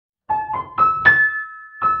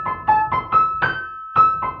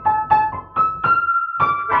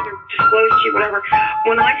disclose to you, whatever.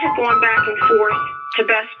 When I had gone back and forth to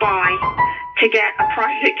Best Buy to get a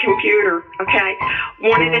private computer, okay,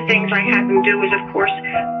 one of the things I had them do was, of course,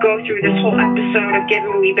 go through this whole episode of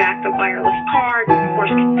giving me back the wireless card, and of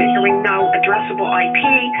course, configuring no addressable IP,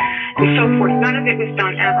 and so forth. None of it was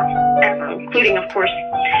done ever, including, of course,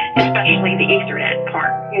 especially the Ethernet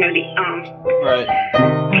part, you know, the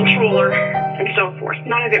controller and so forth.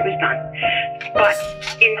 None of it was done. But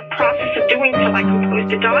in the process of doing so, I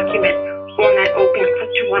composed a document on that open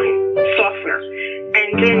click-to-run software.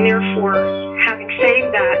 And then, therefore, having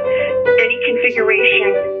saved that, any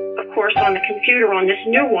configuration, of course, on the computer, on this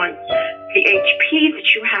new one, the HP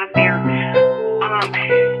that you have there,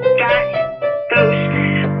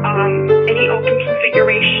 any open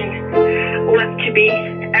configuration left to be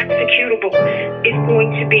executable is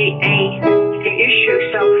going to be an issue.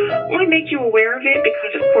 So I want to make you aware of it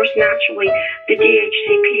because, of course, naturally, the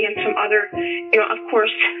DHCP and some other, you know, of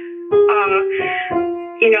course,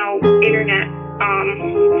 internet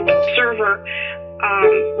server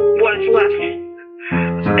was left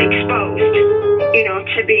exposed, you know,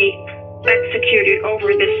 to be executed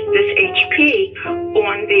over this HP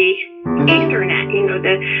on the Ethernet, you know,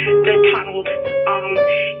 the tunneled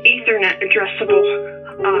Ethernet addressable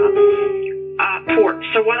port.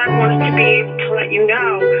 So what I wanted to be able to let you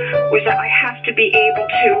know was that I have to be able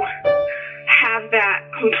to have that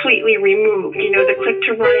completely removed, you know, the click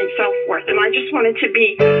to run and so forth. And I just wanted to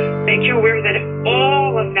make you aware that if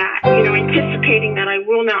all of that, you know, anticipating that I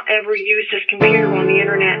will not ever use this computer on the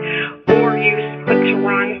internet or use click to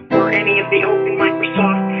run or any of the open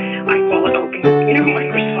Microsoft, I call it open, you know,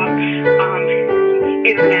 Microsoft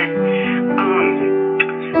internet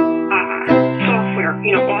software,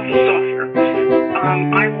 you know, office software,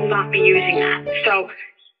 I will not be using that. So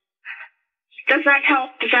does that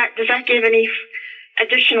help? Does that give any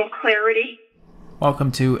additional clarity?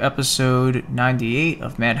 Welcome to episode 98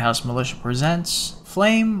 of Madhouse Militia Presents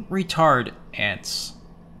Flame Retard-ants.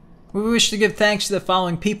 We wish to give thanks to the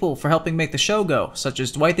following people for helping make the show go, such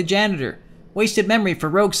as Dwight the Janitor, WastedMemory for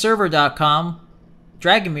RogueServer.com,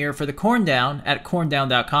 Dragonmere for the CornDown at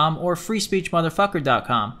CornDown.com or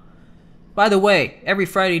FreeSpeechMotherfucker.com. By the way, every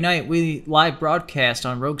Friday night we live broadcast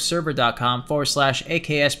on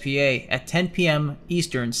RogueServer.com/AKSPA at 10 p.m.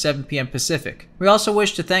 Eastern, 7 p.m. Pacific. We also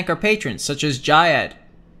wish to thank our patrons such as JIAD,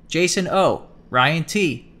 Jayson O, Ryan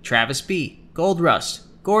T, Travis B, Gold Rust,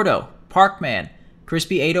 Gordo, Parkman,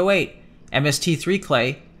 Chrispy 808, MST3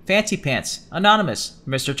 Clay, FancyPants, Anonymous,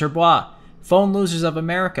 Mr. Turbeaux, Phone Losers of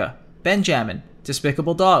America, BenJammin,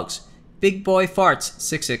 Despicabledogs, Big Boy Farts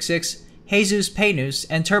 666, Jesus pENUS,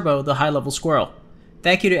 and Terrbow the high-level squirrel.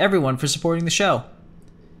 Thank you to everyone for supporting the show.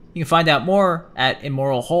 You can find out more at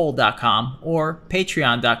immoralhole.com or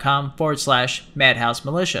patreon.com/Madhouse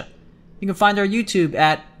Militia. You can find our YouTube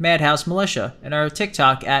at Madhouse Militia and our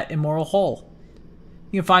TikTok at ImmoralHole.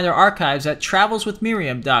 You can find our archives at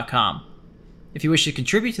travelswithmiriam.com. If you wish to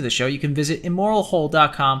contribute to the show, you can visit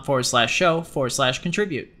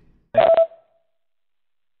immoralhole.com/show/contribute.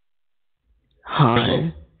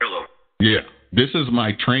 Hi. Hello. Yeah, this is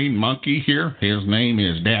my trained monkey here. His name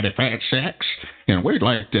is Daddy Fat Sacks, and we'd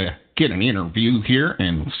like to get an interview here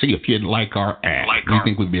and see if you'd like our act. We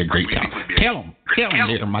think would be a great time. Tell him,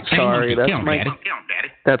 little my trained Sorry, monkey.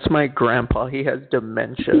 that's my grandpa. He has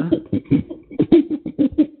dementia.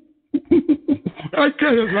 I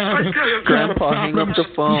could have Grandpa, hang up the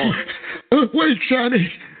phone. Wait,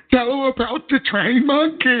 Sonny. Tell him about the trained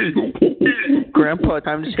monkey. Grandpa,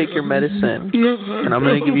 time to take your medicine. And I'm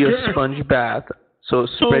going to give you a sponge bath. So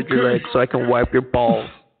spread your legs so I can wipe your balls.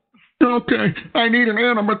 Okay. I need an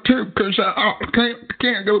enema too because I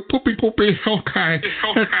can't go poopy. Okay.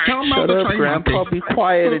 Shut up, Grandpa. Be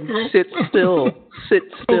quiet and sit still. Sit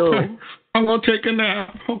still. Okay. I'm going to take a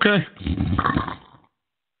nap. Okay.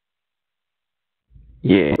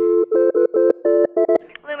 Yeah.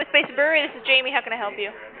 With Space Brewery, this is Jamie. How can I help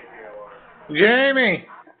you? Jamie,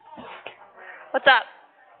 What's up?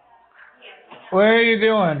 what are you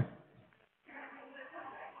doing?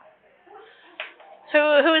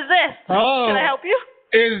 Who is this? Oh, Can I help you?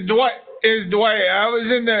 Is Dwight? I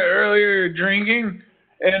was in there earlier drinking,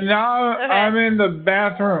 and now Okay. I'm in the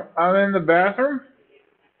bathroom.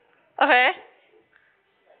 Okay.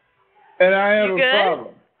 And I have You a good?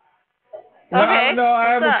 problem. Okay. No, I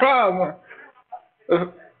have What's a up? problem.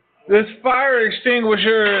 This fire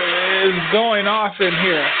extinguisher is going off in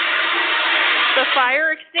here. The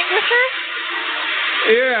fire extinguisher?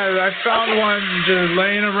 Yeah, I found one just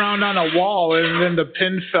laying around on a wall, and then the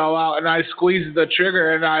pin fell out, and I squeezed the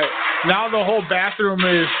trigger, and now the whole bathroom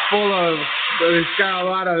is full of. It's got a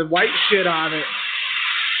lot of white shit on it.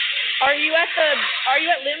 Are you at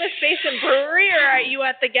Loomis Basin Brewery or are you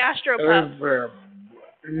at the Gastropub?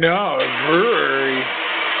 No, brewery.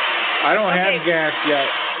 I don't have gas yet.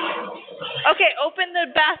 Okay, open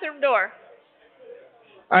the bathroom door.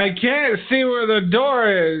 I can't see where the door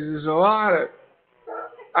is. There's a lot of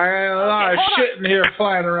shit in here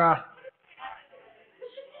flying around.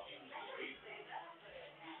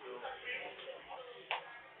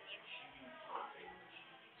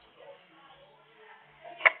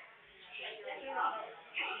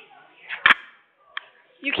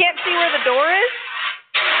 You can't see where the door is?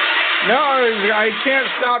 No, I can't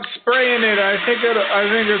stop spraying it. I think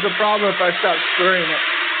there's a problem if I stop spraying it.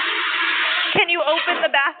 Can you open the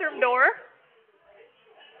bathroom door?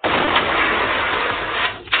 Can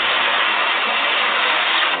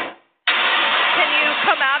you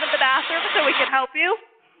come out of the bathroom so we can help you?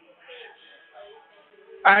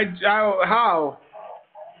 How?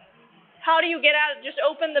 How do you get out? Just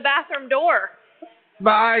open the bathroom door.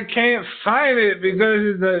 But I can't find it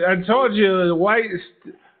because I told you the white.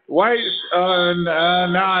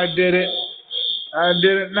 Now I did it. I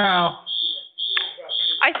did it now.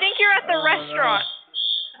 I think you're at the restaurant.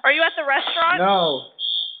 Are you at the restaurant? No.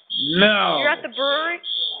 You're at the brewery?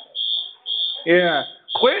 Yeah.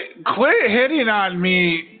 Quit hitting on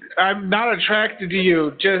me. I'm not attracted to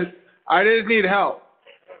you. I just need help.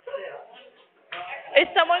 Is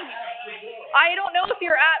someone... I don't know if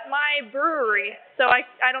you're at my brewery, so I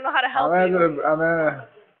don't know how to help you. I'm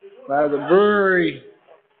at the brewery.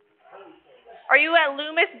 Are you at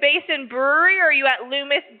Loomis Basin Brewery or are you at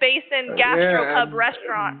Loomis Basin Gastropub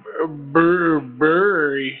Restaurant?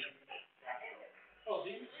 Brewery.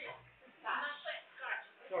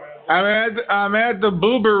 I'm at the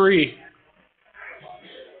boobery.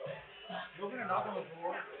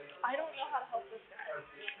 I don't know how to help this guy.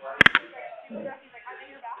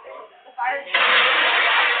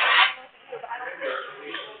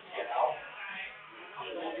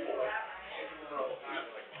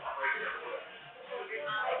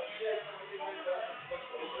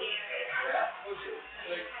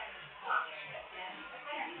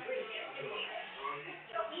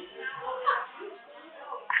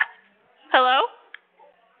 Hello?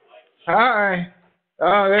 Hi.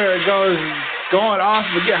 Oh, there it goes. Going off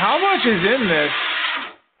again. How much is in this?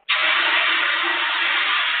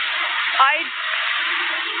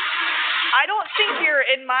 I don't think you're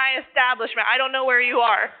in my establishment. I don't know where you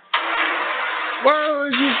are. Where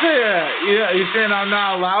would you say that? Yeah, you saying I'm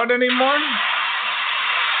not allowed anymore?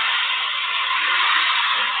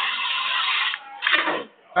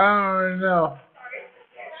 I don't know.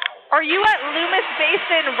 Are you at Loomis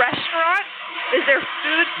Basin Restaurant? Is there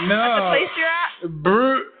food at the place you're at?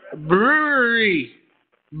 Brewery.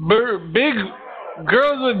 Big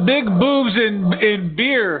girls with big boobs and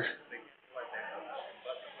beer.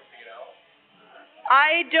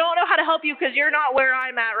 I don't know how to help you because you're not where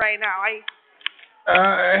I'm at right now.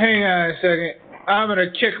 Hang on a second. I'm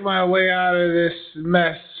gonna kick my way out of this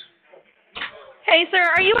mess. Hey, sir,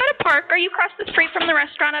 are you at a park? Are you across the street from the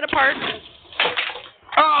restaurant at a park?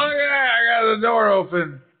 Oh, look at that. I got the door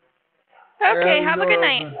open. Okay, have a good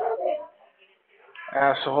night.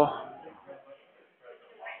 Asshole.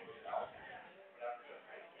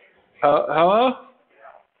 Hello?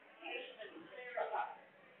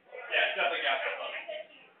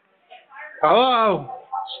 Hello?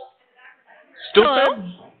 Stupid? Hello?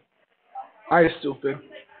 Hi, stupid.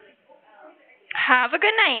 Have a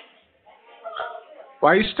good night. Why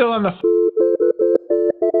are you still on the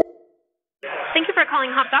Thank you for calling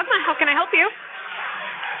Hot Dog. How can I help you?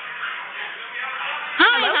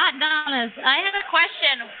 Hi, Hot Donuts. I have a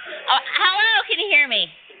question. Hello, can you hear me?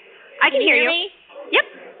 I can hear you. Me? Yep.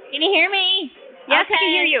 Can you hear me? Yes, okay. I can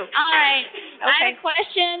hear you. All right. Okay. I have a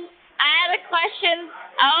question.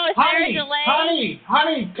 Oh, is there a delay?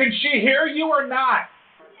 Honey, can she hear you or not?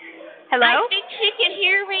 Hello? I think she can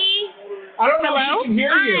hear me. I don't know if she can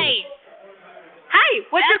hear you. Hi,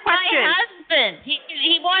 what's your That's question? my husband.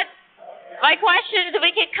 He wants... My question is if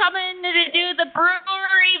we could come in to do the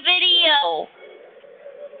brewery video.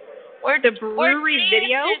 The brewery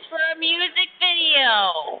video? It's for a music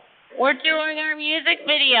video. We're doing our music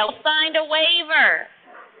video. Signed a waiver.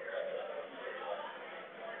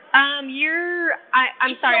 I'm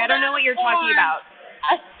sorry, I don't know what you're talking about.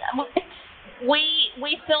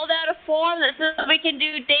 We filled out a form that says we can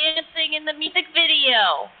do dancing in the music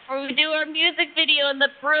video. We do our music video in the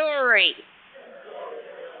brewery.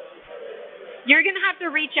 You're going to have to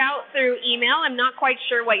reach out through email. I'm not quite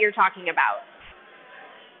sure what you're talking about.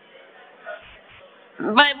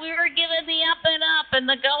 But we were given the up and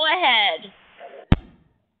the go-ahead.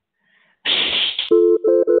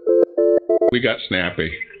 We got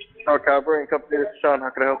Snappy. Talk Cowboy and Company. This is Sean. How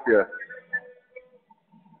can I help you?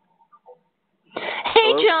 Hey,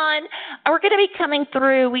 Hello? John. We're going to be coming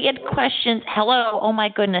through. We had questions. Hello. Oh, my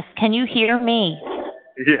goodness. Can you hear me?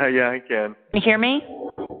 Yeah, I can. You hear me?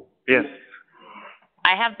 Yes.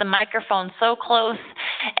 I have the microphone so close,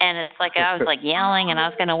 and it's like I was like yelling, and I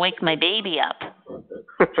was going to wake my baby up.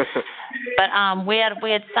 But we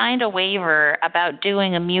had signed a waiver about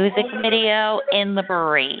doing a music video in the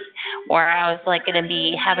brewery, where I was like going to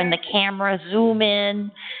be having the camera zoom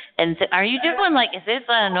in. And are you doing like? Is this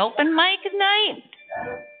an open mic night?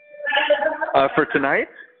 For tonight?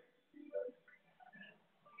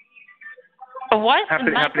 What's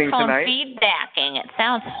the happening microphone tonight? feedbacking? It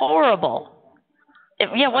sounds horrible.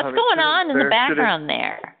 What's going on in the background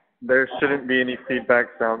there? There shouldn't be any feedback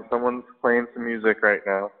sound. Someone's playing some music right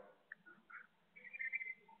now.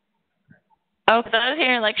 Oh, because I was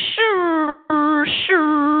hearing like shoo,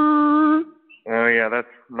 shoo. Oh yeah, that's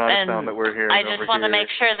not a sound that we're hearing. I just want to make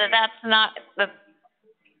sure that that's not the.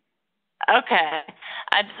 Okay,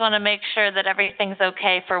 I just want to make sure that everything's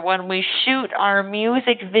okay for when we shoot our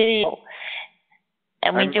music video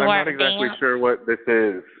and we do our I'm not exactly dance. sure what this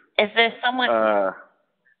is. Is there someone?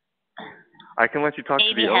 I can let you talk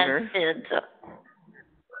to the owner.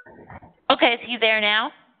 Okay, is he there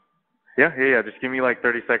now? Yeah. Just give me like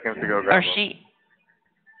 30 seconds to go grab him. she?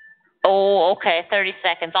 Oh, okay, 30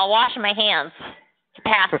 seconds. I'll wash my hands to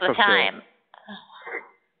pass the Okay. time.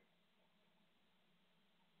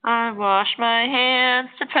 I wash my hands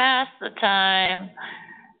to pass the time.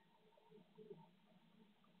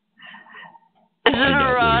 Is it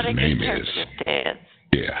erotic interpretive dance?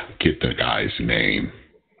 Yeah, get the guy's name.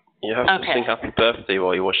 You have to sing happy birthday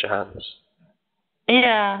while you wash your hands.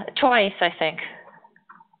 Yeah, twice, I think.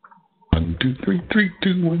 1, 2, 3, 3,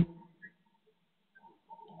 2, 1.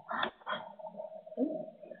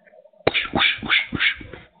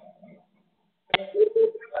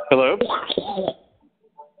 Hello?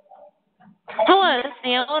 Hello, this is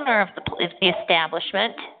the owner of the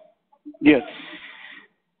establishment. Yes.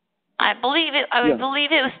 I believe it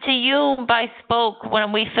was to you I spoke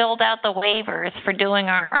when we filled out the waivers for doing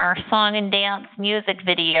our song and dance music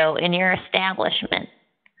video in your establishment.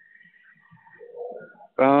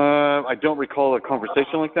 I don't recall a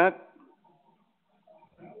conversation like that.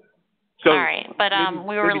 So all right, but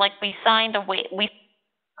we signed a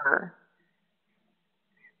waiver.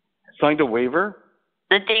 Signed a waiver?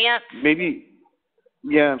 The dance. Maybe.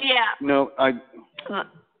 Yeah. Yeah. No, I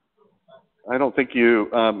don't think you.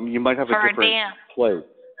 You might have a For different dance. place.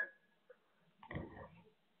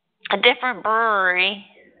 A different brewery.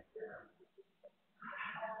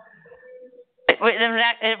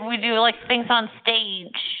 We do like things on stage.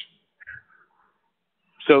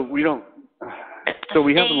 So we don't. So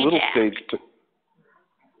we have a little stage.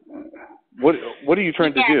 What are you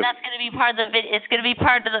trying to do? Yeah, that's going to be part of the video. It's going to be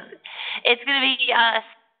part of the. It's going to be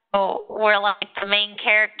where like the main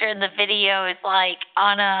character in the video is like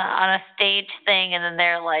on a stage thing, and then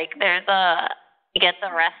he gets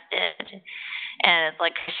arrested, and it's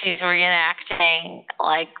like she's reenacting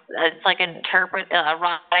like it's like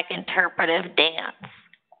erotic interpretive dance.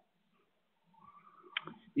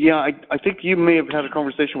 Yeah, I think you may have had a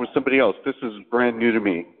conversation with somebody else. This is brand new to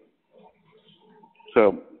me.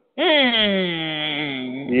 So.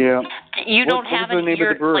 Yeah. You don't what have is the name of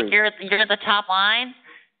the brewery? like you're the top line.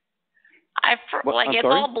 It's sorry?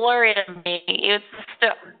 all blurry to me. It's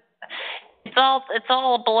all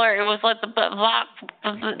blurry. It was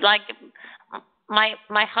like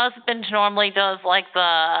my husband normally does like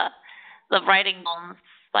the writing on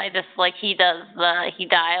site, just like he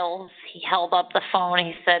dials. He held up the phone.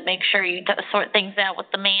 He said, "Make sure you sort things out with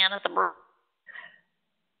the man at the brewery."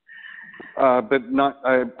 But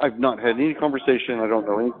I've not had any conversation. I don't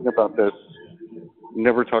know anything about this.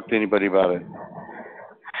 Never talked to anybody about it.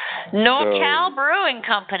 NorCal Brewing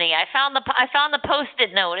Company. I found the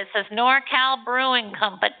Post-it note. It says NorCal Brewing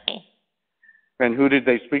Company. And who did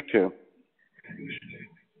they speak to?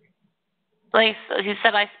 Like he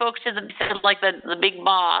said, I spoke to the big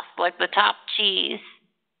boss, like the top cheese.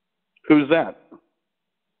 Who's that?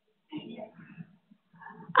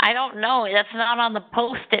 I don't know. That's not on the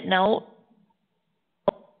Post-it note.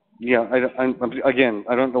 Yeah, I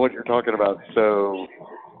don't know what you're talking about. So.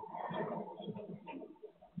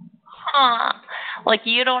 Huh. Like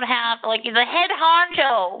you don't have, like the head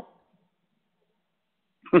honcho.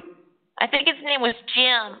 I think his name was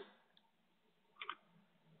Jim.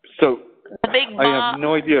 So. The big boss. I have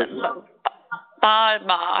no idea.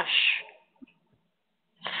 Bosh.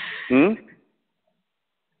 Jim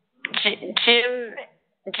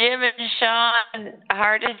and Sean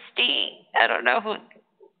Hardesty. I don't know who.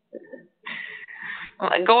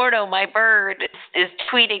 Gordo, my bird, is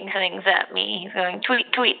tweeting things at me. He's going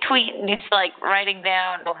tweet, tweet, tweet, and he's like writing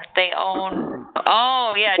down what they own.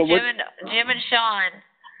 Oh yeah, So Jim and Sean.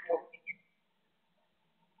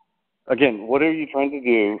 Again, what are you trying to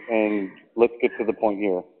do? And let's get to the point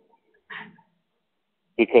here.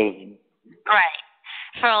 Because. Right.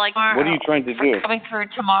 So like, what are you trying to do? Coming through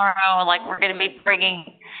tomorrow, like we're gonna be shooting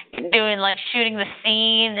the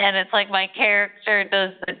scene, and it's like my character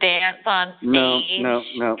does the dance on stage. No.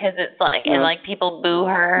 Because it's like, and like people boo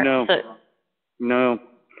her. No.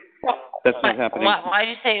 That's not happening. Why'd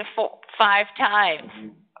you say it 5 times?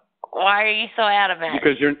 Why are you so adamant?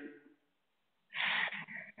 Because you're.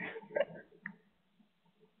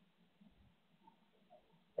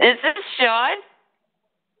 Is this Sean?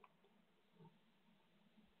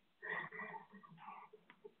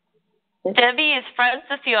 Debbie is friends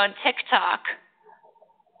with you on TikTok.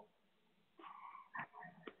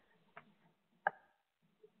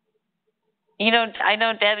 I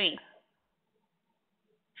know Debbie.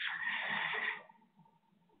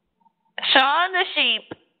 Sean the sheep.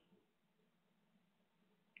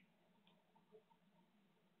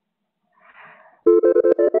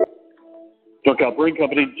 Lookout Brewing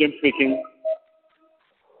Company, Jim speaking.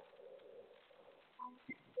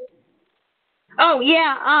 Oh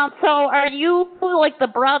yeah. So are you like the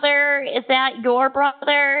brother? Is that your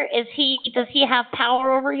brother? Does he have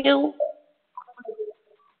power over you?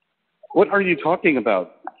 What are you talking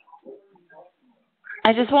about?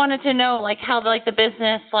 I just wanted to know like how the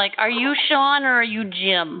business, like, are you Sean or are you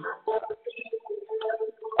Jim?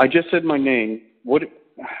 I just said my name. What I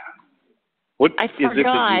is it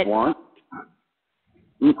that you want?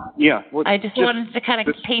 Yeah. I just wanted to kind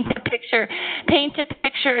of paint a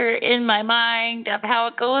picture in my mind of how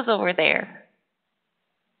it goes over there.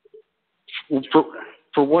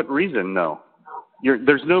 For what reason? No,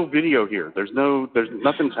 there's no video here. There's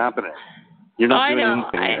nothing's happening. You're not doing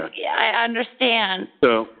anything here. I understand.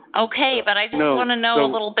 So okay, but I just want to know a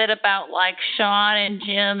little bit about like Sean and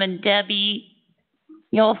Jim and Debbie.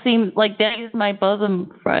 Y'all seem like Debbie's my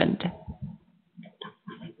bosom friend,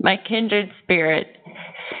 my kindred spirit.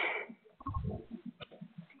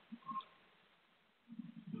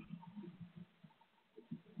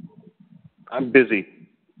 I'm busy.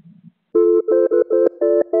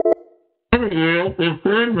 In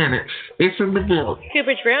 5 minutes. It's in the book.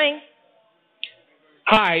 Cooper's Brewing.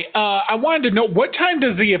 Hi. I wanted to know, what time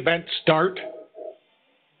does the event start?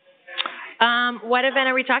 What event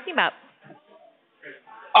are we talking about?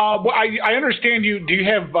 Well, I understand you. Do you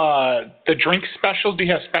have the drink specials? Do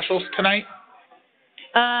you have specials tonight?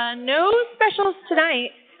 No specials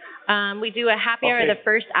tonight. We do a happy hour the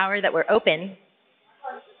first hour that we're open.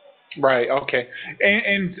 Right. Okay.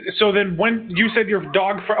 And so then, when you said your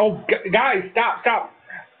dog guys, stop.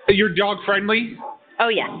 You're dog friendly? Oh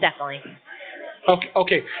yes, definitely.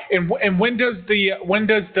 Okay. And when does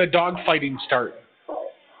the dog fighting start?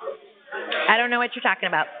 I don't know what you're talking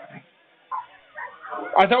about.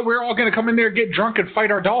 I thought we were all going to come in there, get drunk, and fight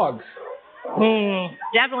our dogs.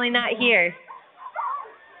 Definitely not here.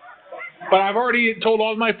 But I've already told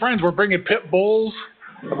all my friends we're bringing pit bulls.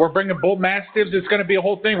 We're bringing bull mastiffs. It's going to be a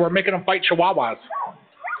whole thing. We're making them fight chihuahuas.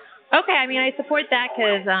 Okay, I mean, I support that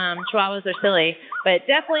because chihuahuas are silly, but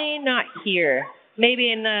definitely not here.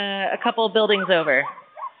 Maybe in a couple of buildings over.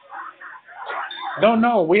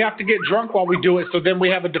 No, we have to get drunk while we do it, so then we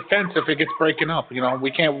have a defense if it gets breaking up.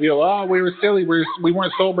 We can't be, we were silly, we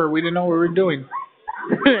weren't sober, we didn't know what we were doing.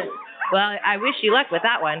 Well, I wish you luck with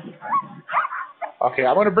that one. Okay,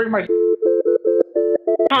 I'm going to bring my...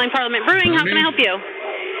 Calling Parliament Brewing, how can I help you?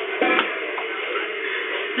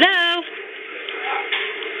 Hello?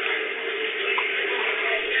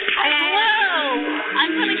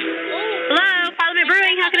 Hello, Parliament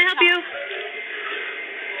Brewing, how can I help you?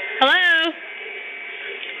 Hello?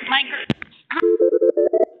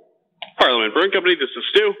 Parliament Brewing Company, this is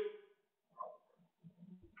Stu.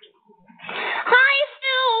 Hi,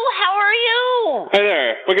 Stu. How are you? Hi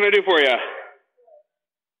there. What can I do for you?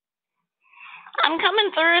 I'm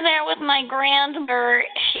coming through there with my grandmother.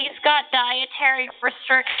 She's got dietary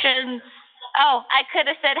restrictions. Oh, I could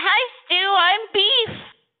have said, hi, Stu, I'm beef.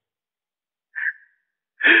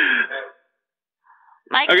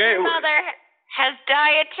 My grandmother has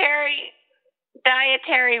dietary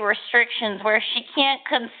restrictions where she can't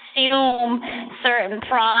consume certain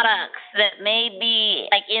products that may be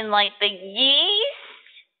like in like the yeast.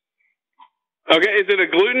 Okay, is it a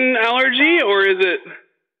gluten allergy or is it...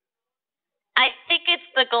 I think it's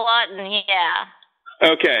the glutton, yeah.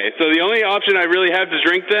 Okay, so the only option I really have to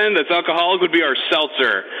drink then that's alcoholic would be our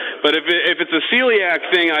seltzer. But if it's a celiac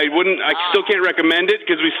thing, I still can't recommend it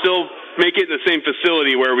because we still make it in the same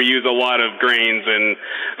facility where we use a lot of grains and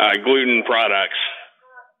gluten products.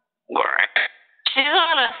 She's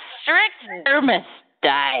on a strict thermos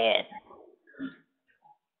diet.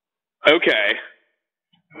 Okay.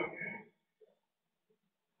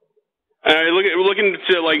 We're looking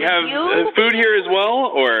to like have food here as well,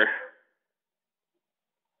 or?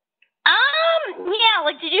 Yeah.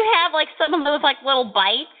 Like, did you have like some of those like little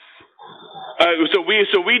bites? So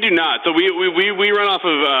we do not. So we run off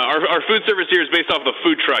of our food service here is based off the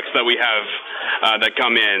food trucks that we have that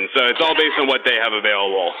come in. So it's all based on what they have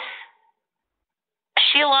available.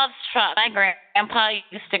 She loves truck. My grandpa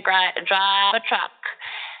used to drive a truck.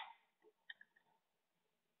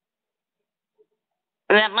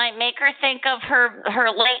 That might make her think of her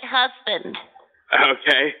late husband.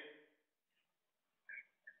 Okay.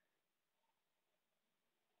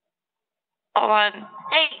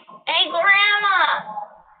 Hey, Grandma!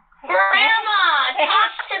 Grandma,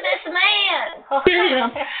 talk to this man.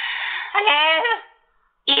 Hello?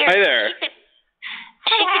 Hi there.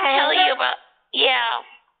 He can tell you about, yeah.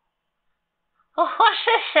 What's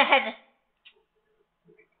this then?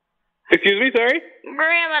 Excuse me, sorry?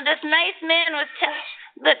 Grandma, this nice man was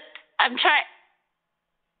that I'm trying.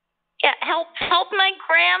 Yeah, help my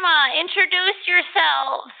grandma. Introduce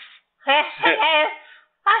yourselves.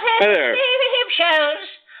 Hi there. Shows.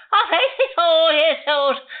 I'm 84 years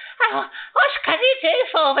old. What can you do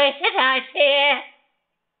for me tonight, dear?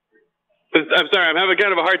 I'm sorry, I'm having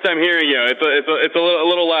kind of a hard time hearing you. It's a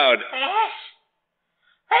little loud. Yes.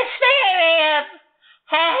 It's Miriam.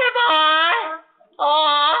 Hey, boy.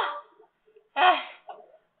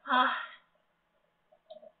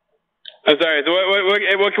 I'm sorry. So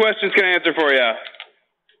what questions can I answer for you?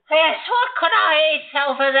 Yes. What could I eat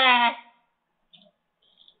over there?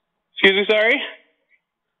 Excuse me, sorry?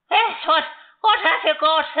 Yes. What have you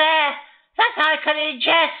got there that I can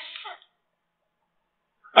ingest?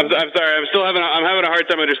 I'm sorry. I'm having a hard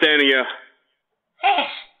time understanding you. Yes.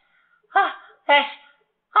 Yes.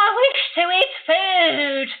 I wish to eat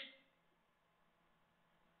food.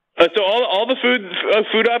 So all the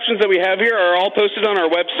food options that we have here are all posted on our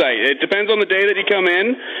website. It depends on the day that you come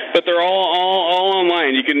in, but they're all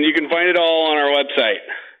online. You can find it all on our website.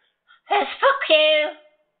 Yes, fuck you.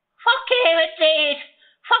 Fuck you indeed.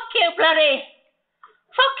 Fuck you, bloody.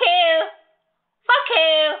 Fuck you. Fuck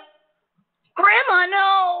you. Grandma,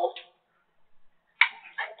 no.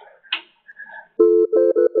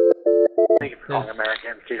 Thank you for calling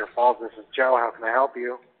American Cedar Falls. This is Joe. How can I help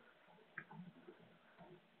you?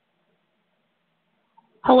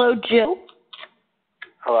 Hello, Joe.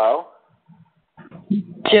 Hello?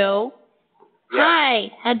 Joe? Yeah.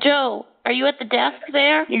 Hi, Joe. Are you at the desk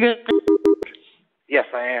there? Yes,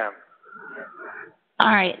 I am.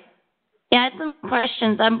 All right. Yeah, I had some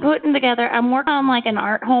questions. I'm working on like an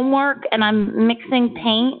art homework, and I'm mixing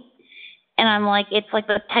paint, and it's like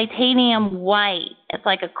the titanium white. It's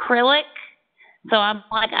like acrylic. So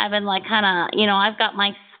I've been like kind of, I've got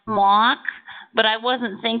my smock, but I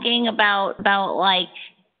wasn't thinking about like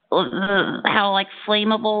how like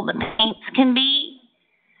flammable the paints can be.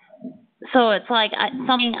 So it's like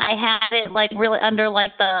something I had it like really I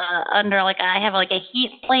have like a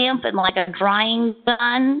heat lamp and like a drying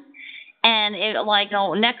gun, and it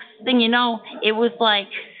next thing you know, it was like,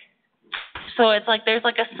 so it's like there's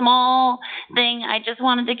like a small thing. I just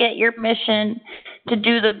wanted to get your permission to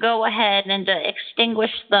do the go ahead and to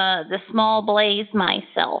extinguish the small blaze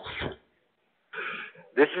myself.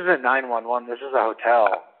 This isn't 911. This is a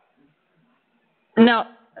hotel. No,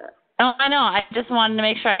 I know. I just wanted to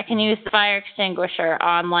make sure I can use the fire extinguisher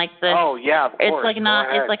on like this. Oh yeah, of course. It's like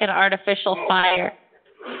it's like an artificial fire.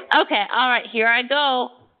 Okay, all right. Here I go.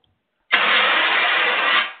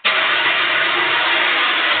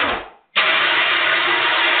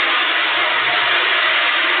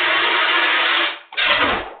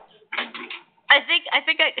 I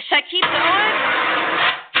think should I keep going?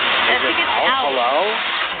 I think it's out. Hello?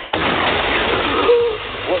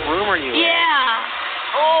 What room are you in? Yeah.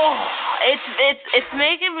 Oh, it's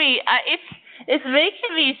making me it's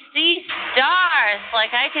making me see stars.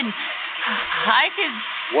 Like I can.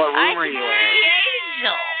 What room are you in? The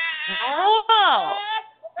angel. Oh.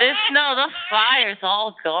 The fire's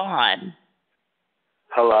all gone.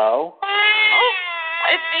 Hello? Oh,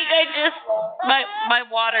 I think my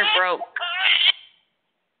water broke.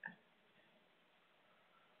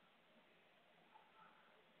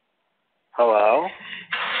 Hello?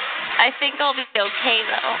 I think I'll be okay,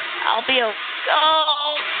 though. I'll be okay.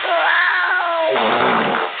 Oh!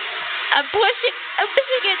 I'm pushing. I'm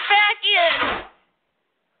pushing it back in.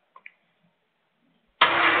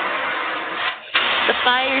 The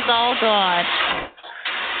fire's all gone.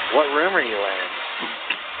 What room are you in?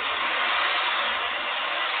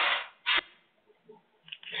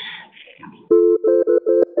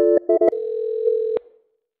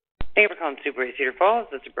 Thank you for calling Super 8 Cedar Falls.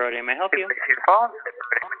 This is Brody. May I help you?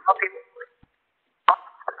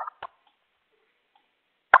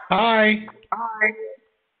 Hi.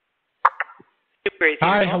 Super 8 Cedar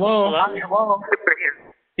Hi. Falls. Hello.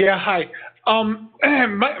 Yeah. Hi.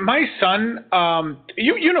 My son.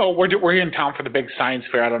 You know we're in town for the big science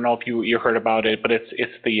fair. I don't know if you heard about it, but it's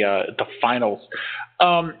the finals.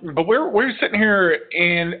 But we're sitting here,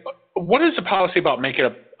 and what is the policy about making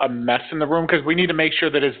a mess in the room? Because we need to make sure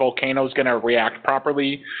that his volcano is going to react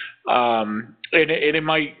properly, and it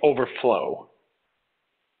might overflow.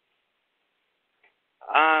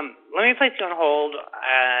 Let me place you on hold,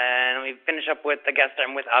 and let me finish up with the guest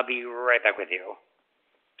I'm with. I'll be right back with you.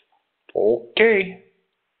 Okay.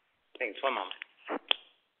 Thanks. 1 moment.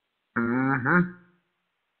 Mm-hmm.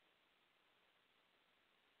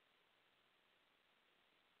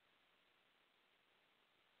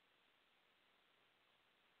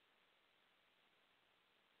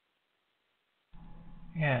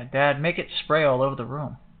 Yeah, Dad, make it spray all over the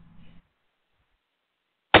room.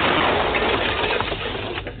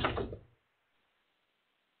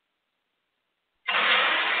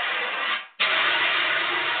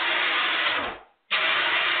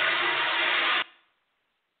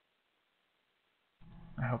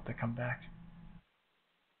 I hope they come back.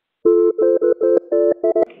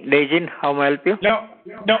 Dejin, how may I help you?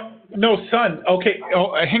 No, son. Okay,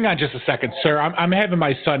 hang on just a second, sir. I'm having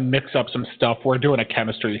my son mix up some stuff. We're doing a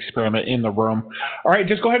chemistry experiment in the room. All right,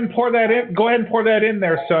 just go ahead and pour that in. Go ahead and pour that in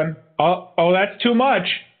there, son. Oh, that's too much.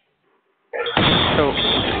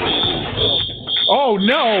 Oh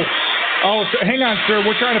no. Oh, hang on, sir.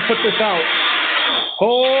 We're trying to put this out.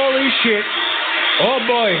 Holy shit. Oh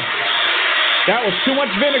boy. That was too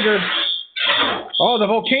much vinegar. Oh, the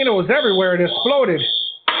volcano was everywhere. It exploded.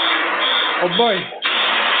 Oh boy.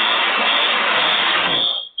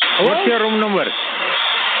 Hello? What's your room number?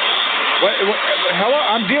 What, hello?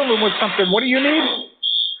 I'm dealing with something. What do you need?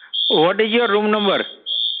 What is your room number?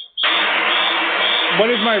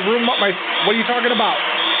 What is my room? What are you talking about?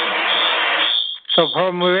 So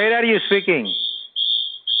from where are you speaking?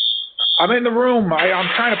 I'm in the room.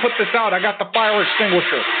 I'm trying to put this out. I got the fire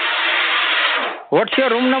extinguisher. What's your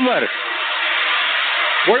room number?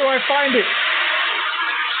 Where do I find it?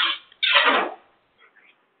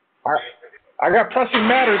 I got pressing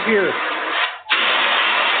matters here.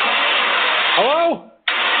 Hello?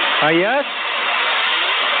 Yes?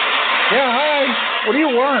 Yeah, hi. What do you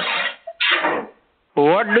want?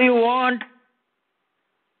 What do you want?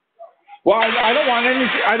 Well, I don't want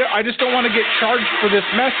anything. I just don't want to get charged for this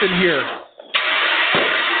mess in here.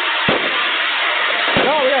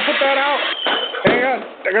 No, we gotta put that out. Hang on.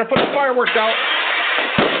 I gotta put the fireworks out.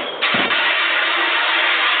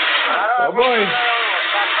 Oh boy.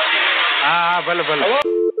 Hello.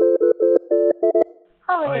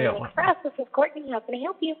 Hello, Express. This is Courtney. How can I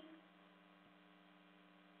help you?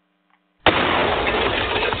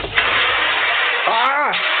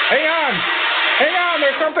 Hang on. Hang on.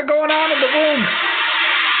 There's something going on in the room.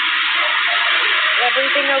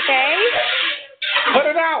 Everything okay? Put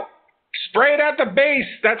it out. Spray it at the base.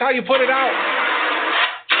 That's how you put it out.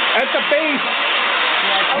 At the base.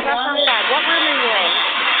 Oh, that's not bad. What room are you in?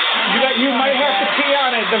 You might have to pee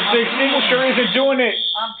on it. The extinguisher isn't doing it.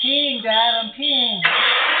 I'm peeing, Dad. I'm peeing.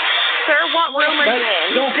 Sir, what room are you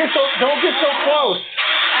in? Don't get so close.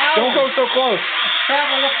 Ow. Don't go so close.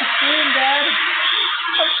 Travel up the stream, Dad.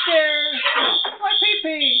 Upstairs. My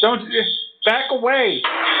pee-pee. Don't back away.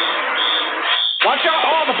 Watch out!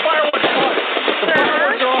 Oh, the fireworks are off. The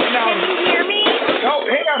fireworks are off now. Can you hear me? No,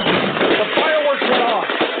 hang on. The fireworks went off.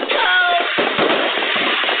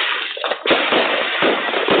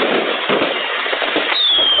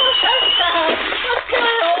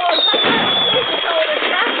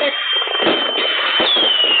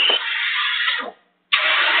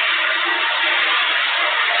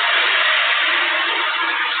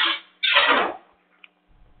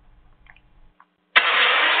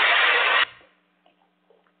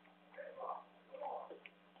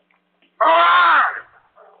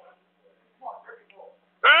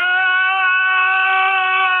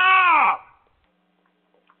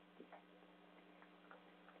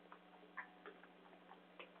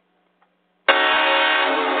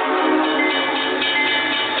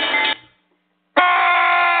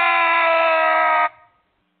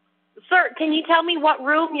 Sir, can you tell me what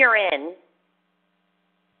room you're in?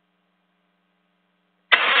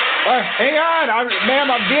 Hang on,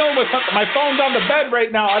 ma'am, I'm dealing with something. My phone's on the bed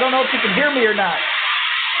right now. I don't know if you can hear me or not.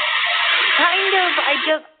 Kind of.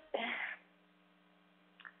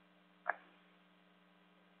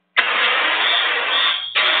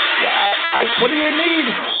 What do you need?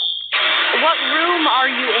 What room are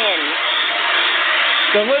you in?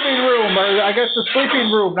 The living room, or I guess the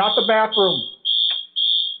sleeping room, not the bathroom.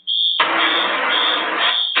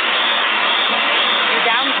 You're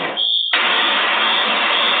down.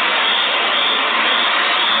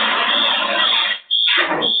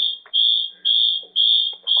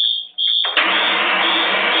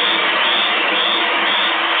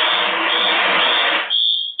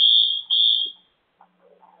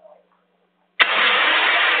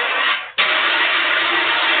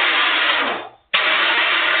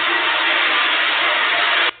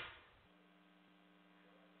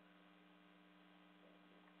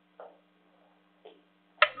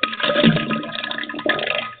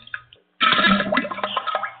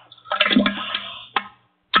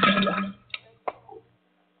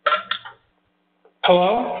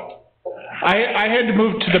 Hello? I had to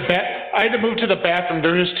move to the bathroom.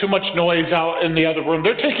 There was too much noise out in the other room.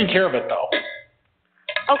 They're taking care of it though.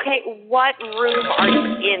 Okay, what room are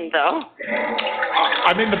you in though?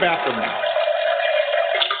 I'm in the bathroom now.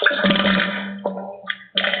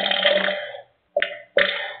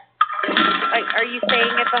 Are you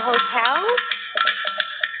staying at the hotel?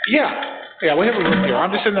 Yeah, we have a room here.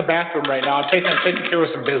 I'm just in the bathroom right now. I'm taking care of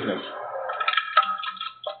some business.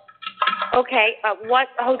 Okay, what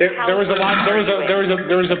hotel? There was a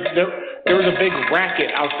big racket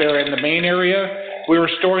out there in the main area. We were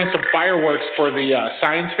storing some fireworks for the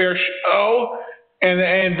science fair show, and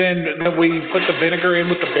then we put the vinegar in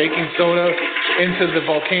with the baking soda into the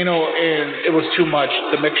volcano, and it was too much.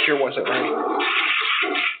 The mixture wasn't right.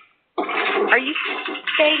 Are you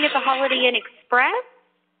staying at the Holiday Inn Express?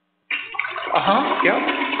 Yep.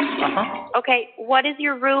 Okay, what is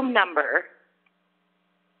your room number?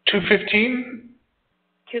 215.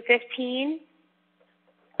 215?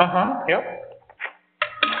 Yep.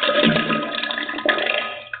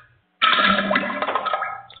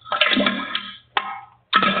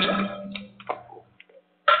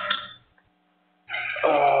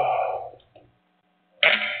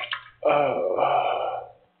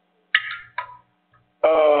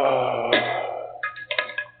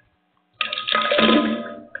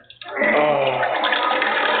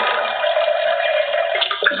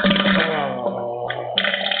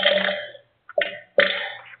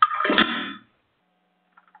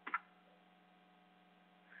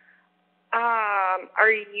 Are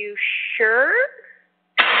you sure?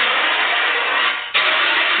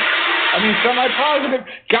 I mean, semi-positive.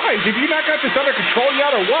 Guys, have you not got this under control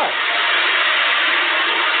yet, or what?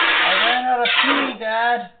 I ran out of pee,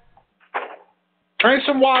 Dad. Drink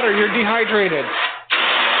some water. You're dehydrated.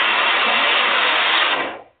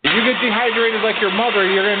 If you get dehydrated like your mother,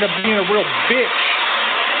 you're going to end up being a real bitch.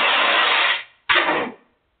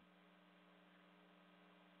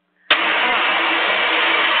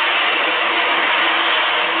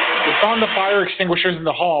 We found the fire extinguishers in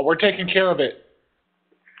the hall. We're taking care of it.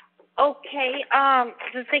 Okay,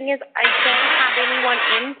 the thing is, I don't have anyone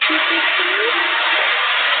in 215.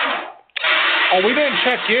 Oh, we didn't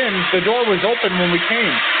check in. The door was open when we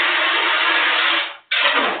came.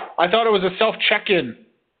 I thought it was a self-check-in.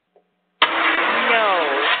 No.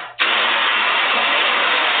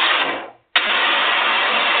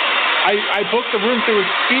 I booked the room through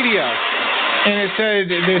Expedia, and it said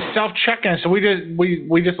there's self-check-in, so we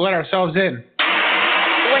just let ourselves in.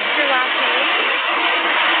 What's your last name?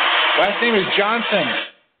 Last name is Johnson.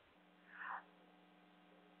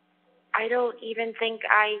 I don't even think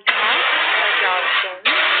I have Johnson.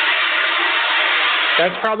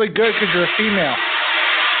 That's probably good because you're a female.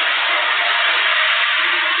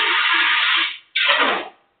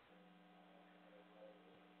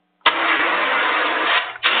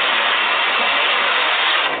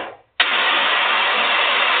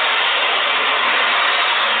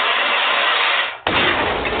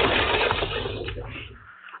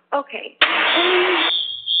 Okay.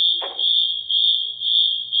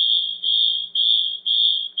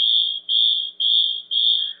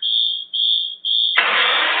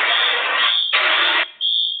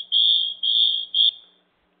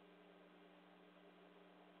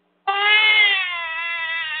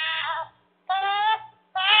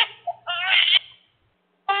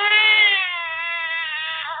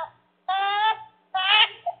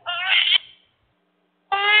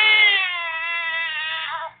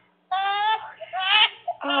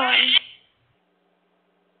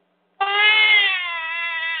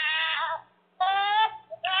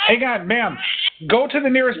 Hang on, ma'am. Go to the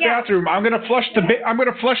nearest bathroom. I'm gonna flush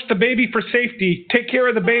the baby for safety. Take care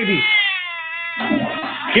of the baby.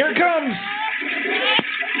 Here it comes.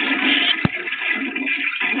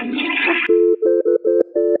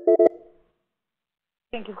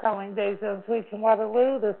 Thank you for calling Days of Sweets in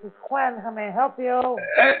Waterloo. This is Quinn. How may I help you?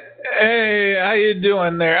 Hey, how you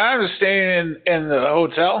doing there? I'm staying in the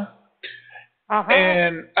hotel.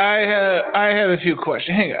 And I have a few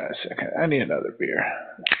questions. Hang on a second. I need another beer.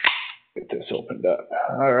 Get this opened up.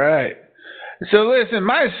 All right. So listen,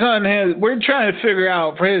 my son we're trying to figure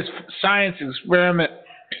out for his science experiment,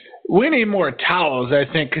 we need more towels, I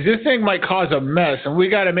think, because this thing might cause a mess, and we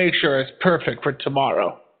got to make sure it's perfect for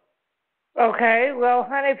tomorrow. Okay. Well,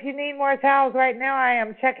 honey, if you need more towels right now, I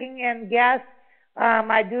am checking in guests.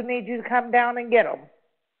 I do need you to come down and get them.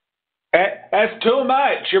 That's too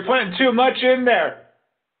much. You're putting too much in there.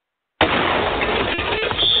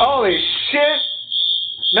 Holy shit.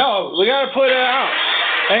 No, we gotta put it out.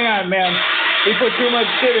 Hang on, man. He put too much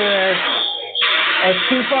shit in there. That's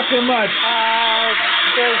too fucking much.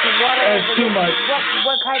 There's water. That's too much.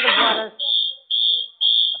 What kind of water?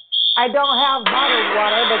 I don't have bottled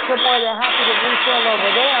water, but you're more than happy to refill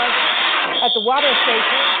over there at the water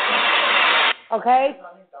station. Okay?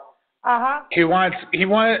 He wants.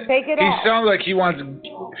 Take it off. He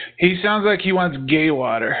sounds like he wants gay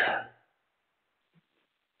water.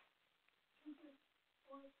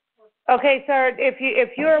 Okay, sir.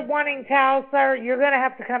 If you're wanting towels, sir, you're gonna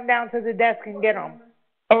have to come down to the desk and get them.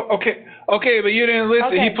 Oh, okay. Okay, but you didn't listen.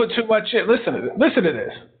 Okay. He put too much in. Listen to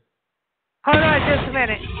this. Hold on just a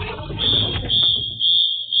minute.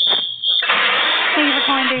 Thank you for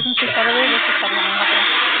calling Days and Sweets Waterloo. This is Shelby.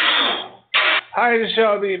 Hi,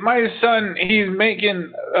 Shelby. My son, he's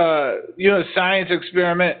making a science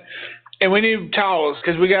experiment, and we need towels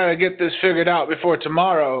because we gotta get this figured out before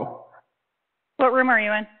tomorrow. What room are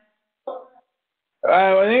you in?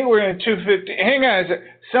 I think we're in 250. Hang on a sec.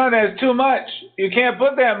 Son, that's too much. You can't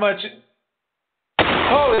put that much.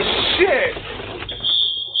 Holy shit!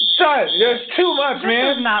 Son, that's too much, man.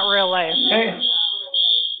 This is not real life. Hey.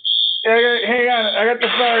 Hang on. I got the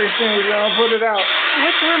fire extinguisher. I'll put it out.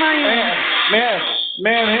 Which room are you in?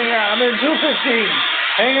 Man, hang on. I'm in 215.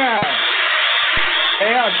 Hang on.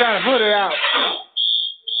 I'm trying to put it out.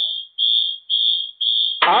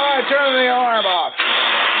 All right, turn the alarm off.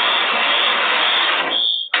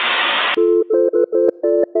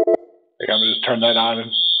 I think I'm going to just turn that on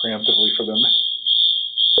and preemptively for them.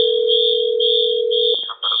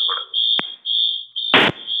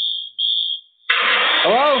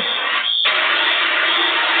 Hello?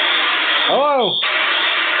 Hello?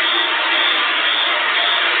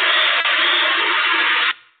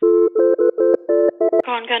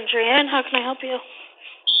 Con Country Inn, how can I help you?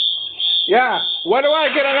 Yeah, where do I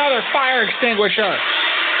get another fire extinguisher?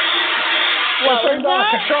 What was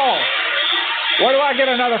that? Control. Where do I get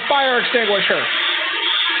another fire extinguisher? You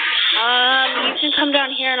can come down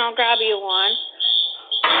here and I'll grab you one.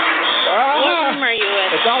 What room are you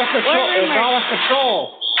in? It's out of control. It's out of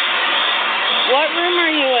control. What room are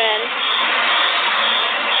you in?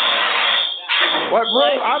 What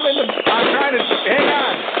room? I'm trying to. Hang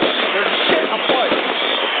on. There's shit afoot.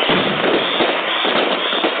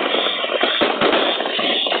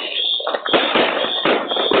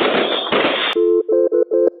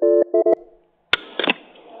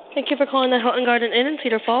 Thank you for calling the Hilton Garden Inn in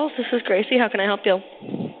Cedar Falls. This is Gracie. How can I help you?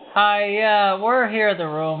 Hi, yeah, we're here at the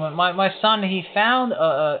room. My son, he found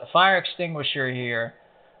a fire extinguisher here,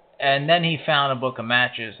 and then he found a book of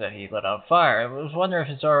matches that he lit on fire. I was wondering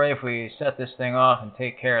if it's all right if we set this thing off and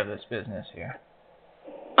take care of this business here.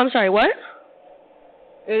 I'm sorry, what?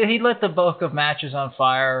 He lit the book of matches on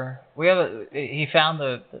fire. He found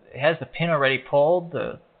it has the pin already pulled,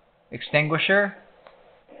 the extinguisher.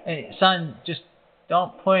 Hey, son, just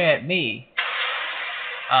don't point at me.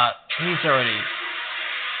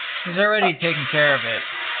 He's already taken care of it.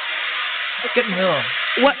 It's getting real.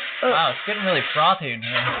 What? Wow, it's getting really frothy in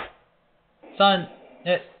here. Son,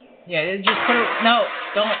 just put it. No,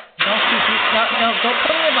 don't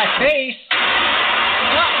put it in my face.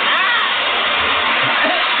 No,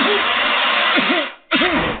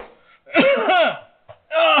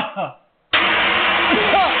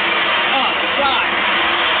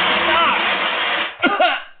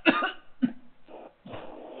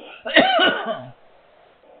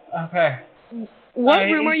 Okay. What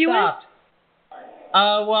room are you stopped.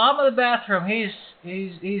 Well, I'm in the bathroom.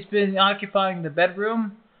 He's been occupying the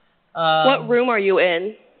bedroom. What room are you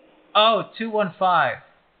in? Oh, 215.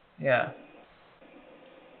 Yeah.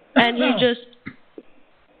 And he just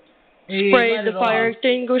sprayed the fire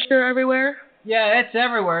extinguisher everywhere? Yeah, it's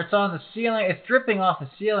everywhere. It's on the ceiling. It's dripping off the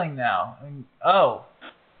ceiling now.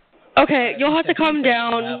 Okay, you'll have to come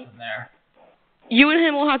down. You and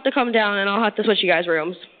him will have to come down, and I'll have to switch you guys'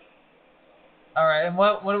 rooms. All right, and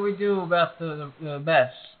what do we do about the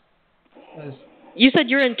mess? You said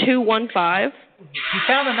you're in 215? You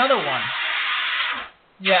found another one.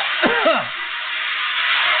 Yeah.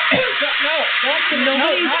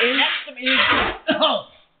 Nobody's in.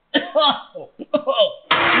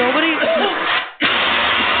 Nobody.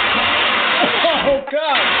 Oh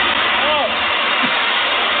God! Oh.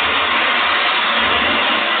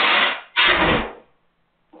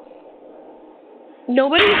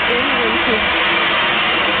 Nobody's in room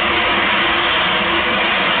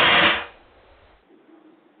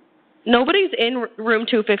 2. Nobody's in room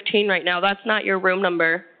 215 right now. That's not your room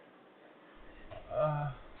number.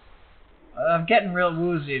 I'm getting real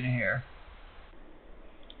woozy in here.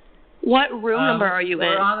 What room number are you in?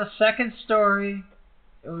 We're on the second story.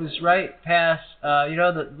 It was right past,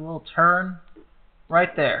 the little turn?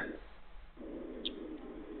 Right there.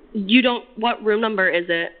 What room number is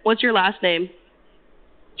it? What's your last name?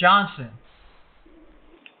 Johnson.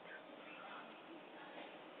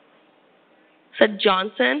 Said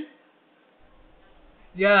Johnson?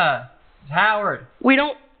 Yeah, it's Howard. We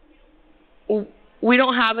don't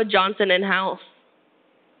have a Johnson in house.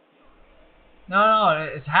 No,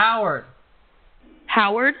 it's Howard.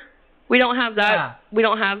 Howard? We don't have that. Yeah. We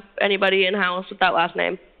don't have anybody in house with that last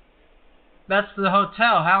name. That's the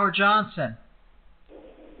hotel, Howard Johnson.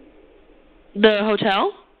 The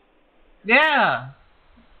hotel? Yeah.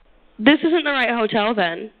 This isn't the right hotel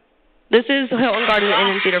then. This is Hilton Garden Inn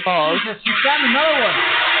in Cedar Falls. Jesus, you found another one.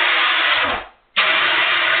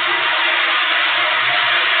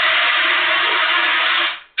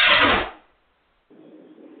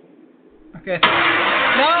 Okay.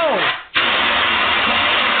 No!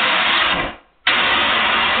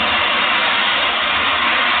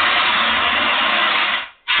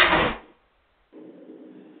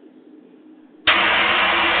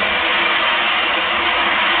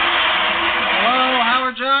 Hello,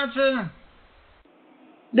 Howard Johnson.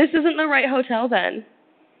 This isn't the right hotel then.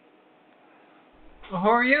 Well, who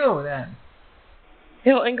are you then?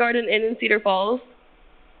 Hilton Garden Inn in Cedar Falls.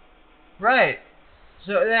 Right.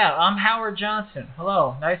 So, yeah, I'm Howard Johnson.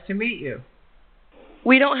 Hello, nice to meet you.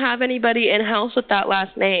 We don't have anybody in-house with that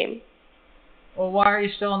last name. Well, why are you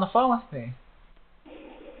still on the phone with me?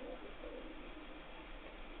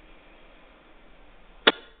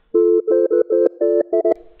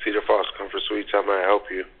 Cedar Falls Comfort Suites, how may I help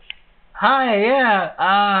you? Hi, yeah,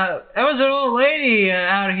 there was an old lady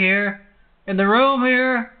out here in the room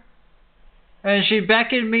here, and she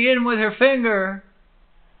beckoned me in with her finger.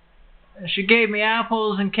 She gave me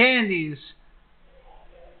apples and candies.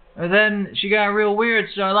 And then she got real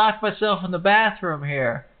weird, so I locked myself in the bathroom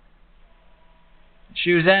here.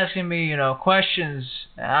 She was asking me, questions.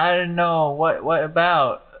 I didn't know what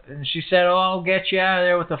about. And she said, I'll get you out of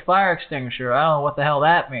there with a fire extinguisher. I don't know what the hell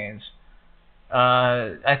that means.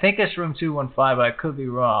 I think it's room 215, but I could be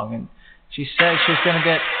wrong. And she said she's going to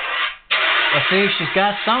get... Let's see, she's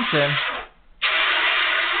got something.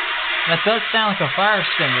 That does sound like a fire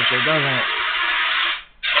extinguisher, doesn't it?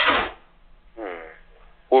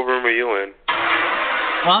 What room are you in?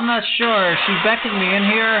 Well, I'm not sure. She beckoned me in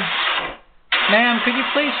here. Ma'am, could you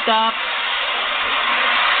please stop?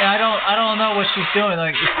 Yeah, I don't know what she's doing.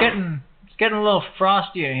 Like, it's getting a little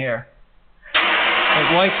frosty in here.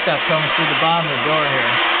 Like white stuff coming through the bottom of the door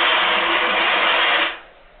here.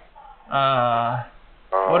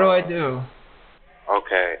 What do I do?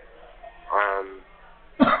 Okay.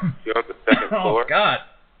 You're on the second floor? Oh, God.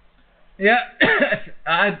 Yeah.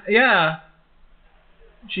 Yeah.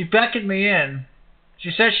 She beckoned me in.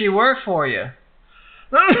 She said she worked for you.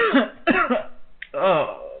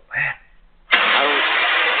 Oh, man.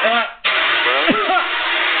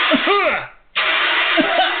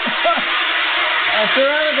 I'm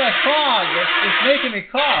surrounded by fog. It's making me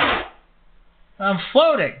cough. I'm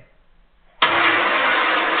floating.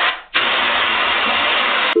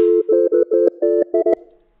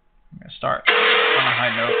 I'm going to start on a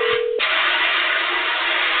high note.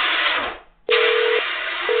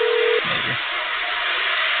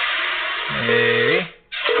 Maybe.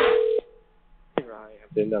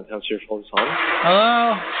 I've been downtown Cedar Falls on.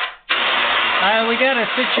 Hello? We got a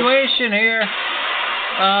situation here.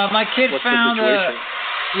 My kid found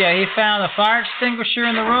he found a fire extinguisher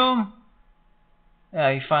in the room.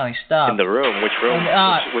 Yeah, he finally stopped. In the room? Which room?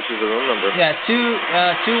 Which is the room number? Yeah,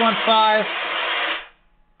 215.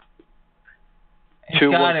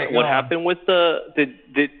 What happened with the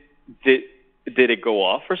did it go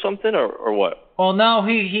off or something, or what? Well, no,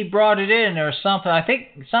 he brought it in or something. I think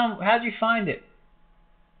how'd you find it?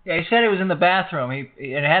 Yeah, he said it was in the bathroom.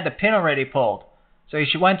 It had the pin already pulled. So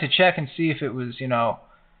he went to check and see if it was, if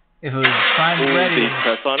it was finally ready. Did he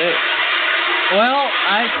press on it? Well,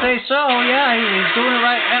 I'd say so, yeah. He's doing it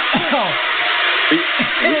right now.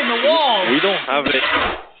 Hitting the wall. We don't have it.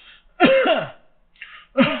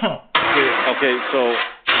 Okay, so...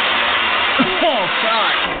 Oh,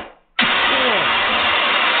 God.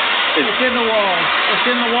 It's in the walls. It's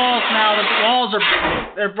in the walls now. The walls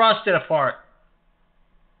they're busted apart.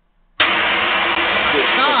 Okay,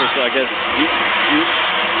 so I guess you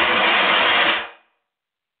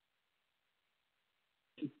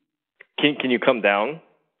can you come down?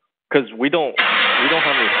 Because we don't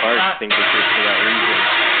have any fire extinguishers for that reason.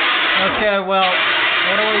 Okay, well,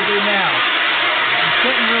 what do we do now? I'm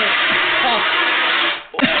sitting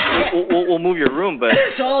really. We'll move your room, but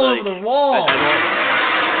it's all over the wall.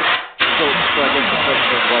 So I guess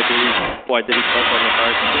the question is why did he press on the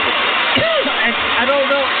fire extinguisher? I don't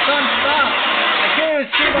know. Son, stop. I can't even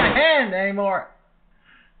see my hand anymore.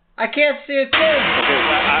 I can't see a thing. Okay,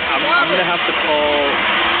 I'm gonna have to call.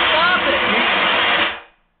 Stop it.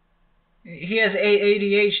 He has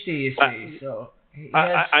ADHD, you see. So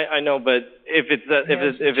I know, but if it's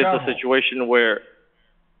a situation where,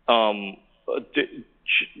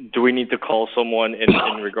 do we need to call someone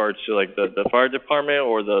in regards to like the fire department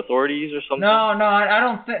or the authorities or something? No, I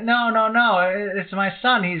don't think. No. It's my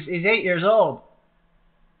son. He's 8 years old.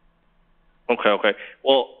 Okay.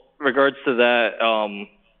 Well, regards to that,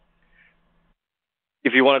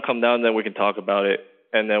 if you want to come down, then we can talk about it,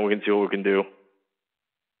 and then we can see what we can do.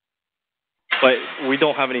 But we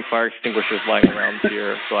don't have any fire extinguishers lying around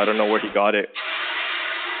here, so I don't know where he got it.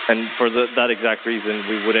 And for that exact reason,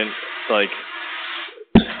 we wouldn't, like...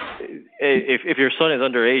 If your son is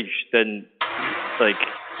underage, then, like,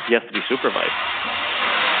 he has to be supervised.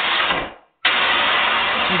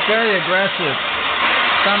 He's very aggressive.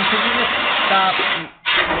 Son, could you just stop?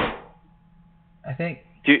 I think...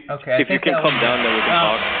 If you can come down, then we can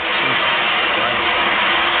talk.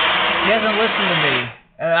 He hasn't listened to me.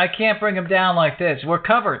 I can't bring him down like this. We're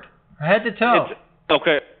covered, head to toe.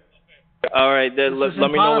 Okay. All right, then let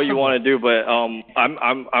me know what you want to do. But I'm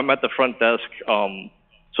at the front desk.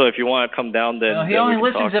 So if you want to come down, then he only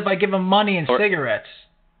listens if I give him money and cigarettes.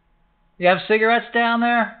 You have cigarettes down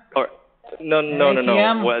there?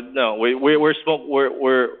 No. We're smoke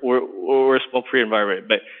free environment.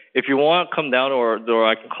 But if you want to come down, or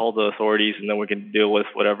I can call the authorities, and then we can deal with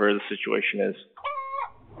whatever the situation is.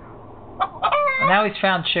 And now he's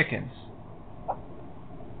found chickens.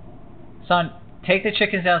 Son, take the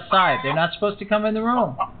chickens outside. They're not supposed to come in the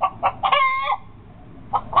room.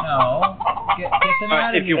 No. Get them out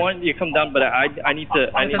of here. If you want, you come down, but I need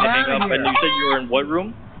to hang up. And you said you were in what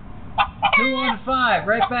room? 215,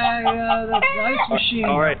 right by the ice machine.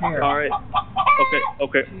 All right.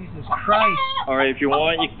 Okay. Jesus Christ. All right, if you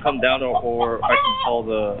want, you can come down, or I can call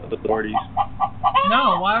the authorities.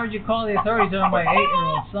 No, why would you call the authorities on my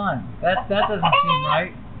 8-year-old son? That doesn't seem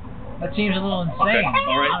right. That seems a little insane. Okay.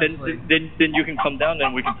 All right, then you can come down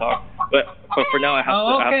and we can talk. But for now, I have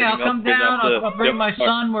to. Okay, I'll come down. I'll bring my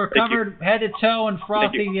son. We're covered head to toe in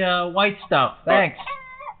frothy white stuff. Thanks.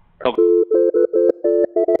 Okay.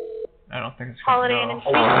 I don't think it's Holiday Inn and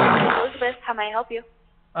Suites. Elizabeth, how may I help you?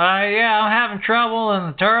 Yeah, I'm having trouble in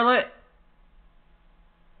the toilet.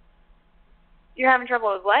 You're having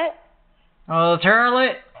trouble with what? The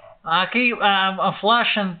toilet. I'm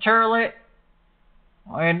flushing the toilet.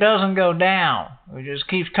 It doesn't go down. It just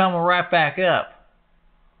keeps coming right back up.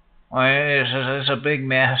 It's a big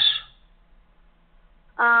mess.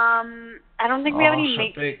 I don't think we have any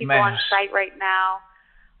maintenance people on site right now.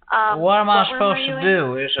 What am I supposed to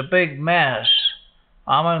do? It's a big mess.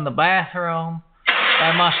 I'm in the bathroom,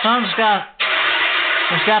 and my son's got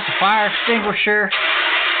the fire extinguisher,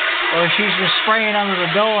 or she's been spraying under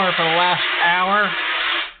the door for the last hour.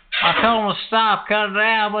 I told him to stop, cut it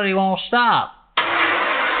out, but he won't stop.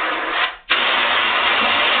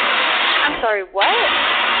 I'm sorry, what?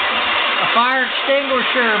 A fire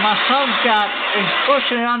extinguisher my son's got is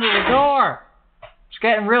pushing it under the door. It's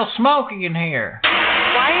getting real smoky in here.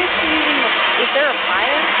 Why is he using is there a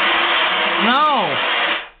fire? No.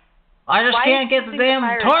 I just can't get the damn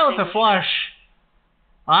toilet to flush.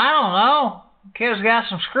 I don't know. Kid's got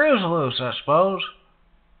some screws loose, I suppose.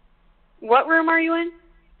 What room are you in?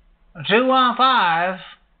 215.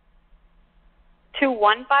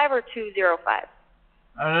 215 or 205?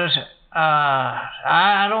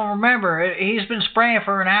 I don't remember. He's been spraying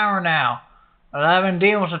for an hour now. But I've been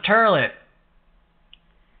dealing with the toilet.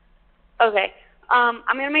 Okay. I'm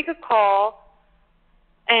going to make a call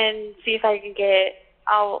and see if I can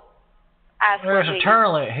I'll ask. There's a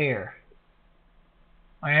toilet here.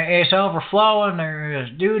 It's overflowing. There's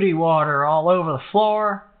duty water all over the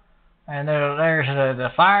floor. And there's the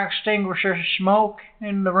fire extinguisher smoke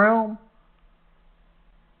in the room.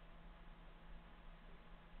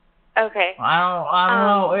 Okay. I don't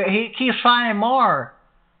know. He keeps finding more.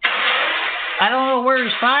 I don't know where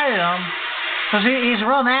he's finding them. Because he's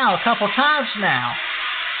run out a couple times now.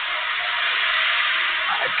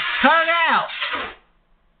 Cut it out!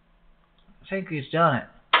 I think he's done it.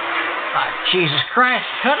 Jesus Christ.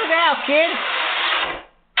 Cut it out, kid!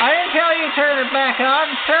 I didn't tell you to turn it back on.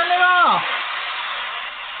 Turn it off!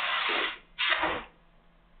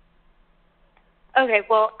 Okay,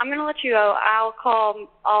 well, I'm going to let you go.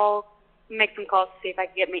 I'll make some calls to see if I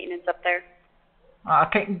can get maintenance up there.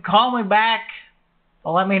 Can you call me back?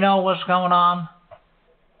 Or let me know what's going on.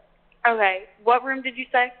 Okay. What room did you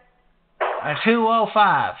say?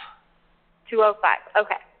 205. 205.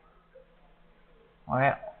 Okay.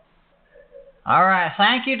 Well, all right.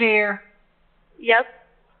 Thank you, dear. Yep.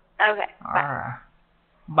 Okay. All right.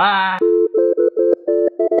 Bye.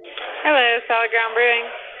 Hello, Solid Ground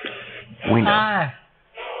Brewing. Hi.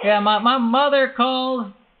 Yeah, my mother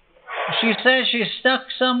called. She says she's stuck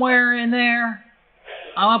somewhere in there.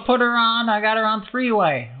 I'm going to put her on. I got her on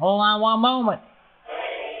three-way. Hold on one moment.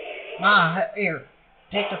 Here.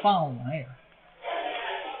 Take the phone. Here.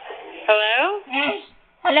 Hello? Yes.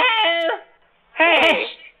 Hello? Hey.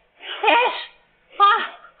 Yes.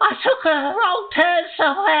 I took a wrong turn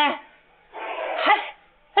somewhere.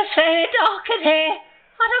 It's very dark in here.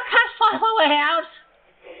 I can't find my way out.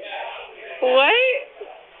 What?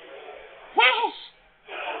 Yes.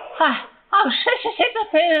 I was visiting the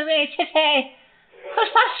pyramid today.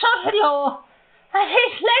 Because my son-in-law, and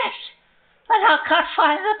he's left, and I can't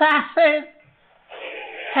find the bathroom.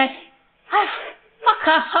 And I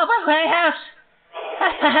can't find my way out.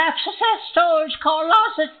 And perhaps it's a storage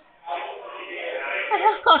closet. And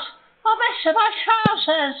I've got a mess in my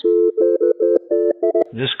trousers.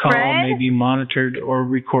 This call may be monitored or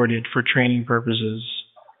recorded for training purposes.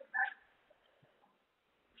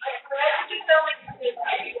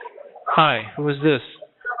 Hi, who is this?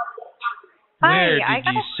 Where did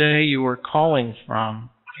you say you were calling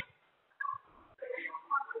from?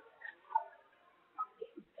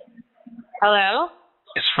 Hello?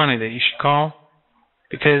 It's funny that you should call,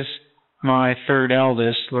 because my third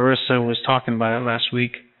eldest, Larissa, was talking about it last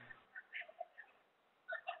week.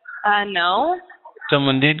 No.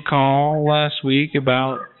 Someone did call last week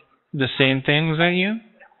about the same thing. Was that you?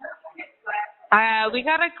 We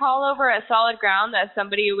got a call over at Solid Ground that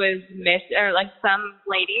somebody was missed, or like some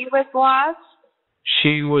lady was lost.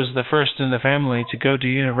 She was the first in the family to go to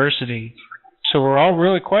university, so we're all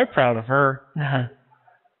really quite proud of her.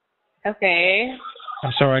 Okay.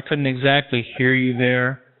 I'm sorry, I couldn't exactly hear you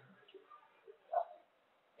there.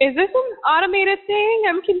 Is this an automated thing?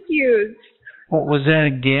 I'm confused. What was that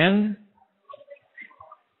again?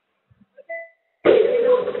 Who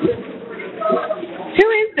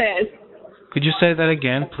is this? Could you say that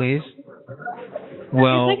again, please?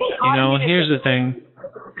 Well, here's the thing.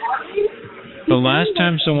 The last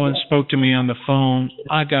time someone spoke to me on the phone,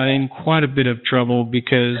 I got in quite a bit of trouble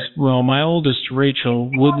because, my oldest, Rachel,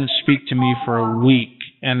 wouldn't speak to me for a week,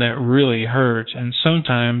 and that really hurt. And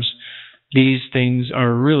sometimes these things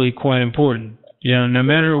are really quite important. No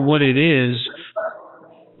matter what it is,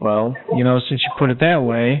 since you put it that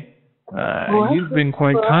way, you've been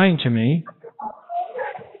quite kind to me.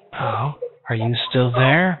 Oh, are you still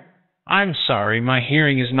there? I'm sorry, my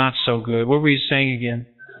hearing is not so good. What were you saying again?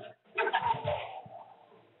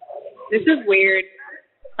 This is weird.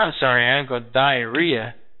 I'm sorry, I've got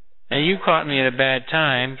diarrhea. And you caught me at a bad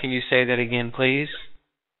time. Can you say that again, please?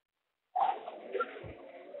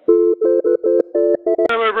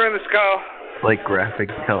 We're in this call. Like graphic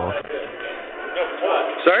health.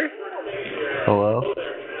 Sorry? Hello?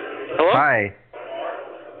 Hello? Hi.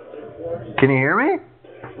 Can you hear me?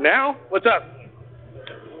 Now? What's up?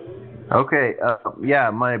 Okay,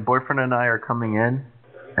 my boyfriend and I are coming in,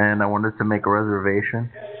 and I wanted to make a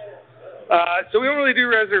reservation. So we don't really do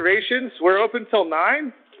reservations. We're open till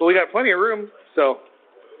 9, but we got plenty of room, so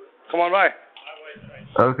come on by.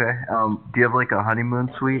 Okay, do you have like a honeymoon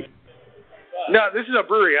suite? No, this is a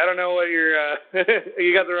brewery. I don't know what you're,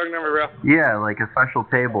 you got the wrong number, bro. Yeah, like a special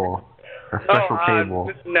table. A special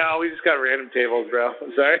table. No, we just got random tables, bro.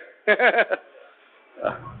 I'm sorry.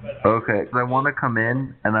 Okay, I want to come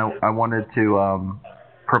in, and I wanted to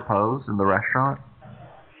propose in the restaurant.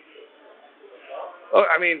 Oh,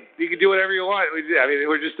 I mean, you can do whatever you want.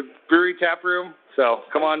 We're just a brewery tap room, so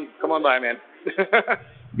come on by, man.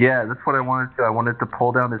 Yeah, that's what I wanted to. I wanted to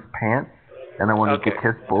pull down his pants, and I wanted to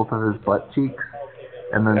kiss both of his butt cheeks,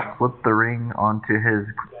 and then slip the ring onto his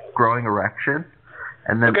growing erection,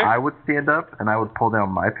 and then I would stand up, and I would pull down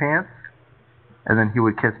my pants, and then he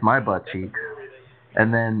would kiss my butt cheeks,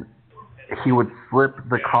 and then he would slip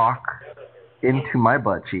the cock into my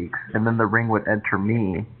butt cheeks, and then the ring would enter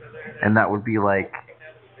me, and that would be like,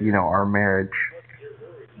 our marriage.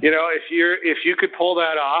 If you could pull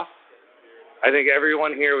that off, I think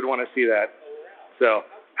everyone here would want to see that. So,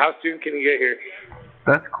 how soon can you get here?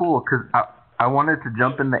 That's cool, because I wanted to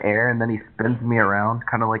jump in the air, and then he spins me around,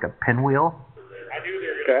 kind of like a pinwheel.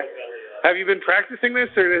 Okay. Have you been practicing this,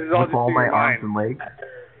 or is it all with just all in my your arms mind? and legs.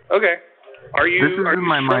 Okay. This is in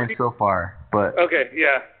my mind so far, but... Okay,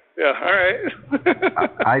 yeah, all right.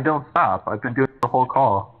 I don't stop. I've been doing the whole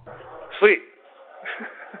call. Sweet.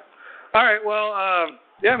 All right, well,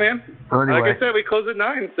 yeah, man. So anyway. Like I said, we close at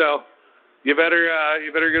 9, so you better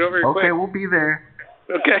get over here quick. Okay, we'll be there.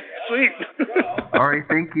 Okay, sweet. All right,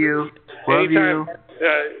 thank you. Love you.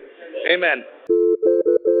 Amen.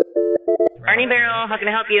 Arnie Barrel, how can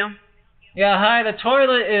I help you? Yeah, hi. The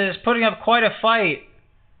toilet is putting up quite a fight.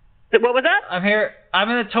 What was that? I'm here. I'm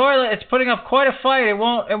in the toilet. It's putting up quite a fight. It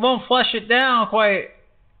won't flush it down quite.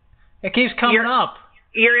 It keeps coming up.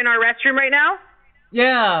 You're in our restroom right now?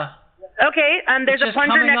 Yeah. Okay. There's a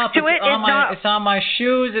plunger next to it. It's on my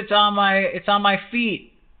shoes. It's on my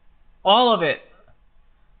feet. All of it.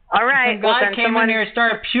 All right. Some guy came in here and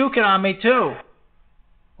started puking on me too.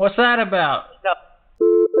 What's that about?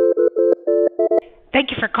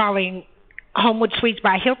 Thank you for calling Homewood Suites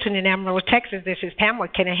by Hilton in Amarillo, Texas. This is Pamela.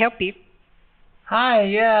 Can I help you? Hi.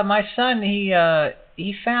 Yeah, my son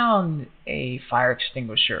he found a fire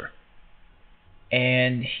extinguisher,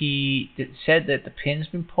 and he said that the pin's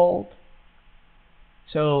been pulled.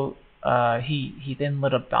 So he then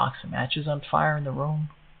lit a box of matches on fire in the room,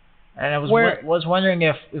 and I was wondering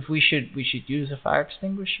if we should use a fire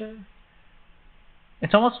extinguisher.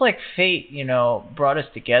 It's almost like fate, brought us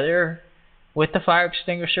together with the fire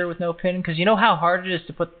extinguisher with no pin, because you know how hard it is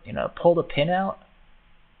to pull the pin out.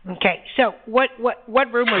 Okay, so what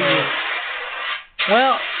room are you in?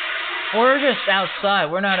 Well, we're just outside.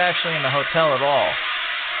 We're not actually in the hotel at all.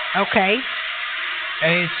 Okay.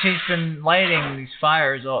 And he's been lighting these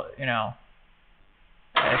fires, I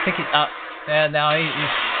think he's up. Yeah, now he's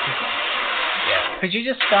yeah. Could you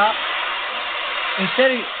just stop? He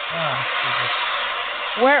said he. Oh, Jesus.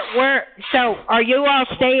 So are you all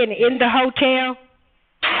staying in the hotel?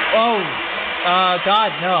 Oh,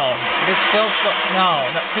 God, no. It's still,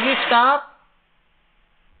 no. Could you stop?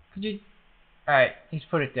 All right, he's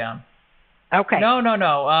put it down. Okay.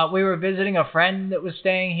 No. We were visiting a friend that was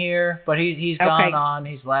staying here, but he's gone on.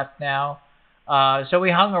 He's left now. So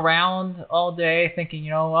we hung around all day thinking,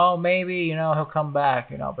 maybe, he'll come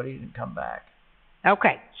back, but he didn't come back.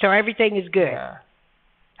 Okay, so everything is good. Yeah.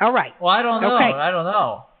 All right. Well, I don't know. Okay. I don't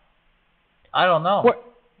know.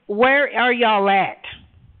 Where are y'all at?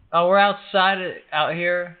 Oh, we're outside out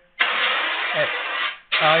here.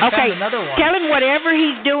 I found another one. Tell him whatever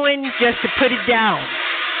he's doing just to put it down.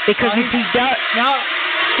 Because if he does... No,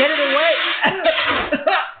 get it away.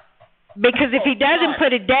 Because if he doesn't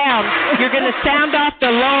put it down, you're going to sound off the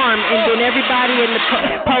alarm, and then everybody in the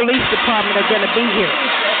police department are going to be here.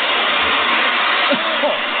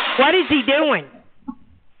 What is he doing?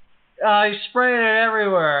 He sprayed it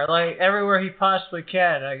everywhere, like everywhere he possibly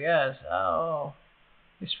can, I guess. Oh,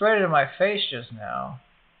 he sprayed it in my face just now.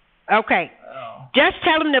 Okay. Oh. Just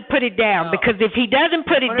tell him to put it down, because if he doesn't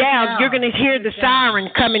put it down, you're going to hear the siren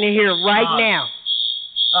coming in here right now.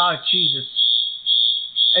 Oh, Jesus.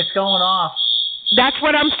 It's going off. That's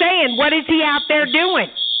what I'm saying. What is he out there doing?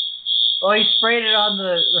 Well, he sprayed it on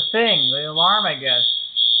the thing, the alarm, I guess.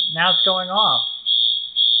 Now it's going off.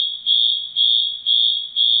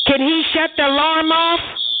 Can he shut the alarm off?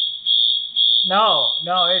 No,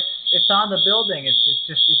 it's on the building.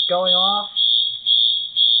 It's going off.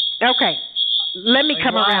 Okay, let me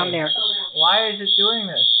come around there. Why is it doing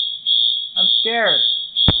this? I'm scared.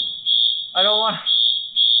 I don't want.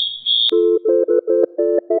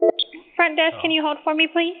 Front desk, can you hold for me,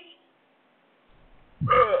 please?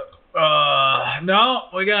 No,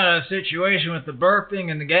 we got a situation with the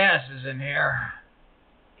burping and the gases in here.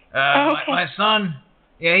 Okay. My son.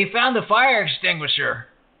 Yeah, he found the fire extinguisher.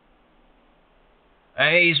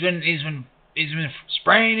 He's been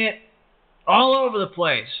spraying it all over the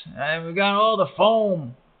place. We got all the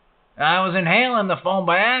foam. I was inhaling the foam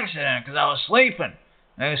by accident because I was sleeping.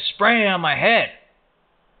 I was spraying it on my head.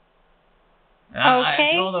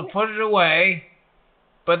 I told him to put it away,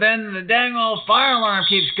 but then the dang old fire alarm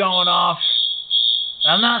keeps going off.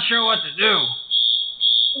 I'm not sure what to do.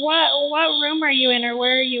 What room are you in, or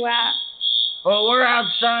where are you at? Well, we're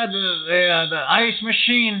outside the ice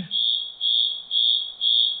machine.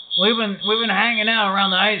 We've been hanging out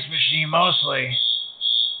around the ice machine mostly.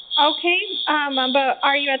 Okay, but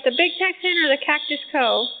are you at the Big Texan or the Cactus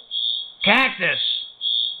Cove? Cactus.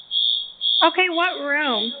 Okay, what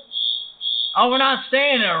room? Oh, we're not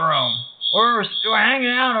staying in a room. We're hanging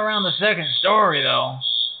out around the second story, though.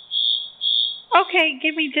 Okay,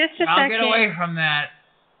 give me just a second. I'll get away from that.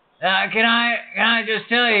 Can I just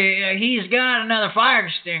tell you, he's got another fire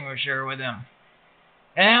extinguisher with him.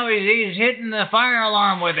 And now he's hitting the fire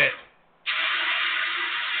alarm with it.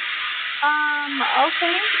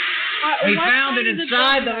 Okay. He found it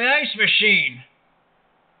inside the ice machine.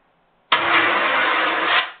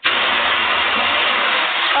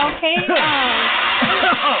 Okay,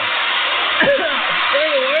 Stay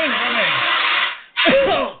away from me.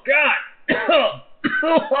 Oh, God.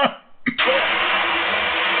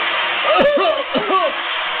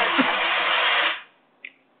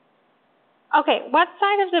 Okay, what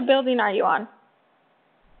side of the building are you on?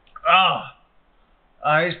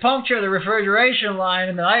 He's punctured the refrigeration line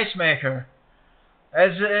in the ice maker.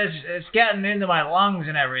 It's getting into my lungs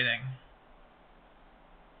and everything.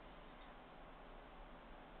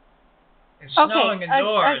 It's snowing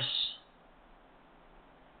indoors.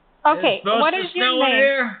 Okay, what is your name?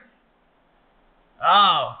 Here?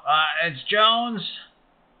 It's Jones.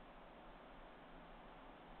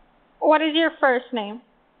 What is your first name?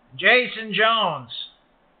 Jayson Jones.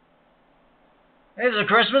 It's a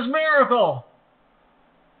Christmas miracle.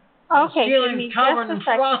 Okay, the ceiling's covered in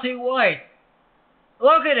frothy white.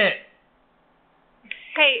 Look at it.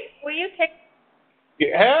 Hey, will you take...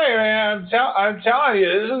 Hey, man, I'm telling you,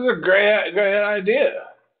 this is a great idea.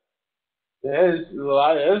 This is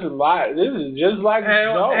just like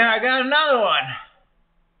snow. And I got another one.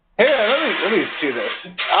 Here, let me see this.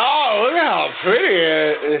 Oh, look how pretty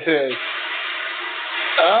this is.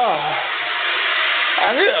 Oh,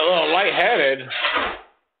 I'm getting a little lightheaded.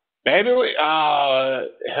 Maybe we.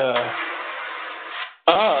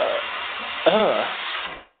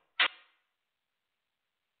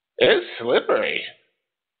 It's slippery.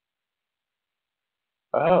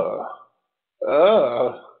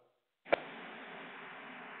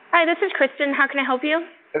 Hi, this is Kristen. How can I help you?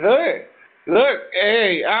 Look,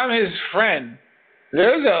 hey, I'm his friend.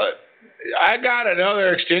 I got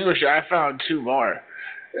another extinguisher. I found two more.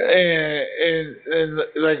 And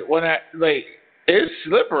it's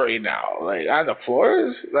slippery now. Like, on the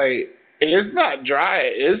floors, like, it's not dry.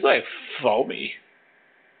 It's, like, foamy.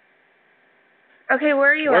 Okay,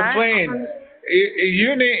 where are you at? We're playing.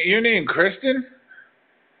 Your name Kristen?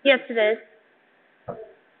 Yes, it is.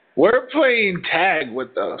 We're playing tag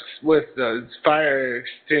with the fire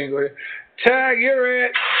extinguisher. Tag, you're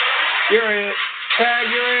it. You're it. Tag,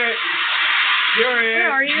 you're it. You're it.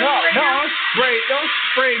 Where are you? No, don't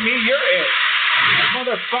spray me. You're it,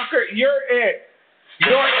 motherfucker. You're it.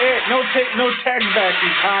 You're it. No tag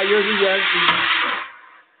backing. You're the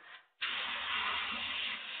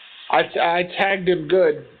I tagged him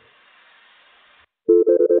good.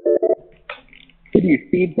 Did you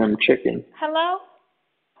feed them chicken? Hello?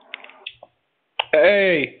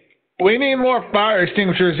 Hey, we need more fire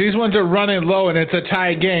extinguishers. These ones are running low, and it's a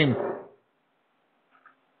tie game.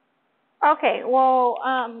 Okay, well,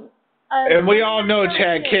 and we all know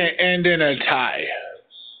tag can't end in a tie.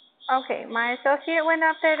 Okay, my associate went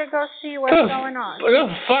up there to go see what's going on. What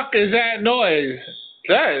the fuck is that noise?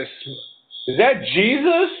 Is that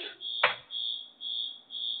Jesus?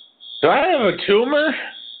 Do I have a tumor?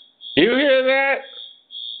 You hear that?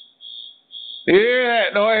 You hear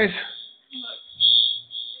that noise?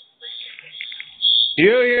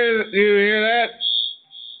 You hear that?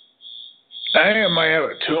 I think I might have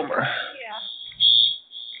a tumor. Yeah.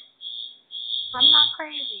 I'm not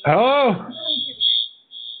crazy. Hello?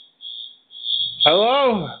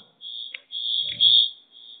 Hello?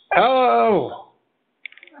 Hello?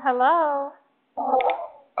 Hello?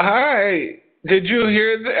 Hi. Did you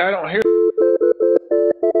hear that? I don't hear.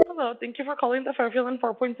 Hello, thank you for calling the Fairfield and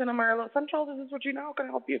Four Points in Amarillo Central. This is Regina. How can I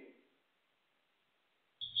help you?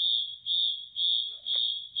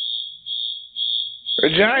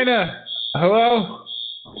 Regina, hello?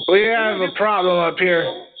 We have a problem up here.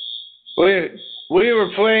 We were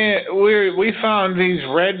playing. We found these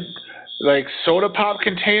red, like, soda pop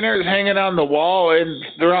containers hanging on the wall and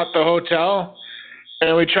throughout the hotel,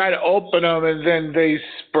 and we tried to open them, and then they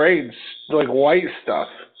sprayed like white stuff.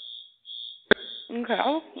 Okay.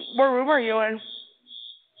 What room are you in?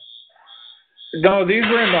 No, these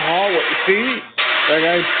were in the hallway. See, like,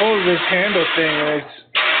 I pulled this handle thing, and it's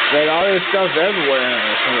like all this stuff's everywhere,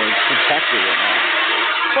 and it's protected and all.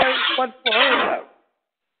 What floor is that?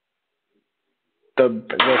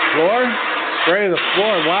 The floor? Spray the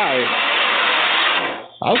floor? Why?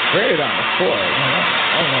 I'll spray it on the floor.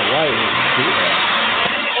 I don't know why you do that.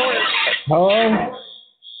 Hello?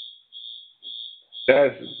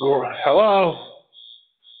 Hello?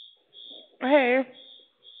 Hey.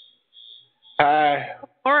 Hi. What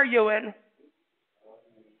floor are you in?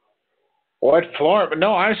 What floor?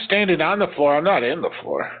 No, I'm standing on the floor. I'm not in the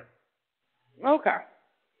floor. Okay.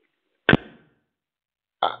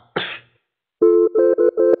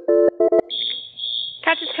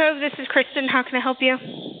 Cactus Cove, this is Kristen. How can I help you?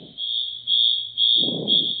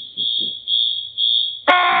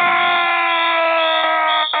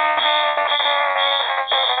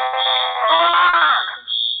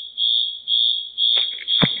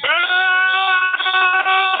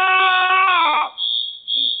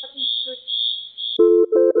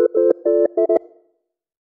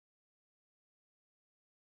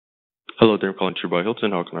 Hello there, I'm calling Turbeaux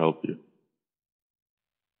Hilton. How can I help you?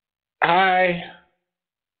 Hi.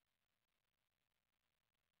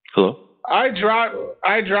 Hello? I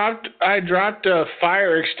dropped a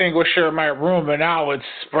fire extinguisher in my room, and now it's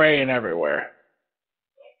spraying everywhere.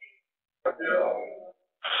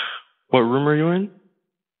 What room are you in?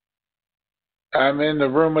 I'm in the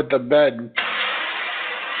room with the bed.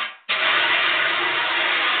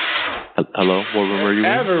 Hello? What room are you in?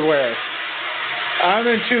 Everywhere. I'm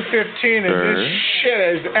in 215, and this shit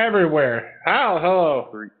is everywhere. Hello.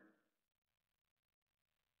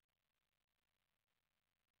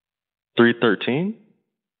 313?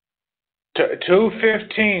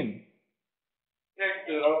 215.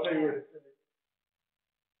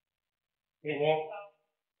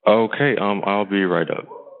 Okay, I'll be right up.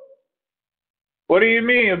 What do you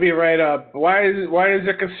mean you'll be right up? Why does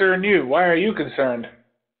it concern you? Why are you concerned?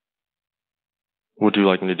 Would you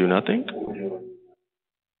like me to do nothing?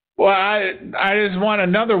 Well, I just want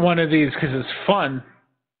another one of these because it's fun.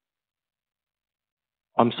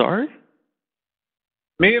 I'm sorry?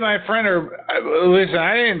 Me and my friend are... Listen,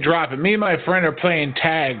 I didn't drop it. Me and my friend are playing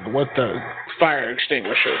tag with the fire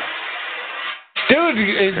extinguisher. Dude,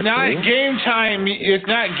 it's not game time. It's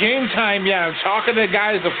not game time yet. I'm talking to the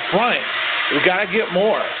guys up front. We got to get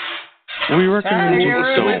more. We recommend you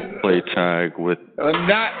don't play tag with...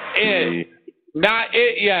 Not it. Not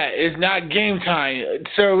it yet. It's not game time.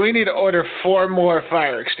 So we need to order 4 more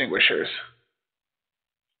fire extinguishers.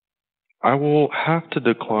 I will have to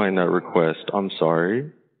decline that request. I'm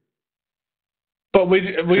sorry. But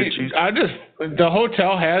the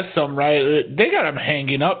hotel has some, right? They got them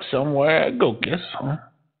hanging up somewhere. I'd go get some.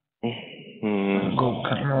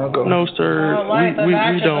 No, sir. We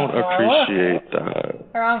don't appreciate that.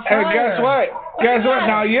 Hey, guess what? Guess what?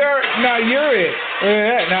 Now you're it. Look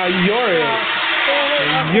at that. Now you're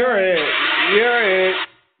it. You're it.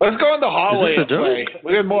 Let's go in the hallway and play.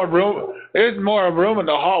 There's more room. There's more room in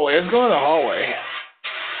the hallway. Let's go in the hallway.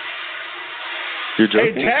 You're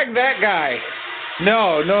joking? Hey, tag that guy.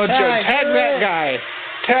 No joke. Tag that guy.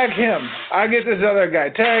 Tag him. I'll get this other guy.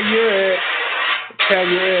 Tag you're it. Tag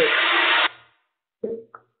you're it.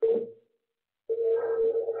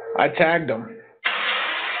 I tagged him.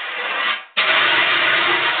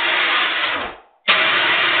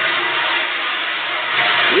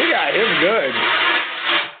 You got him good.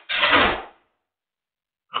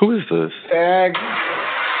 Who is this? Tag.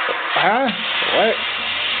 Huh? What?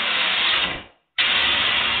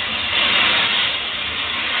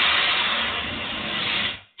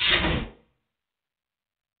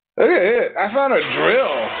 Look at it. I found a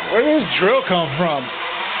drill. Where did this drill come from?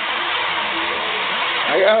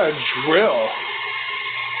 I got a drill.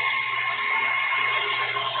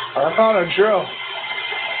 I found a drill.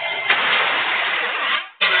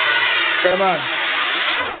 Come on.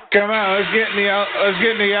 Let's get in the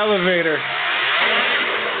elevator.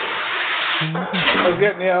 Let's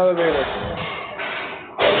get in the elevator.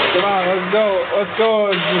 Come on, let's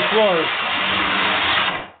go to the floors.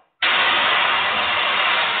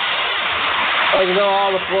 Let's go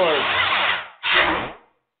all the floors.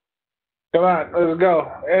 Come on, let's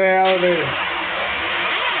go. In the elevator.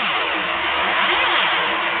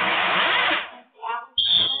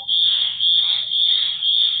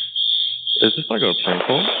 Is this like a prank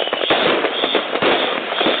call?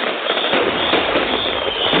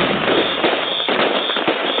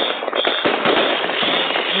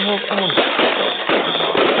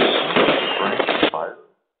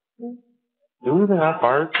 Do we even have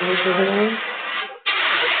fire extinguishers anyway?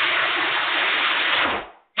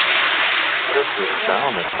 This is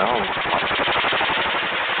down.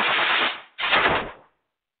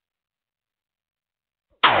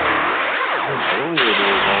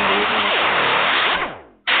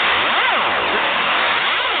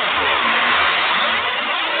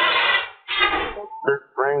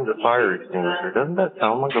 name's a fire extinguisher. Doesn't that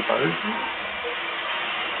sound like a fire extinguisher?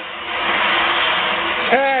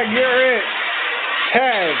 Tag, you're it.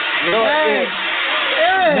 Tag, you're it.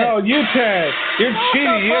 No, you tag. You're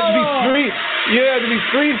cheating. You have to be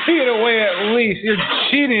 3 feet away at least. You're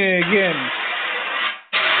cheating again.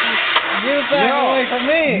 You back away from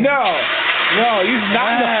me. No, you're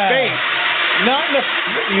not in the face. Not in the.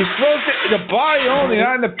 You're supposed to the body only,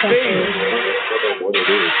 not in the face.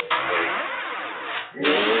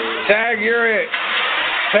 Tag, you're it.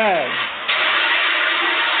 Tag.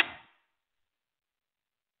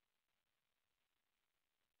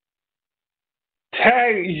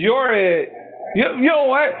 Tag, you're it. You know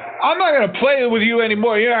what? I'm not gonna play with you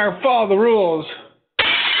anymore. You're not gonna follow the rules.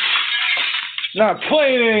 Not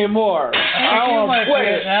playing anymore. I don't want to play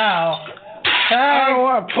it now. I don't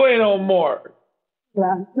want to play no more. I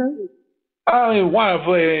don't even want to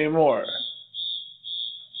play it anymore.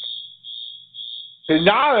 And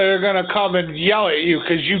now they're gonna come and yell at you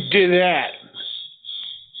because you did that.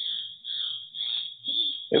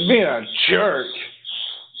 You're being a jerk.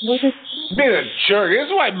 Being a jerk. This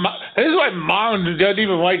is why mom doesn't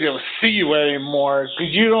even like to see you anymore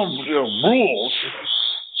because you don't rules.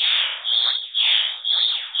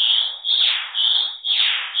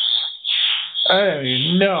 I don't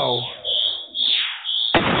even know.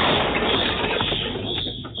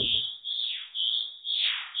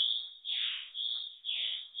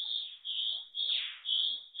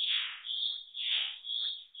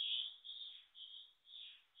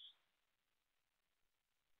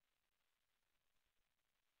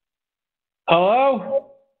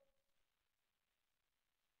 Hello?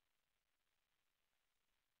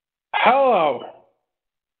 Hello?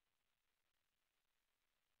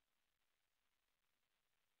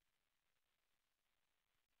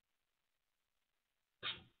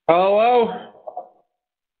 Hello?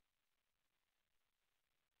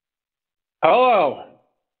 Hello?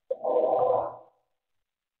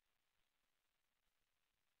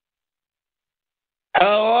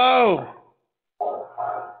 Hello?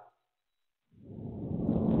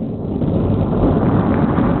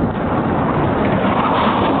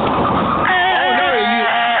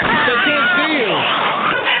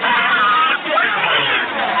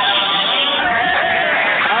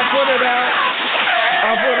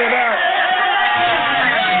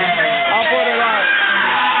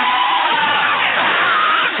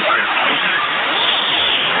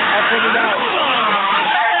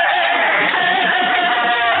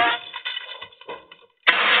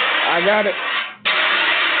 I got it.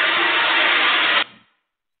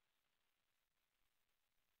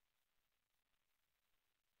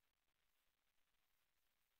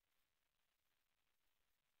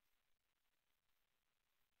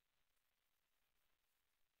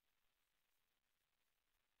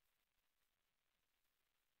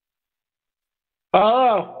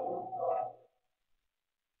 Hello.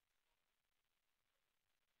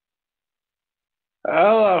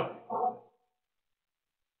 Hello.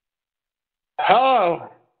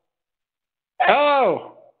 Hello.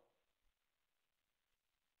 Hello.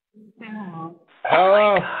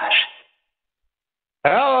 Hello.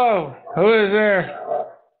 Hello. Who is there?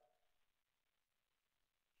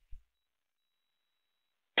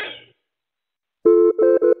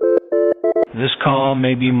 This call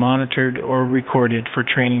may be monitored or recorded for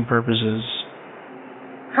training purposes.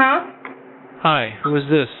 Huh? Hi, who is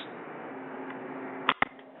this?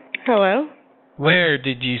 Hello? Where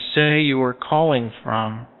did you say you were calling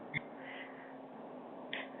from?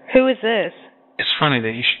 Who is this? It's funny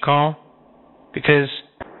that you should call, because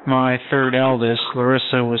my third eldest,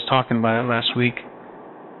 Larissa, was talking about it last week.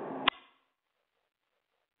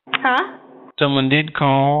 Huh? Someone did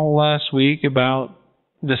call last week about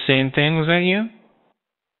the same thing. Was that you?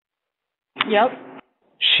 Yep.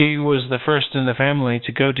 She was the first in the family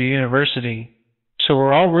to go to university, so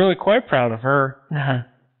we're all really quite proud of her.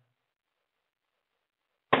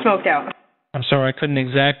 Smoked out. I'm sorry, I couldn't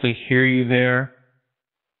exactly hear you there.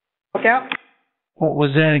 Smoked out? What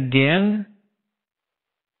was that again?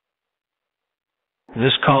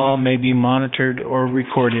 This call may be monitored or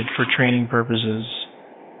recorded for training purposes.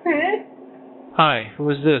 Hi, who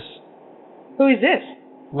is this? Who is this?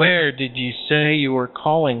 Where did you say you were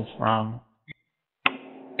calling from?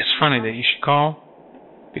 It's funny that you should call,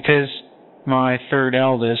 because my third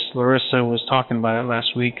eldest, Larissa, was talking about it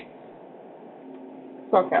last week.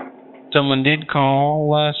 Okay. Someone did call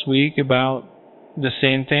last week about the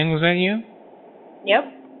same thing. Was that you? Yep.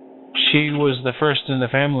 She was the first in the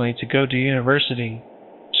family to go to university,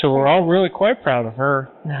 so we're all really quite proud of her.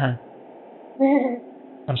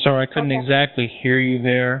 I'm sorry, I couldn't exactly hear you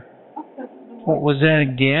there. What was that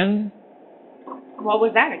again? What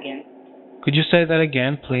was that again? Could you say that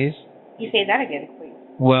again, please? You say that again, please.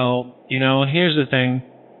 Well, here's the thing.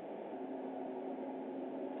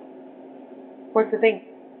 What's the thing?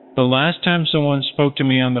 The last time someone spoke to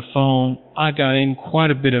me on the phone, I got in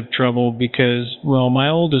quite a bit of trouble because, well, my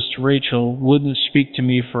oldest, Rachel, wouldn't speak to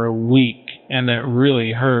me for a week, and that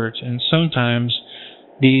really hurt. And sometimes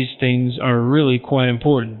these things are really quite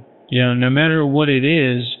important. No matter what it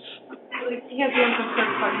is.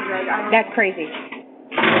 That's crazy.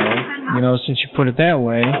 Well, since you put it that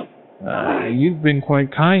way, you've been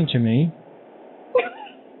quite kind to me.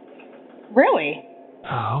 Really?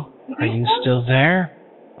 Oh, are you still there?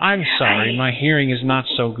 I'm sorry, my hearing is not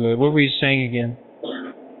so good. What were you saying again?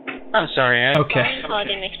 I'm sorry. Okay.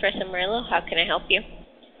 Holiday Express Amarillo. How can I help you?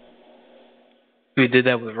 We did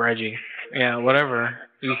that with Reggie. Yeah, whatever.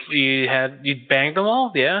 You banged them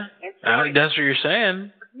all? Yeah. That's what you're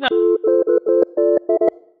saying. No.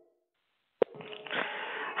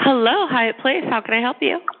 Hello, Hyatt Place. How can I help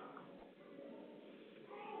you?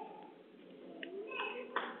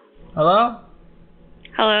 Hello?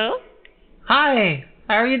 Hello? Hi.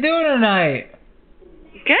 How are you doing tonight?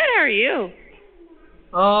 Good. How are you?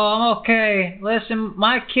 Oh, I'm okay. Listen,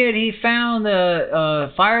 my kid, he found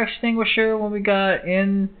a fire extinguisher when we got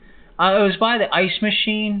in. It was by the ice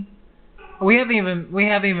machine. We haven't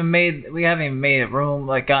even made a room,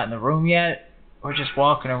 like got in the room yet. We're just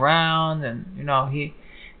walking around, and he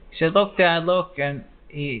said, "Look, Dad, look," and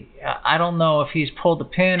I don't know if he's pulled the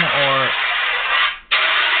pin or.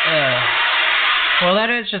 Well, that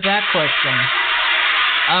answers that question.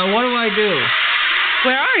 What do I do?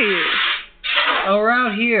 Where are you? Oh, we're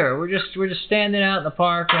out here. We're just standing out in the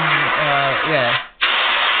park, and yeah.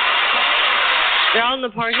 You're out in the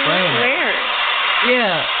parking lot? Where?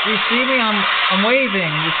 Yeah. You see me? I'm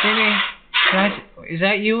waving. You see me? Is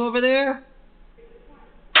that you over there?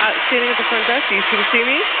 Standing at the front desk. You can see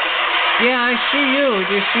me? Yeah, I see you.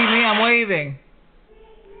 Do you see me? I'm waving.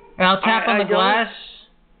 And I'll tap on the glass.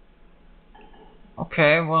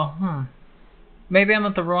 Okay. Well, maybe I'm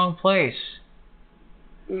at the wrong place.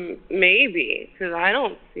 Maybe, because I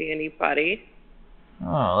don't see anybody.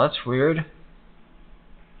 Oh, that's weird.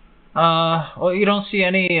 Well, you don't see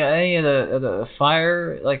any of the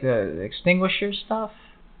fire, like the extinguisher stuff?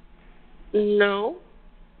 No.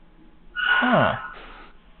 Huh.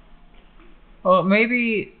 Well,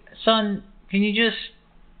 maybe, son, can you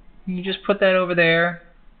just put that over there?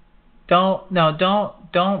 Don't.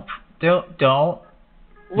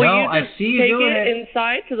 Will no, you I just see you take doing it it.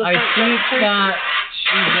 inside to the I front see desk? it's not.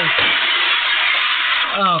 Jesus.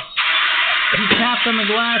 Oh, he tapped on the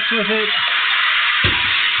glass with it.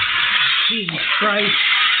 Jesus Christ.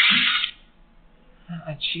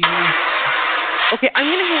 Jeez. Okay, I'm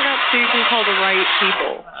gonna hang up so you can call the right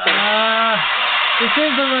people. This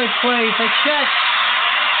is the right place. I checked.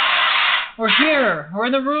 We're here. We're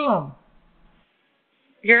in the room.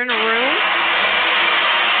 You're in a room?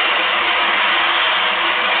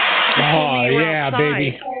 Oh, yeah,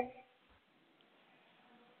 baby.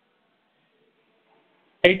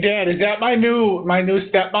 Hey, Dad, is that my new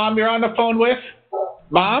stepmom you're on the phone with?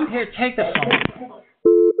 Mom? Here, take the phone.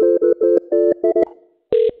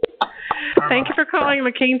 Thank you for calling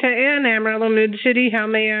La Quinta Inn, Amarillo Mid-City. How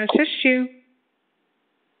may I assist you?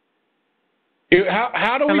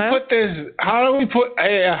 How do we put this? How do we put?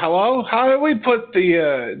 Hello? How do we put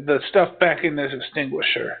the stuff back in this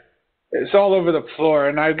extinguisher? It's all over the floor,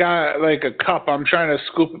 and I got like a cup. I'm trying to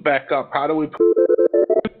scoop it back up. How do we?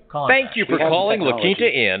 Thank you for calling La Quinta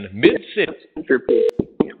Inn, Mid-City.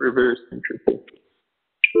 Reverse entropy.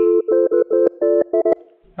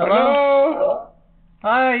 Hello?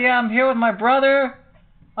 Yeah, I'm here with my brother.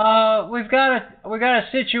 We got a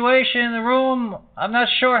situation in the room. I'm not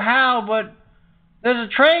sure how, but there's a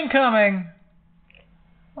train coming.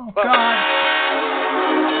 Oh God.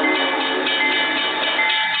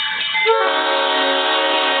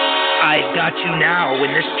 I've got you now.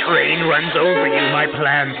 When this train runs over you, my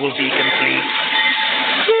plans will be complete.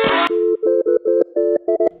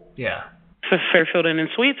 Yeah. Fairfield Inn and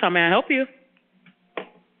Suites. How may I help you?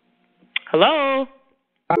 Hello?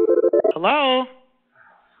 Hello?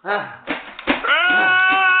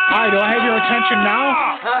 Hi, do I have your attention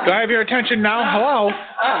now? Do I have your attention now? Hello?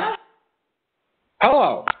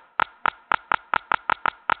 Hello?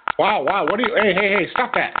 Wow, what are you? Hey,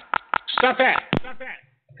 stop that. Stop that. Stop that.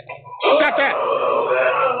 Stop that.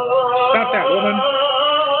 Stop that, woman.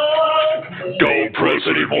 Don't press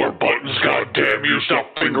any more buttons, goddamn you. Stop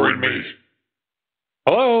fingering me.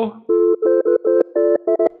 Hello?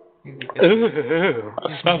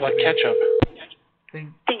 It smells like ketchup.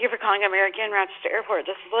 Thank you for calling American Rochester Airport.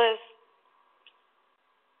 This is Liz.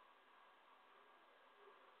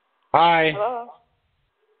 Hi. Hello.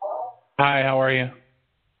 Hi, how are you?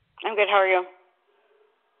 I'm good. How are you?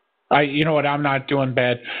 You know what? I'm not doing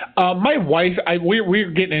bad. My wife,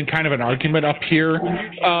 we're getting in kind of an argument up here.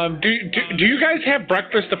 Do you guys have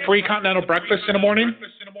breakfast, the free continental breakfast in the morning?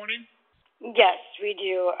 Yes, we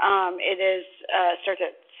do. It is starts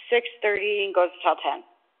at 6:30 and goes till 10.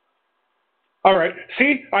 All right.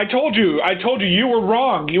 See, I told you you were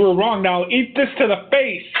wrong. You were wrong. Now eat this to the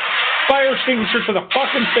face. Fire extinguisher to the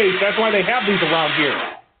fucking face. That's why they have these around here.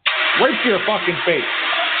 Right to your fucking face.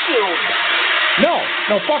 No,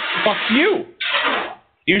 fuck you.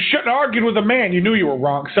 You shouldn't have argued with a man. You knew you were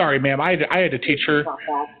wrong. Sorry, ma'am. I had to teach her.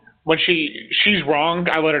 When she's wrong,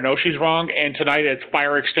 I let her know she's wrong, and tonight it's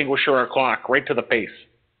fire extinguisher o'clock, right to the face.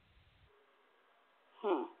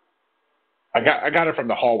 I got it from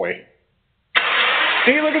the hallway.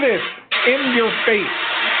 See, look at this. In your face.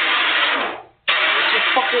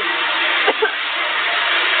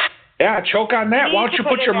 Yeah, choke on that. Why don't you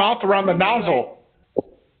put your mouth around the nozzle?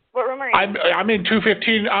 What room are you in? I'm in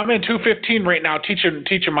 215. I'm in 215 right now,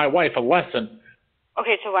 teaching my wife a lesson.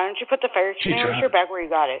 Okay, so why don't you put the fire extinguisher back where you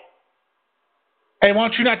got it? Hey, why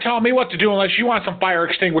don't you not tell me what to do unless you want some fire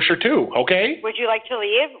extinguisher too, okay? Would you like to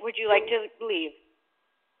leave? Would you like to leave?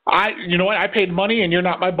 You know what? I paid money and you're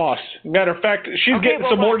not my boss. Matter of fact, she's getting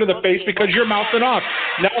some more to the face because you're mouthing off.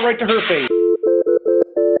 Now right to her face.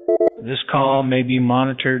 This call may be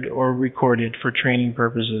monitored or recorded for training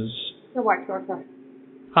purposes.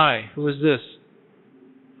 Hi, who is this?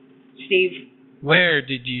 Steve. Where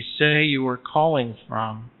did you say you were calling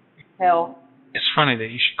from? Hell. It's funny that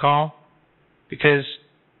you should call, because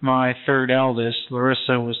my third eldest,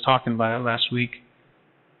 Larissa, was talking about it last week.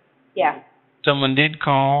 Yeah. Someone did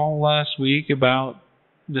call last week about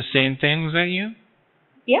the same thing. Was that you?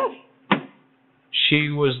 Yes. She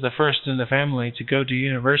was the first in the family to go to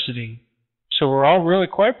university, so we're all really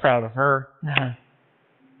quite proud of her.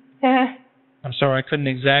 I'm sorry, I couldn't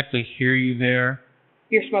exactly hear you there.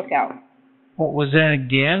 You're smoked out. What was that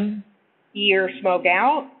again? You're smoked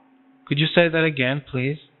out? Could you say that again,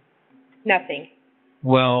 please? Nothing.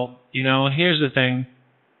 Well, here's the thing.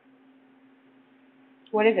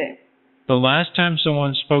 What is it? The last time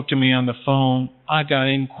someone spoke to me on the phone, I got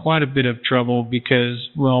in quite a bit of trouble because,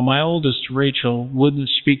 my oldest, Rachel, wouldn't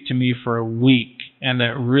speak to me for a week, and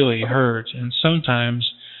that really hurt. And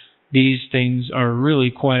sometimes these things are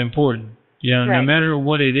really quite important. Right. No matter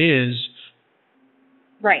what it is.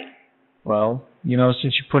 Right. Well,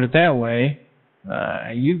 since you put it that way,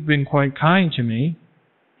 you've been quite kind to me.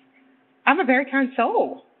 I'm a very kind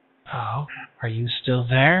soul. Oh, are you still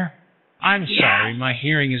there? I'm sorry, my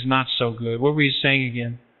hearing is not so good. What were you saying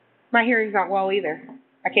again? My hearing's not well either.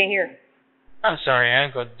 I can't hear. I'm sorry,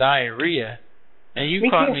 I've got diarrhea. And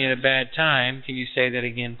you caught me at a bad time. Can you say that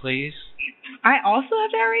again, please? I also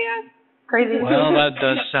have diarrhea? Crazy. Well, that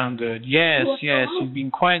does sound good. Yes, you've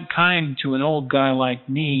been quite kind to an old guy like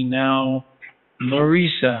me. Now,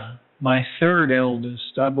 Larissa, my third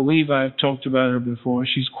eldest, I believe I've talked about her before.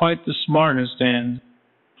 She's quite the smartest, and...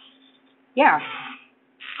 Yeah.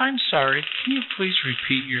 I'm sorry, can you please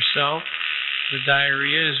repeat yourself? The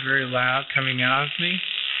diarrhea is very loud coming out of me.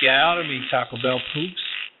 Get out of me, Taco Bell poops.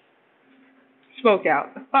 Smoked out.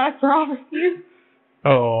 I promise you.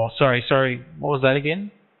 Oh, sorry. What was that again?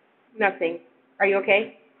 Nothing. Are you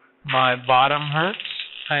okay? My bottom hurts.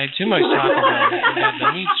 I had too much Taco Bell and had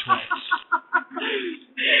the meat sweats.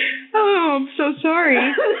 Oh, I'm so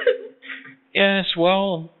sorry. Yes,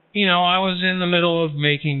 well... I was in the middle of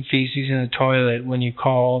making feces in the toilet when you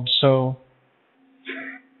called, so...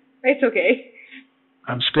 It's okay.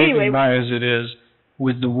 I'm scraping by as it is,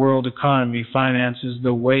 with the world economy finances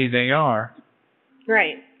the way they are.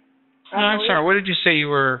 Right. I'm sorry, what did you say you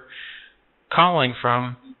were calling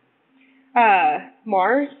from?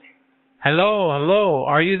 Mars. Hello,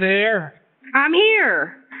 are you there? I'm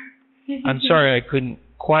here. I'm sorry I couldn't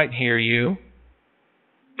quite hear you.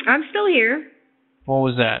 I'm still here. What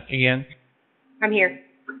was that again? I'm here.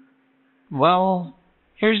 Well,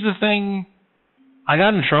 here's the thing. I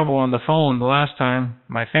got in trouble on the phone the last time.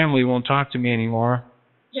 My family won't talk to me anymore.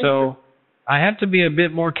 So I have to be a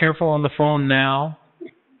bit more careful on the phone now.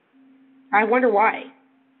 I wonder why.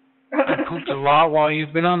 I pooped a lot while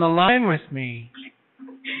you've been on the line with me.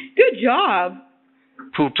 Good job.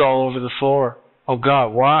 Pooped all over the floor. Oh, God,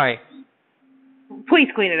 why? Please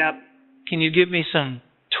clean it up. Can you give me some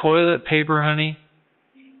toilet paper, honey?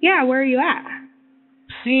 Yeah, where are you at?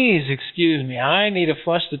 Please, excuse me. I need to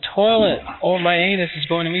flush the toilet, or my anus is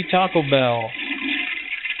going to meet Taco Bell.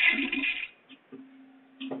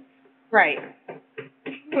 Right.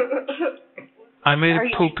 I made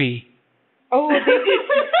a poopy. Oh,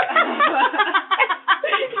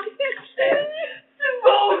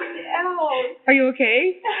 Are you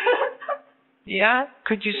okay? Yeah,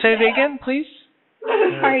 could you say that again, please?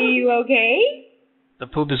 Are you okay? The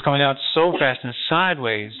poop is coming out so fast and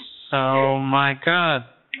sideways. Oh my god.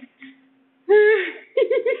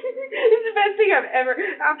 It's the best thing I've ever.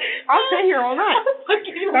 I'll stay here all night.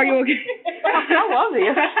 Are you okay? I love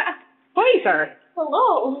you. Please, sir.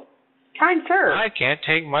 Hello. Kind sir. I can't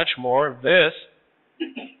take much more of this.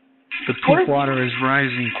 The poop water is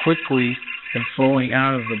rising quickly and flowing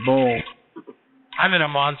out of the bowl. I'm in a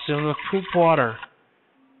monsoon of poop water.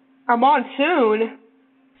 A monsoon?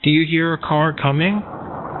 Do you hear a car coming?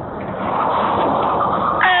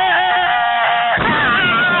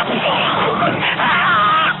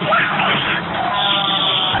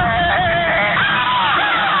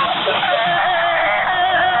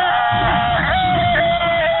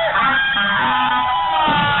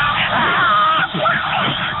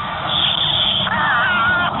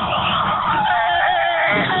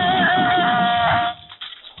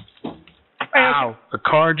 Ow, the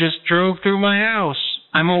car just drove through my house.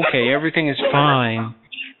 I'm okay, everything is fine.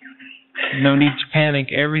 No need to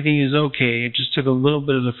panic, everything is okay. It just took a little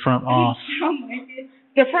bit of the front off. Oh my goodness.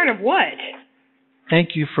 The front of what?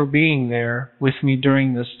 Thank you for being there with me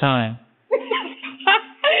during this time.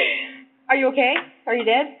 Are you okay? Are you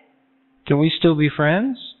dead? Can we still be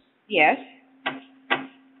friends? Yes.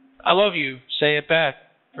 I love you. Say it back.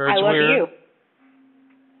 Or it's I love weird. you.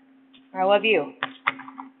 I love you.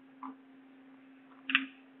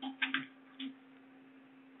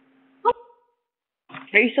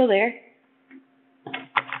 Are you still there?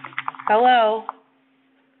 Hello?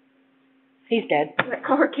 He's dead. That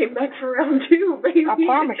car came back for round 2, baby. I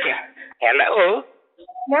promise you. Hello?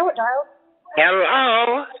 Now it dialed.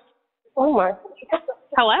 Hello? Oh my.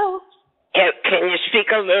 Hello? Can you speak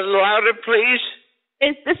a little louder, please?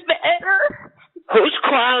 Is this better? Who's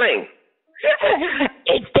calling?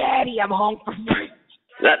 It's Daddy. I'm home from prison.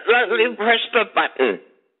 Let me press the button.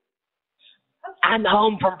 I'm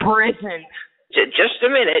home from prison. Just a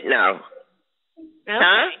minute now. Okay.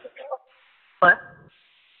 Huh? What?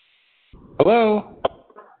 Hello?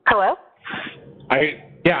 Hello?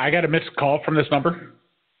 I got a missed call from this number.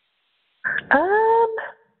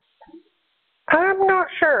 I'm not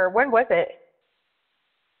sure. When was it?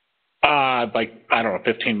 Like, I don't know,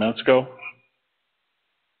 15 minutes ago.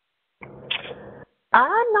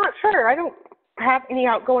 I'm not sure. I don't have any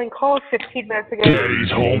outgoing calls 15 minutes ago.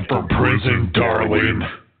 Daddy's home from prison, darling.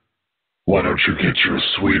 Why don't you get your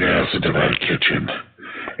sweet ass into that kitchen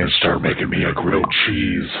and start making me a grilled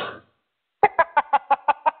cheese?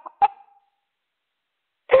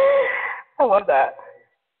 I love that.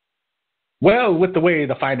 Well, with the way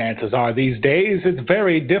the finances are these days, it's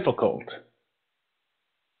very difficult.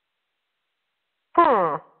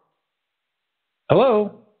 Hello?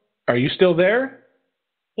 Are you still there?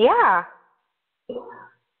 Yeah.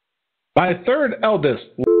 My third eldest.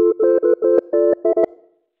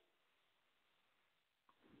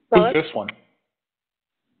 Who's this one?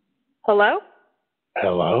 Hello?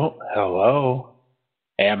 Hello?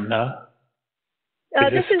 Amna?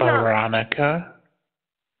 Is this Veronica?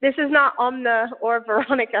 This is not Omna or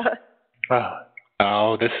Veronica.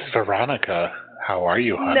 Oh, this is Veronica. How are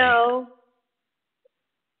you, honey?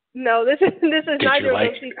 No, this is neither of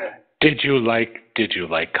those people. Did you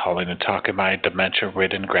like calling and talking my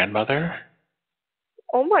dementia-ridden grandmother?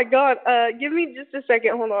 Oh my God! Give me just a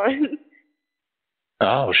second. Hold on.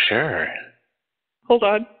 Oh, sure. Hold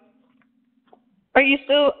on. Are you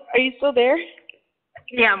still there?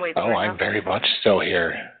 Yeah, I'm waiting. Oh, I'm very much still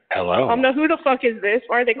here. Hello. Who the fuck is this?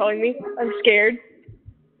 Why are they calling me? I'm scared.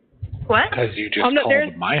 What? Because you just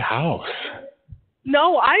called my house.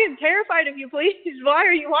 No, I am terrified of you, please. Why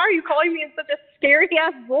are you calling me in such a scary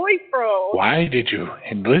ass voice, bro? Why did you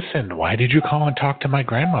call and talk to my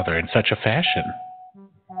grandmother in such a fashion?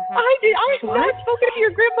 I have not spoken to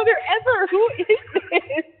your grandmother ever. Who is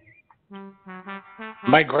this?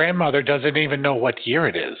 My grandmother doesn't even know what year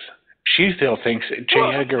it is. She still thinks J.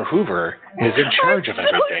 Edgar Hoover is in charge of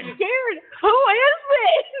everything. I'm scared. Who is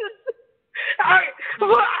this?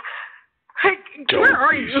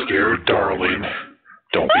 Don't be scared, darling.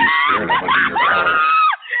 Don't be scared. I'm under your car.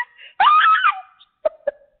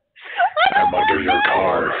 I'm under your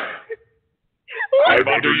car. I'm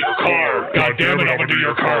under your car. God damn it, I'm under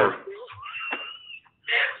your car.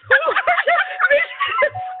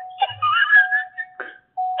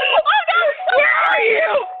 Where are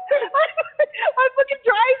you? I'm fucking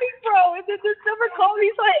driving, bro. And then this number called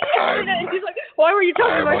me, so I answered it. And she's like, why were you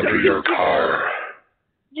talking about I'm under your car.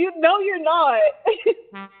 You know you're not.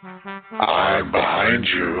 I'm behind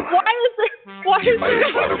you. Why is You might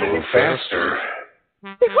want to move faster.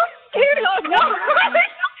 I'm scared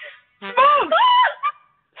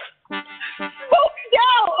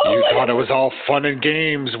You thought it was all fun and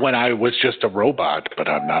games when I was just a robot, but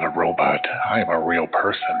I'm not a robot. I'm a real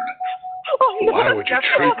person. Why would you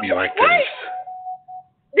treat me like this?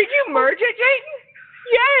 Did you merge it, Jayden?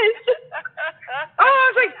 Yes. Oh,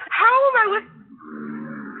 I was like, how am I with?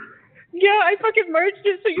 Yeah, I fucking merged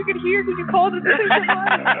it so you could hear because you called it.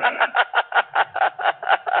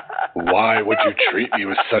 Why would you treat me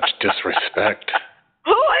with such disrespect?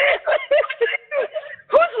 Who is?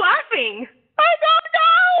 Who's laughing? I don't know.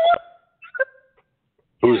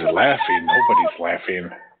 Who's laughing? Nobody's laughing.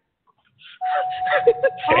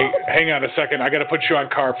 Hang on a second. I got to put you on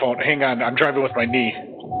car phone. Hang on. I'm driving with my knee.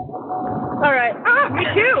 All right. Ah, me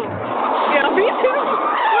too. Yeah, me too.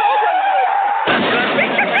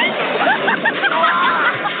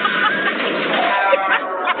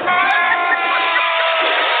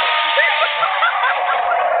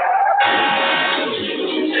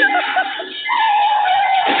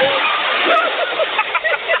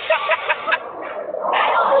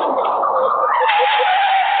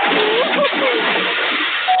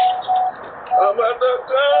 I'm at the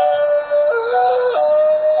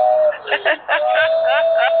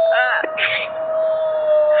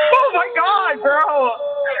Oh my God, bro!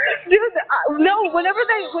 Dude, no. Whenever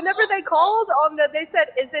they called they said,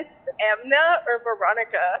 "Is this Amna or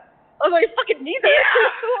Veronica?" I was like, "Fucking neither."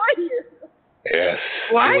 Who are you? Yes.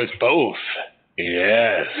 What? It was both.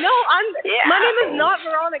 Yes. No, my name is not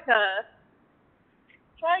Veronica.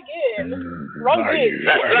 Try again. Wrong Are name.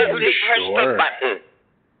 you sure?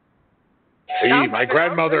 See, my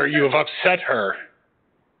grandmother, you have upset her.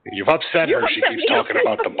 You've upset her. She keeps talking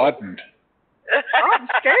about the button. I'm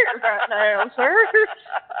scared right now, sir.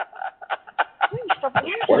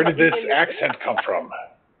 Where did this accent come from?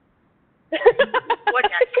 What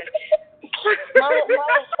accent? My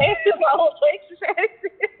Texas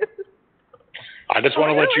accent. I just want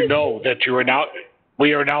to let you know that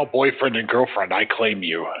we are now boyfriend and girlfriend. I claim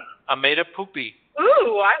you. I made a poopy.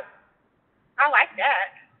 Ooh, I like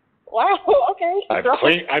that. Wow. Okay.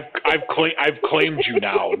 I've claimed you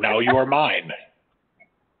now. Now you are mine.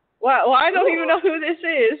 Well, I don't even know who this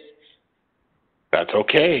is. That's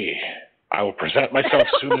okay. I will present myself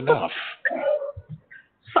soon enough.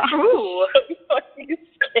 Ooh. I'm fucking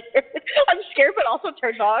scared. I'm scared, but also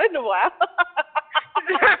turned on. Wow.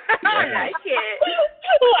 I like it.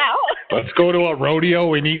 Wow. Let's go to a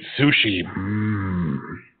rodeo and eat sushi.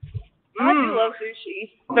 I do love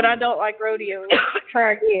sushi, but I don't like rodeo.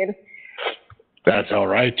 Try again. That's all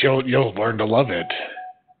right. You'll learn to love it.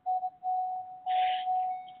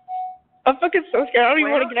 I'm fucking so scared. I don't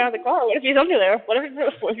even want to get out of the car. What if he's under there? What if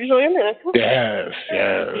he's really under there?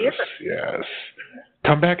 Yes.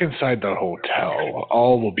 Come back inside the hotel.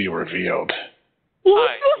 All will be revealed.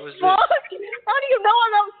 What the fuck? How do you know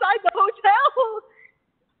I'm outside the hotel?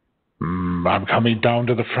 I'm coming down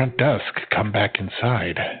to the front desk. Come back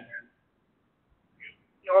inside.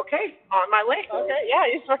 Okay, on my way. Okay, yeah,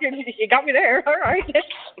 you got me there. All right.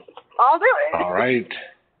 I'll do it. All right.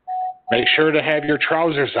 Make sure to have your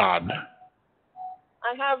trousers on.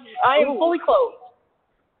 I am fully clothed.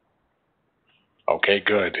 Okay,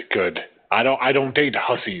 good. I don't date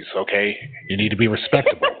hussies, okay? You need to be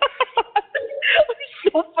respectable.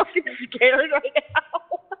 I'm so fucking scared right now.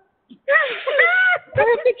 I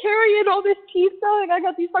have to carry in all this teeth though, and I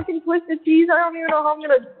got these fucking twisted teeth. I don't even know how I'm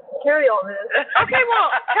gonna carry all this. Okay,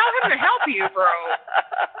 well, tell him to help you, bro.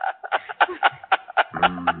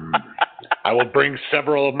 I will bring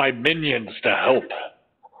several of my minions to help.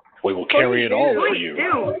 We will carry it all for you.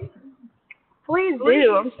 Please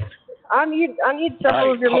do. I need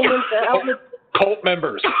several of your minions to help me. Cult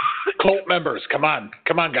members, come on,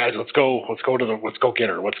 guys, let's go get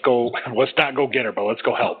her. Let's not go get her, but let's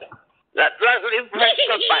go help. Let's press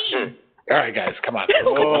the button. All right, guys, come on. Let's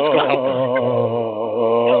go help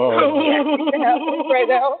them. Right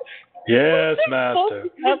now. Yes, master.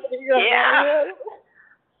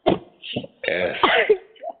 Yes.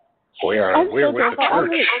 We're with the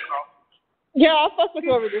church. Yeah, I fuck with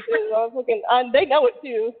whoever this is. They know it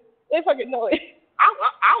too. They fucking know it. I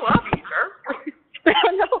love you, sir.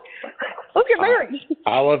 I know. Let's get married.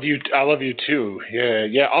 I love you too. Yeah.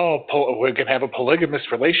 We can have a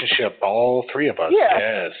polygamous relationship, all three of us. Yeah.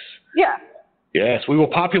 Yes. Yeah. Yes, we will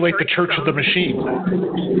populate the Church of the Machine.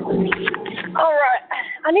 All right.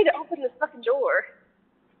 I need to open this fucking door.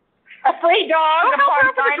 A free dog. Open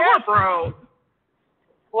the door, bro.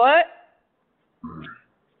 What?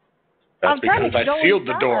 That's because I sealed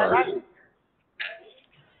the door.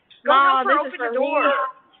 Nah, this is for me.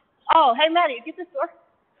 Oh, hey, Maddie, get this door.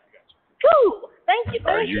 Woo! Thank you.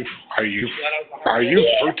 Are you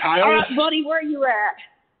fertile? All right, buddy, where are you at?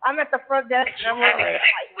 I'm at the front desk. And I'm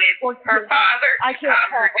with her father. I can't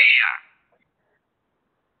tell.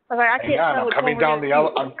 I can't tell. I'm coming down the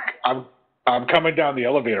I'm coming down the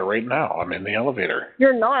elevator right now. I'm in the elevator.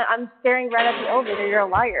 You're not. I'm staring right at the elevator. You're a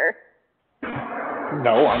liar.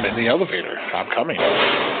 No, I'm in the elevator. I'm coming.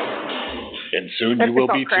 And soon you will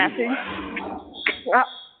be too. I'm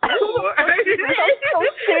so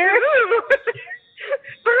scared.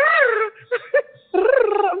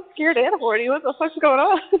 I'm scared and horny. What the fuck's going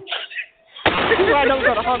on? This is why I don't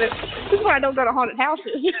go to haunted houses.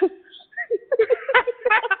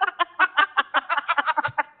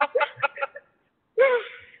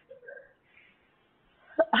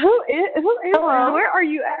 Who is? Hello. Where are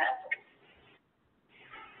you at?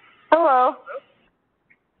 Hello.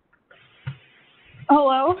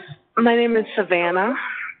 Hello. My name is Savannah.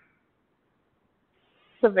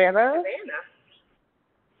 Savannah?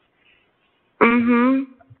 Mm-hmm.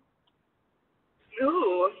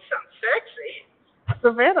 Ooh, sounds sexy.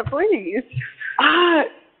 Savannah, please.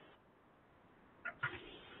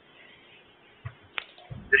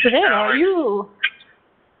 Savannah, are you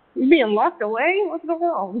being locked away? What's going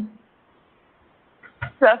on?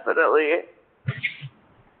 Definitely.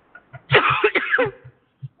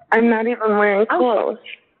 I'm not even wearing clothes.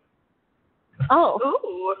 Oh.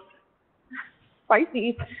 Ooh.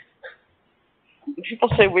 Spicy. People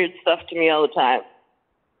say weird stuff to me all the time.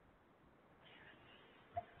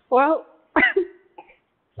 Well,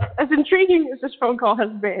 as intriguing as this phone call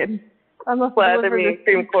has been, I must Slather me in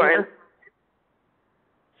cream corn.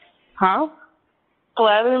 Huh?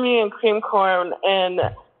 Slather me in cream corn and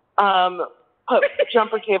put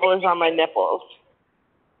jumper cablers on my nipples.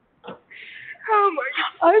 Oh my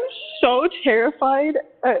God. I'm so terrified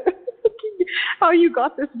at how you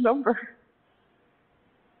got this number.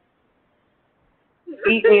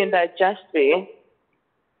 Eat me and digest me.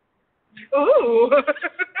 Ooh.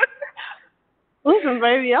 Listen,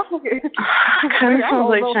 baby, I'm kind of sounds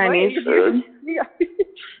like Chinese food. Yeah.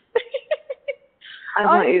 I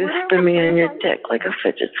want you to spin me on your dick like a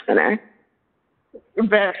fidget spinner.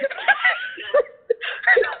 Bet.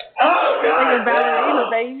 Like a ballerina,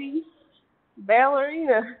 baby.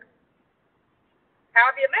 Ballerina. How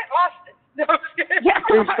have you met Austin? No, I'm just kidding. Yeah.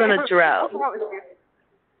 There's been a drought.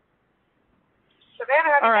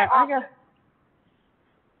 Savannah, have you met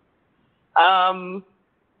Austin?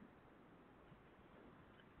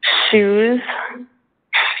 Shoes.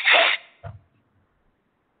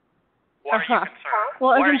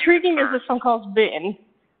 Well, as intriguing as this phone call's been,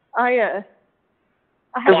 I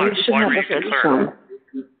should have a threesome.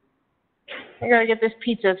 I gotta get this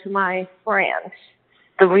pizza to my friends.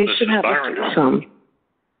 Then we should have a threesome.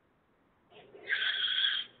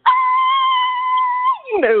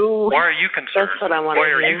 No. Why are you concerned? That's what I want to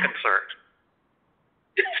hear. Why are you concerned?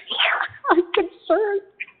 I'm concerned.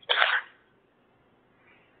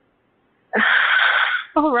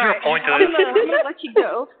 All right. Your point I'm gonna let you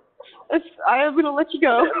go. I'm gonna let you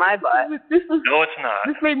go. My butt. No, it's not.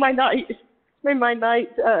 This made my night. Made my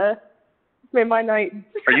night.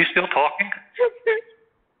 Are you still talking?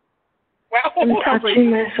 Well, I'm touching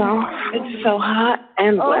myself. It's so hot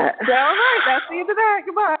and wet. All right. That's the end of that.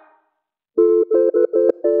 Goodbye.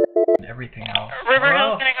 Everything else.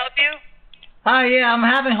 Riverhill, can I help you? Hi, yeah, I'm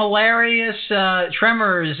having hilarious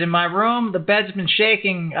tremors in my room. The bed's been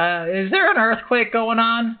shaking. Is there an earthquake going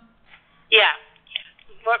on? Yeah.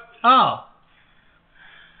 What? Oh.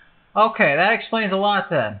 Okay, that explains a lot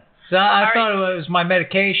then. So I thought it was my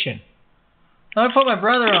medication. Let me put my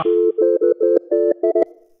brother on.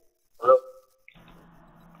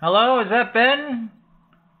 Hello, is that Ben?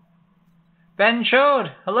 Ben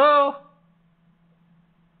Chode, hello?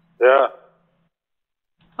 Yeah.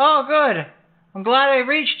 Oh, good. I'm glad I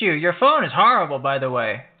reached you. Your phone is horrible, by the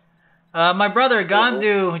way. My brother,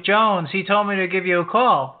 Gandu Jones, he told me to give you a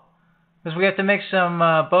call. Because we have to make some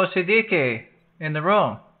bosedike in the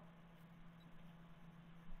room.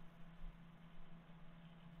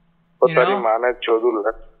 You know?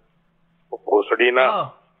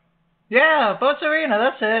 Oh. Yeah, Boserina,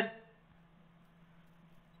 that's it.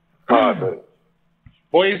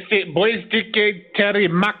 Boys dictate Terry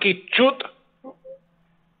Maki Chut.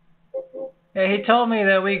 Yeah, he told me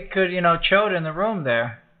that we could, chode in the room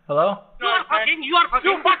there. Hello? You are fucking.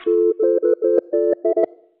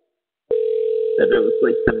 That it was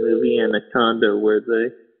like the movie Anaconda where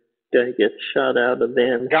the guy gets shot out of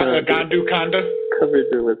van. Gandu Conda?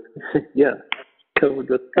 Covered with, yeah. Covered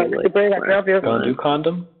with Gandu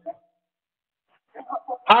Condom?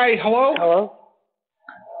 Hi, hello? Hello?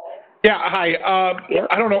 Yeah, hi.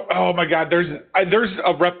 I don't know. Oh my God, there's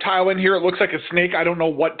a reptile in here. It looks like a snake. I don't know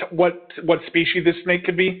what species this snake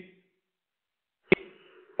could be.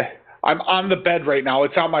 I'm on the bed right now.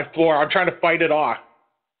 It's on my floor. I'm trying to fight it off.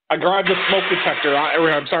 I grabbed a smoke detector.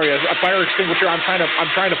 I'm sorry, a fire extinguisher. I'm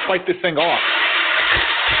trying to fight this thing off.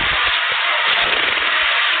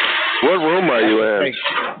 What room are you in?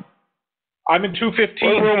 I'm in 215.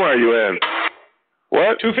 What room are you in?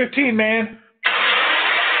 What? 215, man.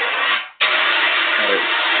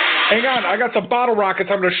 Hang on, I got some bottle rockets.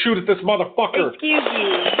 I'm gonna shoot at this motherfucker. Excuse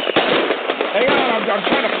you. Hang on, I'm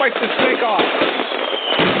trying to fight this snake off.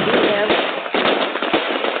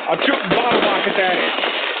 I'm shooting bottle rockets at it.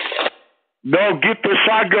 No, get the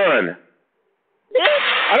shotgun.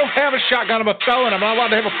 I don't have a shotgun. I'm a felon. I'm not allowed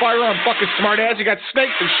to have a firearm. Fucking smartass. You got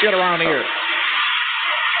snakes and shit around here.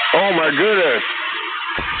 Oh my goodness.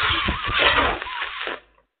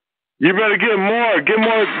 You better get more. Get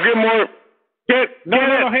more.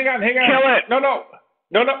 No, hang on. Kill it. No,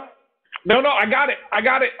 I got it. I'm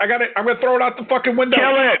gonna throw it out the fucking window.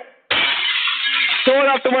 Kill it. Throw it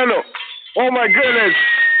out the window. Oh my goodness.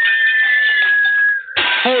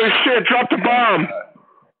 Holy shit, drop the bomb.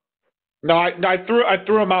 No, I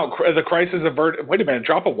threw him out. The crisis averted. Wait a minute,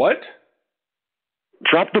 drop a what?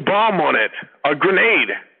 Drop the bomb on it. A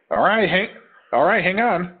grenade. All right, hang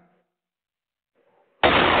on.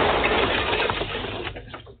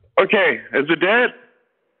 Okay, is it dead?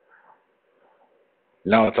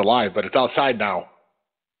 No, it's alive, but it's outside now.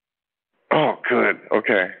 Oh, good.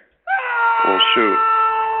 Okay. Well, shoot.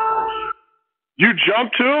 You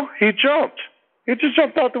jumped too? He jumped. He just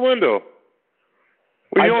jumped out the window.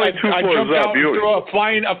 Well, I jumped out and threw a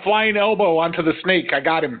flying elbow onto the snake. I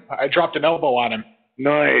got him. I dropped an elbow on him.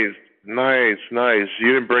 Nice.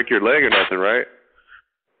 You didn't break your leg or nothing, right?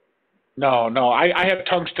 No. I have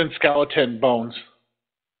tungsten skeleton bones.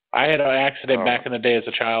 I had an accident back in the day as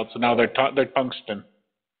a child, so now they're tungsten.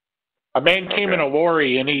 A man came in a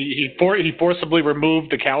lorry, and he forcibly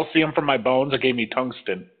removed the calcium from my bones and gave me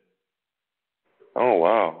tungsten. Oh,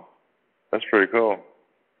 wow. That's pretty cool.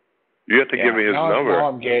 You have to give me his number.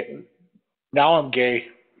 Now I'm gay.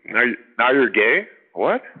 Now you're gay?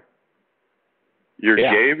 What? You're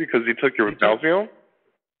gay because he took your calcium?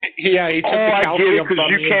 Yeah, he took the calcium. I get it, because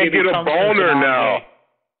you can't get a boner now.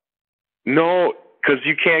 No, because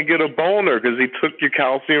you can't get a boner because he took your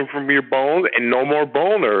calcium from your bones and no more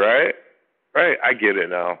boner, right? Right, I get it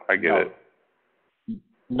now. I get it.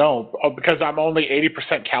 No, because I'm only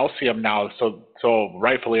 80% calcium now, so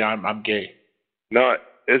rightfully I'm gay. No,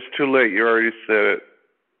 it's too late. You already said it.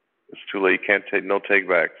 It's too late. You can't take no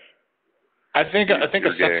takebacks. I think a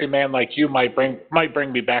sexy man like you might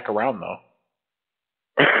bring me back around though.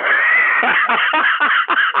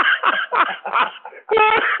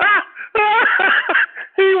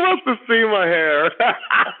 He wants to see my hair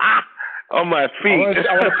on my feet.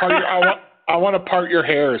 I want to part your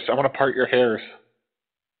hairs. I want to part your hairs.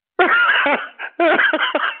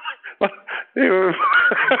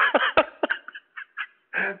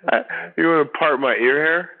 You want to part my ear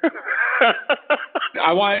hair?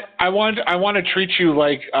 I want to treat you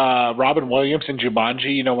like Robin Williams in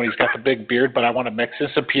Jumanji. You know, when he's got the big beard, but I want to mix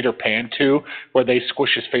this to Peter Pan too, where they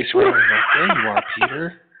squish his face around and like, there you are,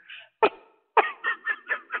 Peter.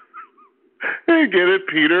 Hey, get it,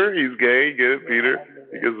 Peter? He's gay. Get it, Peter?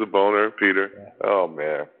 He gets the boner, Peter. Oh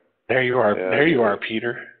man. There you are. Yeah. There you are,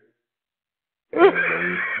 Peter. Wait,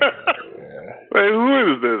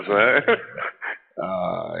 who is this, man?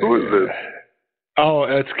 Who is this? Oh,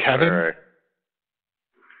 it's Kevin. All right.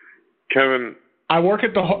 Kevin. I work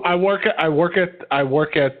at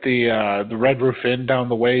the Red Roof Inn down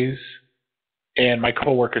the ways, and my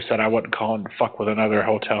coworker said I wouldn't call him to fuck with another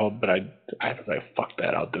hotel, but I was like, fuck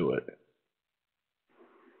that, I'll do it.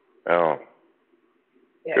 Oh.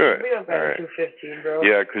 Yeah, good. We don't got a 215, bro.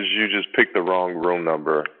 Yeah, because you just picked the wrong room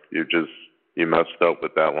number. You messed up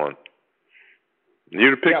with that one.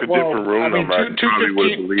 You'd have picked a different room number.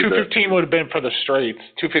 215 would have been for the straights.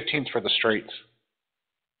 215's for the straights.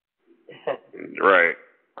 Right.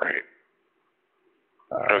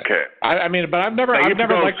 Okay. I mean, but I've never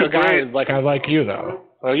liked a guy like I like you though.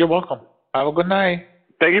 Well, you're welcome. Have a good night.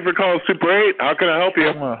 Thank you for calling Super 8. How can I help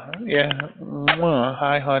you?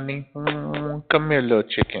 Hi, honey. Come here, little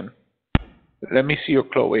chicken. Let me see your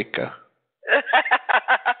cloaca.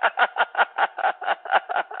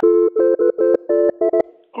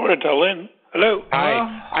 Gordo in. Hello.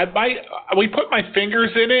 Hi. We put my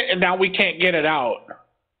fingers in it, and now we can't get it out.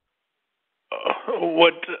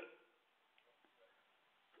 What?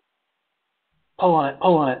 Pull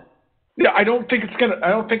on it. Yeah, I don't think it's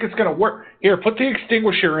gonna work. Here, put the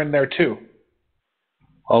extinguisher in there too.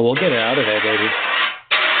 Oh, we'll get it out of there, baby.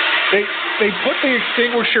 They put the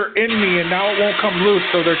extinguisher in me, and now it won't come loose.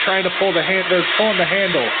 So they're trying to pull the hand. They're pulling the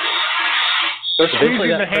handle. They're squeezing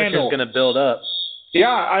the handle. It's gonna build up.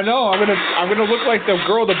 Yeah, I know. I'm gonna look like the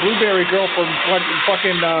girl, the blueberry girl from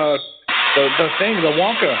fucking the thing, the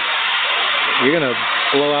Wonka. You're gonna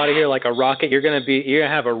blow out of here like a rocket. You're gonna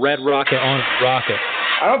have a red rocket on a rocket.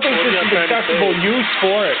 I don't think this is acceptable use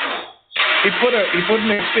for it. He put an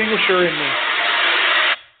extinguisher in me.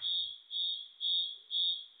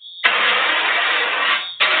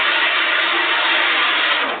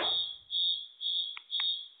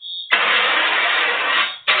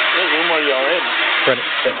 What room are y'all in?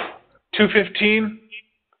 215.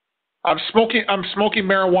 I'm smoking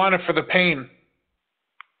marijuana for the pain.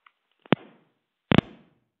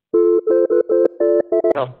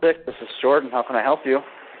 This is Jordan. How can I help you?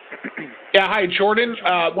 Yeah, hi, Jordan.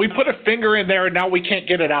 We put a finger in there, and now we can't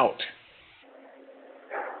get it out.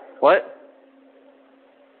 What?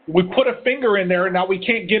 We put a finger in there, and now we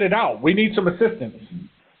can't get it out. We need some assistance.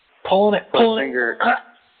 Pulling it.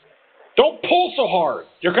 Don't pull so hard.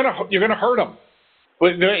 You're gonna hurt them.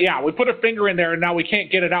 But yeah, we put a finger in there, and now we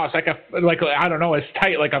can't get it out. It's like I don't know. It's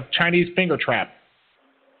tight, like a Chinese finger trap.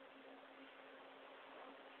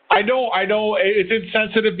 I know. It's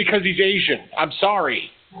insensitive because he's Asian. I'm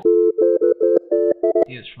sorry.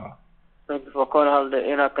 Yes, sir. Thank you for calling the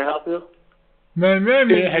inn. I can help you.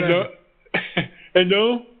 Hello.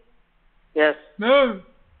 Hello. Yes. No.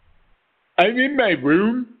 I'm in my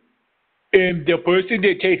room, and the person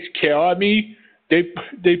that takes care of me, they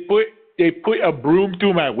put a broom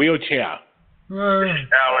through my wheelchair. Alex.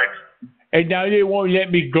 And now they won't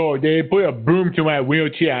let me go. They put a broom to my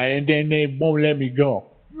wheelchair, and then they won't let me go.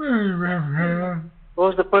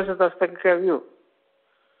 Who's the person that's taking care of you?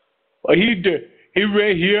 Well, he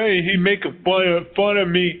right here, and he making fun of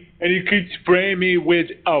me, and he keeps spraying me with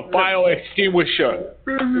a fire extinguisher.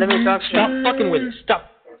 Let me talk to you. Stop fucking with it. Stop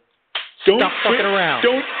fucking around.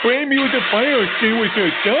 Don't spray me with the fire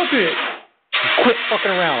extinguisher. Stop it. Quit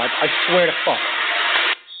fucking around. I swear to fuck.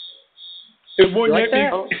 It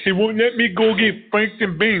won't let me go get Franks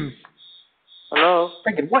and Beans. Hello?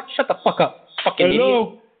 Franken, what? Shut the fuck up. Fucking Hello?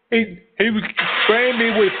 idiot. He was spraying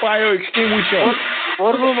me with fire extinguisher.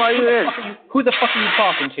 What room are you in? Who the fuck are you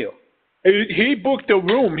talking to? He booked a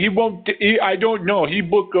room. I don't know. He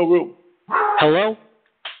booked a room. Hello?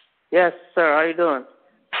 Yes, sir. How you doing?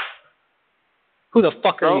 Who the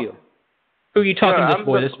fuck are you? Who are you talking to, this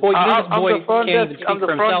boy? This boy can't even speak I'm the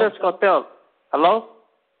for front himself. desk hotel. Hello?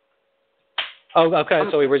 Oh, okay.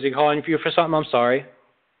 So was he calling you for something? I'm sorry.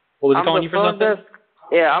 What was he calling you for something?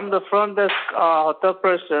 Yeah, I'm the front desk hotel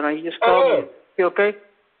person, and you just called me. You okay?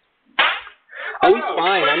 Oh, he's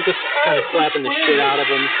fine. I'm just kind of slapping the shit out of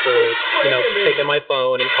him for, taking my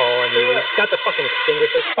phone and calling you. He's got the fucking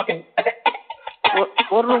extinguisher. Fucking.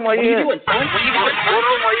 What room are you in? What are you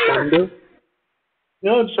doing, son?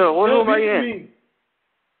 No, sir. What room are you in?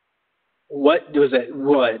 What was it?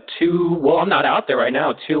 What 2? Well, I'm not out there right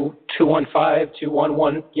now. 215,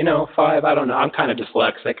 211. 5. I don't know. I'm kind of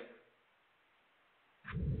dyslexic.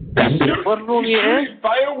 What room are you in?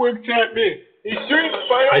 Fireworks at me. He's shooting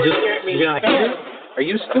fireworks at me. Are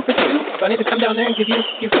you stupid too? Do I need to come down there and give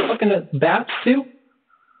you fucking a bath too?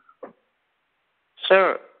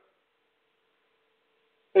 Sir.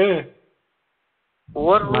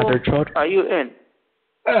 What room are you in?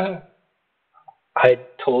 I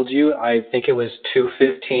told you, I think it was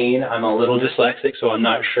 215. I'm a little dyslexic, so I'm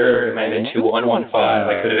not sure. It might have been 2115.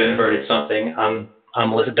 I could have inverted something. I'm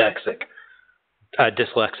dyslexic.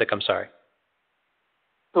 Dyslexic, I'm sorry.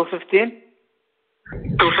 215?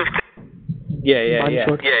 215. Yeah.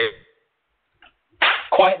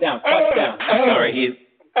 Quiet down. Sorry,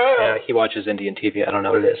 he watches Indian TV. I don't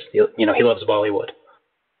know what it is. He loves Bollywood.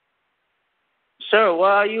 Sir,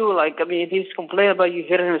 why are you he's complaining about you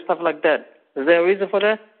hitting him and stuff like that. Is there a reason for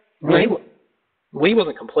that? He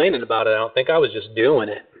wasn't complaining about it, I don't think. I was just doing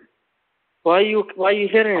it. Why are you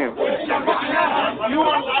hitting him? Well,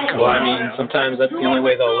 I mean, sometimes that's the only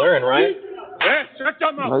way they'll learn, right? Yeah, shut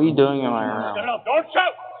your mouth. What are you doing in my room? Don't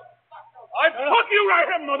shout. I fuck you right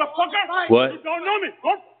here, motherfucker. What? You don't know me.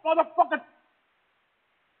 Don't, motherfucker.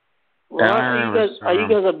 What? Are you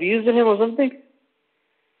guys abusing him or something?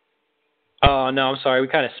 Oh, no, I'm sorry. We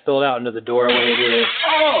kind of spilled out into the doorway here.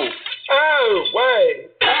 Wait.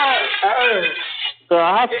 So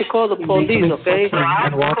I have to call the police, okay?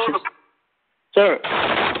 Sir.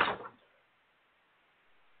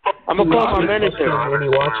 I'm going to call my manager. When he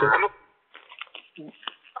watches.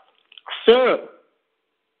 Sir.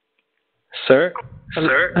 Sir?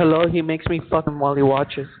 Hello, he makes me fucking while he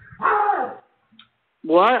watches.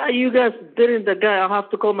 Why are you guys dating the guy? I'll have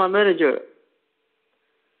to call my manager.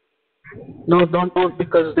 No, don't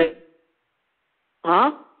because they.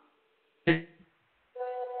 Huh?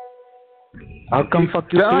 I'll come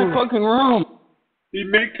fuck you. That's fucking wrong. He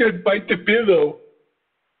makes us bite the pillow.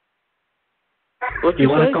 What you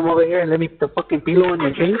want to come over here and let me put the fucking pillow on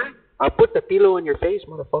your face? I'll put the pillow on your face,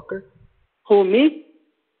 motherfucker. Who, me?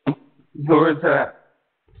 Who is that?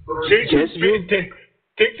 Jayson,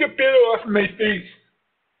 take the pillow off my face.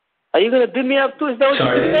 Are you gonna beat me up too? Is that what you're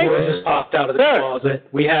Sorry, saying? he just popped out of the closet.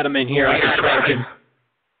 We had him in here. I can charge him.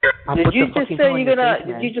 Did you just say you're gonna?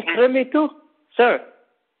 Did you just threaten me too, sir?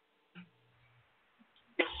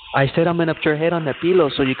 I said I'm gonna put your head on the pillow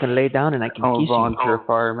so you can lay down and I can kiss you. Volunteer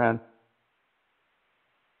fireman.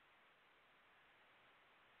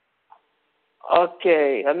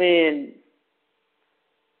 Okay, I mean,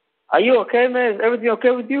 are you okay, man? Is everything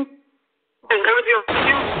okay with you?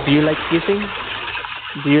 Do you like kissing?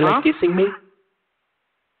 Do you like kissing me?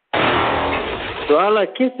 Do I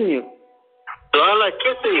like kissing you?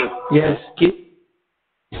 Yes, kiss.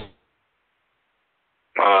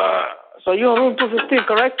 So you're on room 215,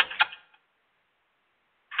 correct?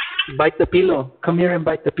 Bite the pillow. Come here and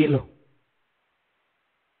bite the pillow.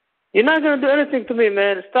 You're not gonna do anything to me,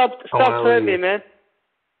 man. Stop threatening me, man.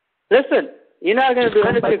 Listen, you're not gonna do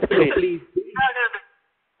anything to me. Please.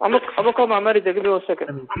 I'm gonna call my manager. Give me 1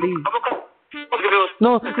 second. Please.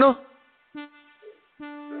 No.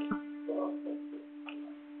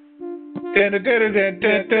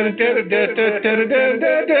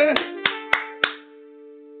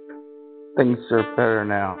 Things are better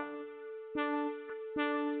now.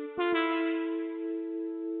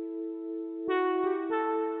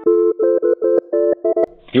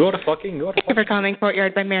 Thank you for calling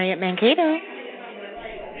Courtyard by Marriott Mankato.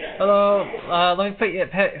 Hello. Let me put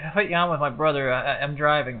you on with my brother. I'm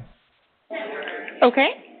driving. Okay.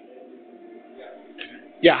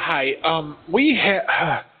 Yeah, hi.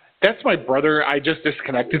 That's my brother. I just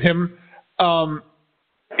disconnected him.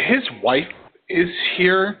 His wife is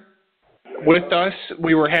here with us.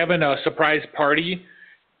 We were having a surprise party,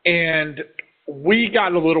 and we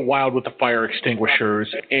got a little wild with the fire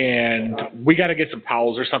extinguishers, and we got to get some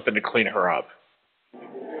towels or something to clean her up.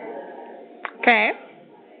 Okay.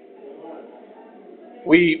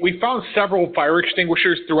 We found several fire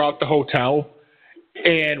extinguishers throughout the hotel,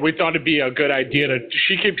 and we thought it'd be a good idea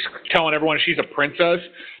she keeps telling everyone she's a princess,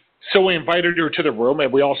 so we invited her to the room,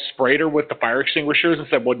 and we all sprayed her with the fire extinguishers and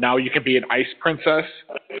said, well, now you can be an ice princess,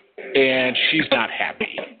 and she's not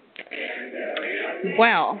happy.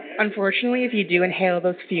 Well, unfortunately, if you do inhale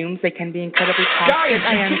those fumes, they can be incredibly toxic. Guys,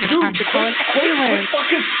 I am going to have to call an ambulance. Quit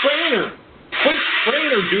fucking spraying her. Quit spraying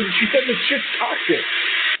her, dude. She said the shit's toxic.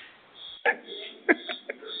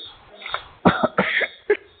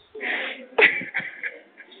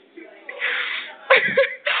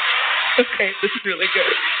 Okay, this is really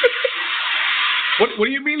good. What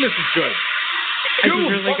do you mean this is good? This Dude, is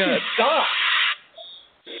really good.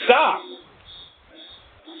 Stop.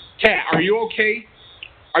 Kat, are you okay?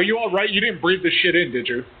 Are you all right? You didn't breathe this shit in, did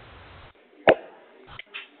you?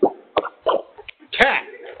 Kat.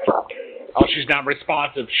 Oh, she's not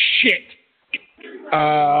responsive. Shit.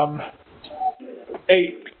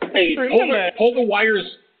 Hey, pull the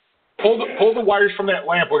wires. Pull the wires from that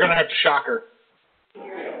lamp. We're gonna have to shock her.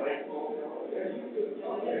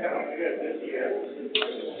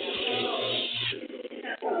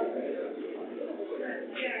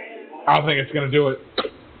 I don't think it's gonna do it.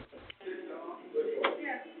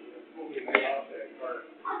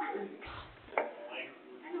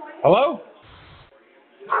 Hello?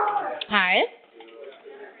 Hi.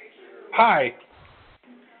 Hi.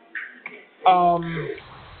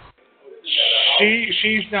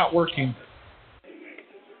 She's not working.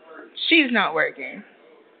 She's not working.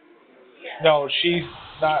 No, she's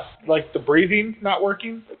not, like, the breathing's not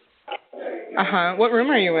working. Uh-huh. What room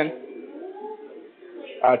are you in?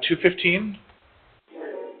 215.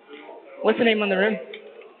 What's the name on the room?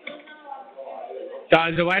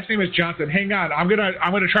 The last name is Johnson. Hang on. I'm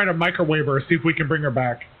gonna try to microwave her, see if we can bring her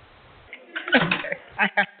back. Okay. I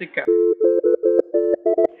have to go.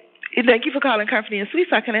 Thank you for calling Company and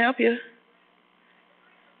Suites. How can I help you?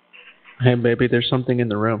 Hey, baby, there's something in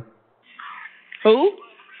the room. Who?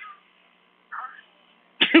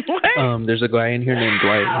 What? There's a guy in here named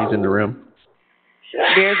Dwight. He's in the room.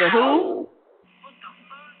 There's a who?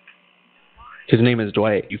 His name is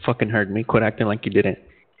Dwight. You fucking heard me. Quit acting like you didn't.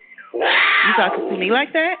 You talking to me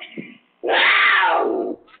like that?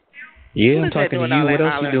 Yeah, I'm talking to you. What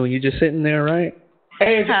else you doing? You just sitting there, right?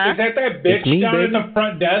 Hey, is that bitch me, down baby. in the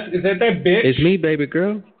front desk? Is that bitch? It's me, baby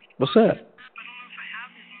girl. What's up?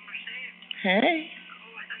 Hey.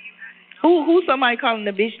 Who's somebody calling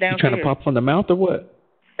the bitch downstairs? You trying to pop from the mouth or what?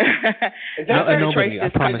 Nobody. I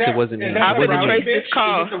promise it wasn't me. I'm gonna trace this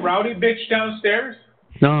call. Is it the rowdy bitch downstairs?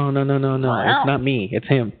 No. It's not me. It's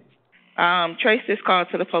him. Trace this call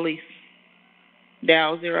to the police.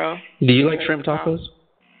 Dial 0. Do you like shrimp tacos?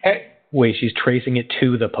 Hey. Wait, she's tracing it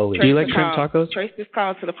to the police. Do you like shrimp tacos? Trace this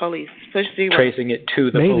call to the police. Push 0. Tracing it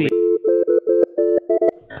to the police.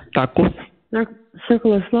 Tacos?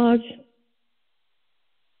 Circular Lodge.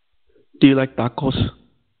 Do you like tacos?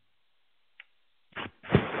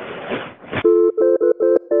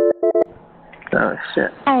 Oh,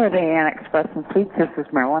 shit. Holiday Inn Express and Suites. This is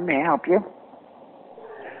Marilyn. May I help you?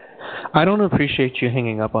 I don't appreciate you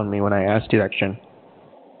hanging up on me when I asked direction.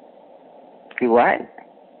 You what?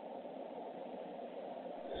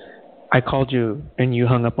 I called you and you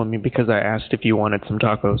hung up on me because I asked if you wanted some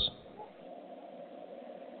tacos.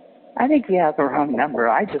 I think you have the wrong number.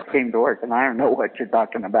 I just came to work and I don't know what you're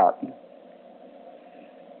talking about.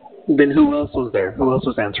 Then who else was there? Who else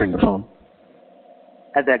was answering the phone?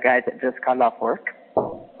 The guy that just got off work.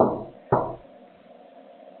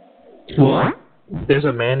 What? There's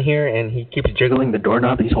a man here and he keeps jiggling the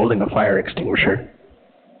doorknob. He's holding a fire extinguisher.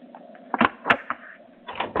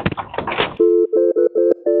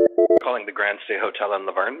 Calling the Grand Stay Hotel in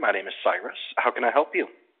Laverne. My name is Cyrus. How can I help you?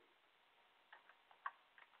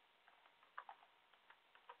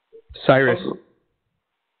 Cyrus.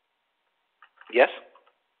 Yes?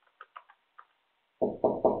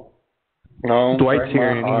 No. Dwight's here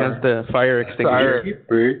and he has the fire extinguisher.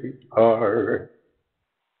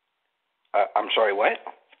 I'm sorry, what?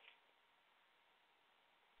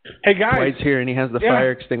 Hey guys. Dwight's here and he has the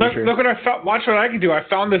fire extinguisher. Look what I found. Watch what I can do. I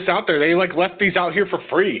found this out there. They left these out here for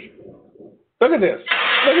free. Look at this.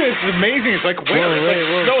 Look at this. It's amazing. It's like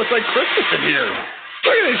winter. No, it's like Christmas in here.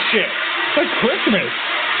 Look at this shit. It's like Christmas.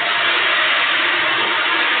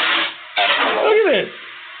 Look at this.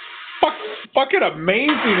 Fucking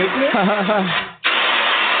amazing, isn't it?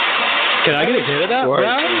 Can I get a hit of that?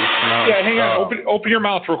 Yeah, hang on. Open your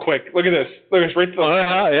mouth real quick. Look at this. Look at this right there.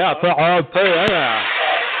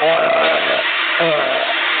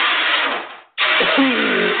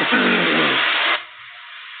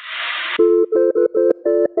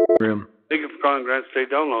 Miriam. Thank you for calling Grand State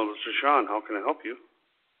Download. This is Sean. How can I help you?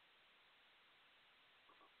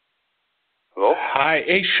 Hello? Hi.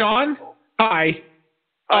 Hey, Sean. Hi.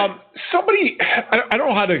 Somebody, I don't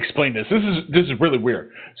know how to explain this. This is really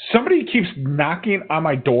weird. Somebody keeps knocking on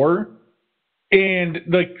my door and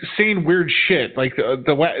like saying weird shit. Like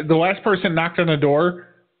the last person knocked on the door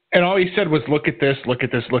and all he said was, "Look at this, look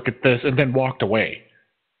at this, look at this," and then walked away.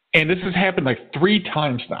 And this has happened like 3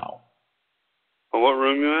 times now. Well, what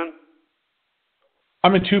room you in?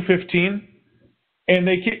 I'm in 215, and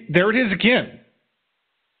there it is again.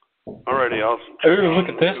 Alrighty, awesome. Look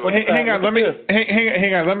at this. Hang on.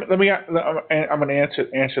 Hang on. Let me. I'm gonna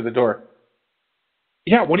answer the door.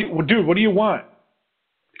 Yeah. What do you want?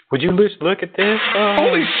 Would you just look at this?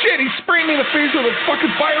 Holy shit! He sprayed me in the face with a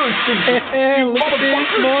fucking fire extinguisher. Look at this,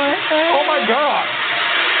 boy. Oh my god.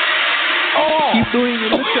 Oh. Keep doing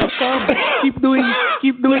it. Look up, Tom. Keep doing it.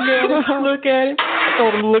 Look at it. I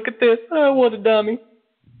told him to look at this. Oh, what a dummy.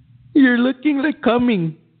 You're looking like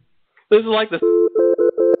coming. This is like the.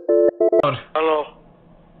 Hello.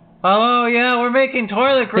 Oh, yeah, we're making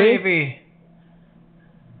toilet gravy.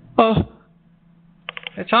 Oh.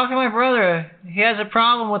 I talked to my brother. He has a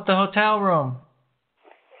problem with the hotel room.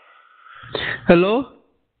 Hello?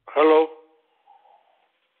 Hello.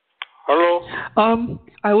 Hello.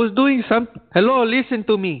 I was doing Hello, listen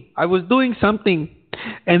to me. I was doing something,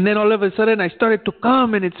 and then all of a sudden I started to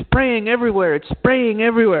come, and it's spraying everywhere.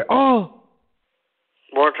 Oh.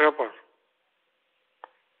 What happened?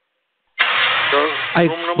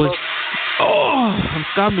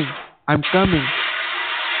 I'm coming.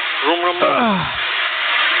 Room number.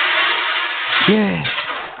 Yes,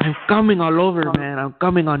 I'm coming all over, man. I'm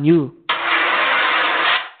coming on you.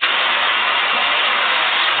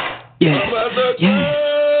 Yes.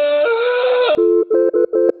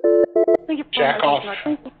 Thank you for Jack off.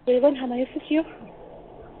 Leland, how may I assist you?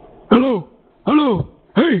 Hello.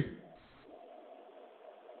 Hey.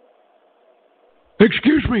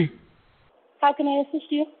 Excuse me. How can I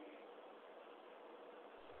assist you?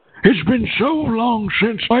 It's been so long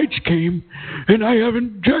since lights came, and I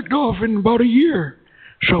haven't jacked off in about a year.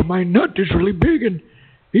 So my nut is really big, and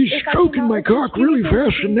he's stroking my cock really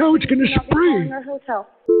fast, and now it's going to spray. Our hotel.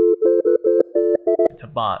 It's a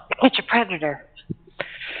bot. It's a predator.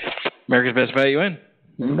 America's Best Value Inn.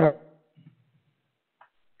 No.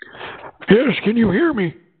 Yes, can you hear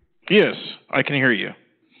me? Yes, I can hear you.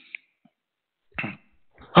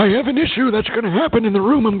 I have an issue that's going to happen in the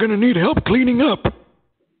room. I'm going to need help cleaning up.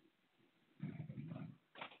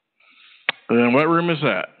 And what room is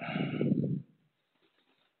that?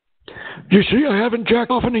 You see, I haven't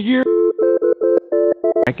jacked off in a year.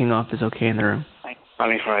 Jacking off is okay in the room.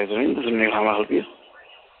 Calling for Isoline. This is Neil. How may I help you?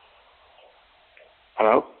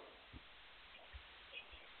 Hello?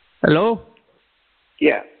 Hello?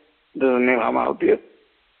 Yeah. This is Neil. How may I help you?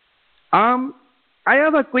 I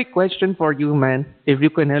have a quick question for you, man. If you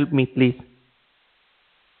can help me, please.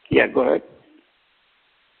 Yeah, go ahead.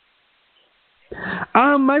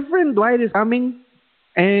 My friend Dwight is coming,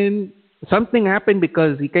 and something happened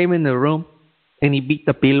because he came in the room and he beat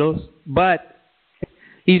the pillows, but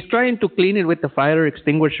he's trying to clean it with the fire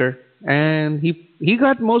extinguisher, and he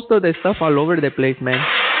got most of the stuff all over the place, man.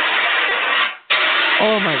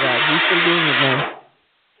 Oh my God, he's still doing it, man.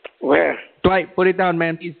 Where? Dwight, put it down,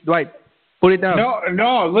 man. Please, Dwight, put it down.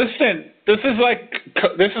 No, listen. This is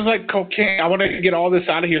like cocaine. I want to get all this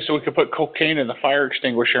out of here so we can put cocaine in the fire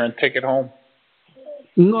extinguisher and take it home.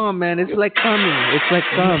 No, man, it's like coming. It's like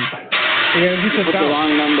cum. Yeah, you put the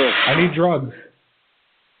wrong number. I need drugs.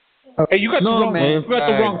 Hey, you got the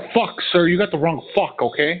wrong fuck, sir. You got the wrong fuck,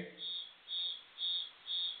 okay?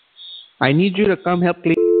 I need you to come help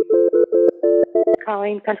clean.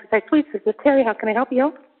 Calling Countryside Suites. This is Terry. How can I help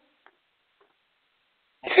you?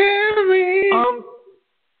 Terry.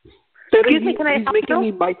 Excuse me, can I help you? He's making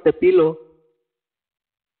me bite the pillow.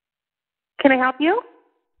 Can I help you?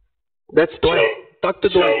 That's Dwight. Talk to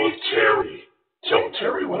Dwight. Tell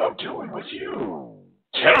Terry what I'm doing with you.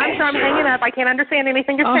 I'm sure I'm hanging up. I can't understand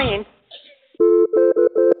anything you're saying.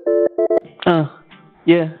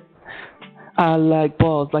 Yeah. I like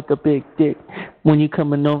balls like a big dick. When you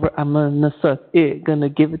coming over, I'm gonna suck it. Gonna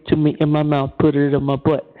give it to me in my mouth, put it in my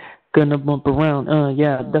butt. Gonna bump around.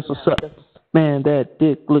 Yeah, that's what's up. Man, that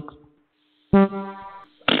dick looks.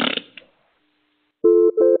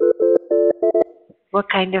 What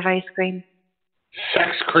kind of ice cream?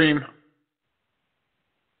 Sex cream.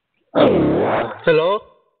 Hello?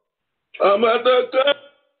 I'm at the...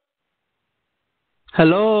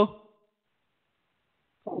 Hello?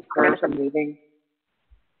 Of course, I'm leaving.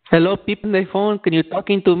 Hello, people on the phone. Can you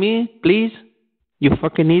talking to me, please? You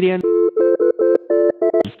fucking idiot.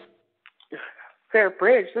 Fair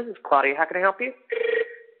Bridge, this is Claudia. How can I help you?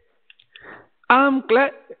 I'm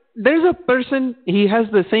glad. There's a person, he has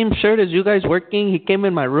the same shirt as you guys working. He came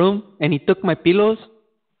in my room and he took my pillows.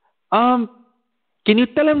 Can you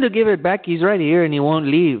tell him to give it back? He's right here and he won't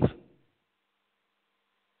leave.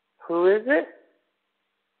 Who is it?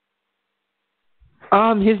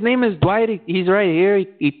 His name is Dwight. He's right here.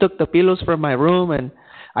 He took the pillows from my room and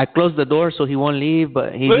I closed the door so he won't leave,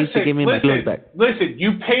 but he needs to give me my pillows back. Listen,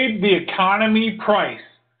 you paid the economy price.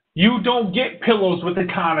 You don't get pillows with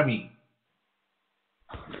economy.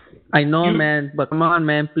 I know, man, but come on,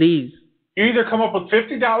 man, please. You either come up with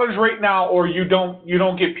 $50 right now or you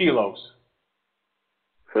don't get pillows.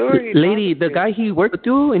 Who are you? Lady, the guy he worked with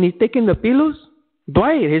you and he's taking the pillows?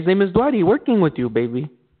 Dwight, his name is Dwight. He's working with you, baby.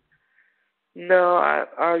 No,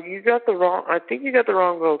 you got the wrong. I think you got the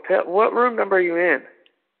wrong hotel. What room number are you in?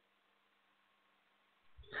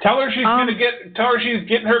 Tell her she's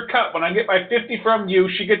getting her cut. When I get my 50 from you,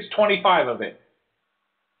 she gets 25 of it.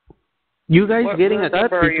 You guys getting a cut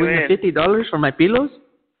between the $50 for my pillows?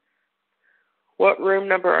 What room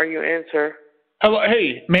number are you in, sir? Hello,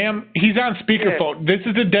 hey, ma'am. He's on speakerphone. This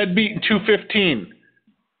is the deadbeat 215.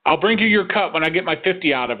 I'll bring you your cut when I get my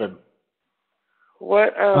 50 out of him.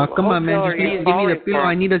 What? Come on, man. Just please give me the pillow.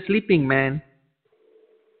 I need a sleeping, man.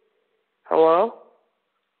 Hello?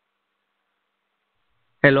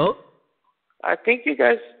 Hello? I think you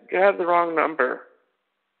guys have the wrong number.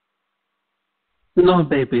 No,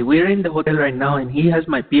 baby. We're in the hotel right now, and he has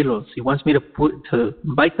my pillows. He wants me to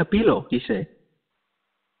bite the pillow, he said.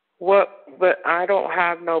 What? But I don't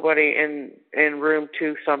have nobody in room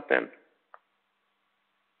 2 something.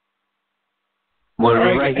 Well,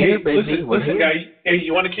 right here, baby. Listen, guy. Hey,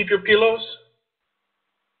 you want to keep your pillows?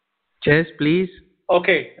 Yes, please.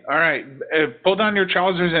 Okay, all right. Pull down your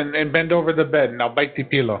trousers and bend over the bed, and I'll bite the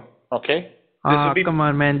pillow. Okay? Come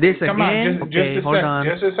on, man. This come again? On, okay, hold on.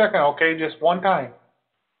 Just a second, okay? Just one time.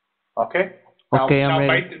 Okay? Okay, I'm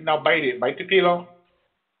ready. Now bite it. Bite the pillow.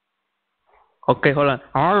 Okay, hold on.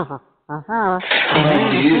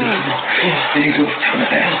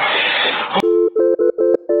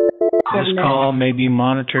 This call may be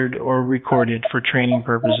monitored or recorded for training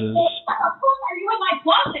purposes.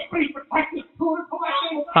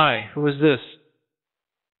 Hi, who is this?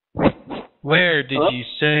 Where did you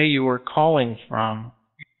say you were calling from?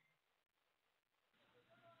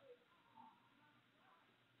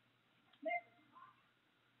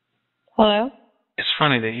 Hello? It's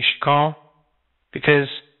funny that you should call, because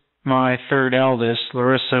my third eldest,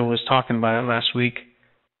 Larissa, was talking about it last week.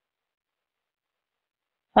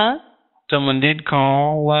 Huh? Someone did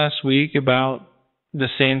call last week about the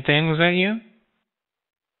same thing. Was that you?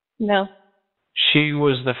 No. She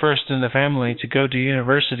was the first in the family to go to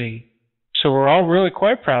university, so we're all really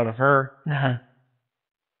quite proud of her.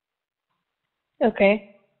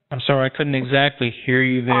 Okay. I'm sorry, I couldn't exactly hear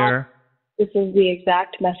you there. This is the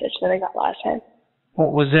exact message that I got last time.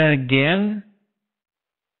 What was that again?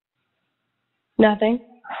 Nothing.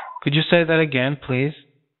 Could you say that again, please?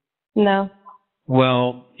 No.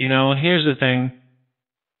 Well, here's the thing.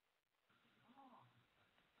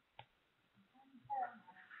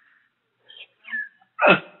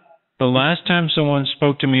 The last time someone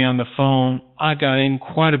spoke to me on the phone, I got in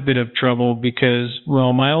quite a bit of trouble because,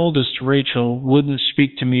 well, my oldest, Rachel, wouldn't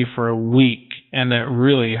speak to me for a week, and that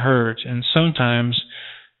really hurt. And sometimes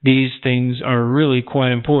these things are really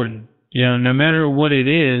quite important. No matter what it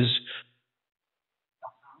is.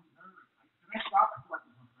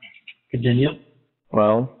 Continue.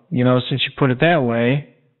 Well, since you put it that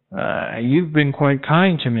way, you've been quite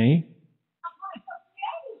kind to me.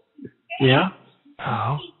 Yeah?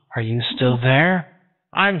 Oh, are you still there?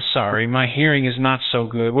 I'm sorry, my hearing is not so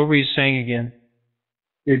good. What were you saying again?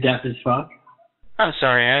 You're deaf as fuck. I'm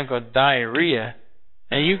sorry, I've got diarrhea.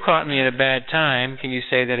 And you caught me at a bad time. Can you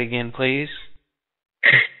say that again, please?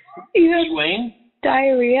 You have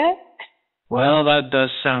diarrhea? Well, that does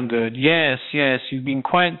sound good. Yes, you've been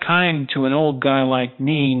quite kind to an old guy like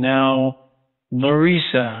me. Now,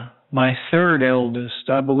 Larissa, my third eldest,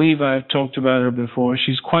 I believe I've talked about her before.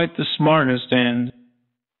 She's quite the smartest and...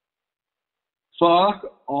 Fuck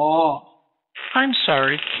off. I'm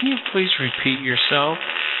sorry, can you please repeat yourself?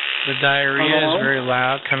 The diarrhea is very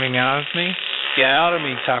loud coming out of me. Get out of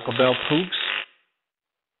me, Taco Bell poops.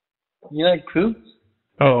 You like poops?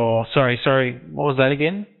 Oh, sorry. What was that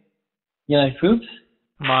again? You like poops?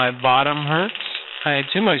 My bottom hurts. I had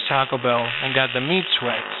too much Taco Bell and got the meat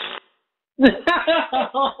sweats.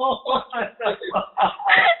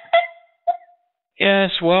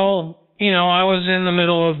 Yes, well, I was in the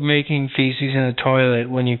middle of making feces in the toilet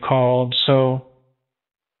when you called, so...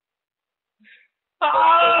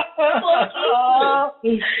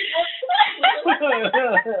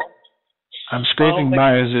 I'm scraping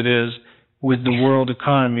by as it is, with the world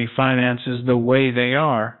economy finances the way they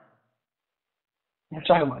are. You're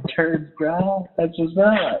talking about turds, bro. That's just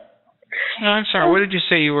that. No, I'm sorry, what did you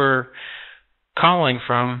say you were calling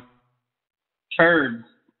from? Turds.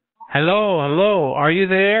 Hello, are you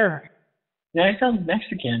there? Yeah, I sound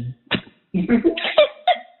Mexican.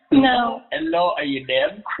 No. Hello, are you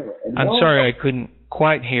dead? I'm sorry, I couldn't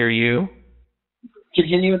quite hear you.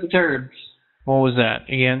 Continue with the turds. What was that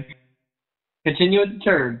again? Continue with the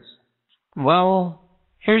turds. Well,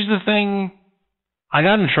 here's the thing. I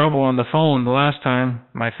got in trouble on the phone the last time.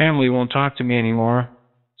 My family won't talk to me anymore.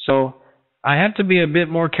 So I have to be a bit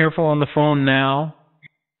more careful on the phone now.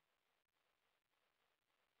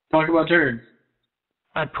 Talk about turds.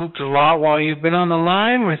 I pooped a lot while you've been on the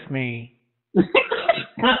line with me. Dude,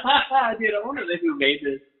 I wonder who made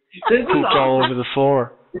this. Pooped all over the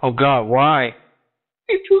floor. Oh, God, why?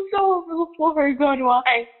 You pooped all over the floor. God,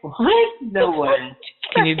 why? What? No way.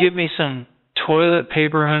 Can you give me some toilet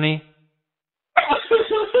paper, honey?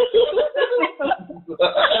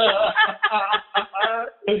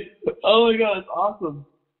 Oh, my God, it's awesome.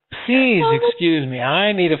 Please, excuse me.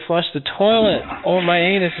 I need to flush the toilet, or my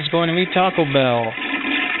anus is going to meet Taco Bell.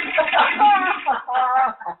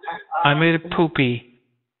 I made a poopy.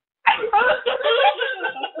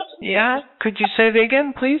 Yeah? Could you say that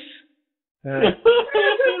again, please? The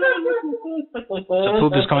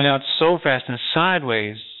poop is going out so fast and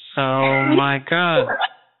sideways. Oh, my God.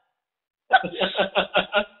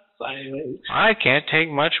 Sideways. I can't take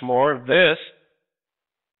much more of this.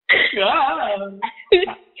 God. It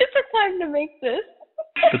took time to make this.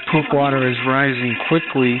 The poop water is rising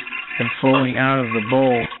quickly and flowing out of the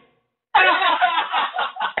bowl.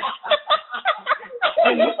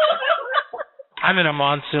 I'm in a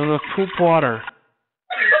monsoon of poop water.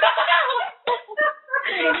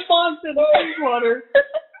 Monsoon of poop water.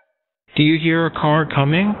 Do you hear a car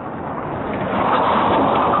coming?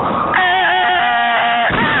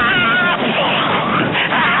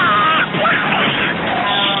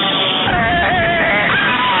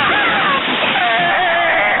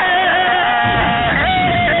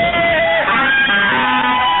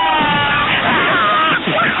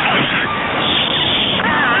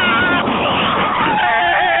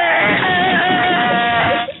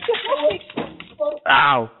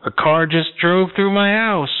 Ow, a car just drove through my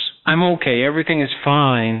house. I'm okay, everything is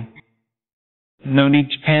fine. No need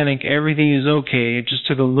to panic. Everything is okay. It just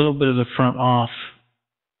took a little bit of the front off.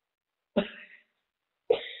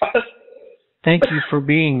 Thank you for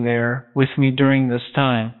being there with me during this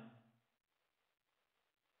time.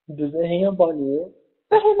 Does it hang up on you?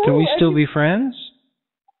 I don't know. Can we still be friends?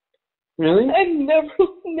 Really? I've never.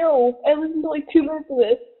 No. I listened to like 2 minutes of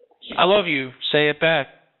this. I love you. Say it back.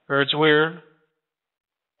 Or it's weird.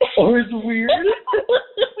 Or it's weird?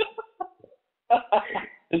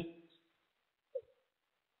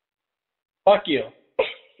 Fuck you.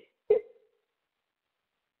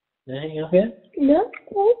 Did it hang up yet? No.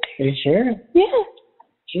 Are you sure? Yeah.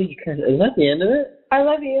 Jesus Christ. Is that the end of it? I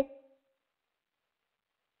love you.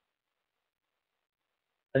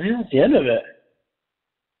 I think that's the end of it.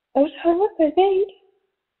 I was hung up, I think.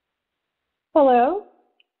 Hello?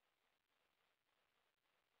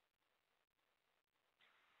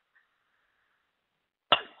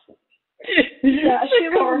 That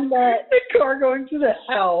shit was nuts. The car going to the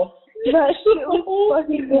house. That shit was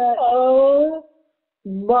fucking nuts. Oh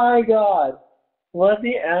my god. What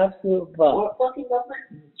the absolute fuck? What fucking number?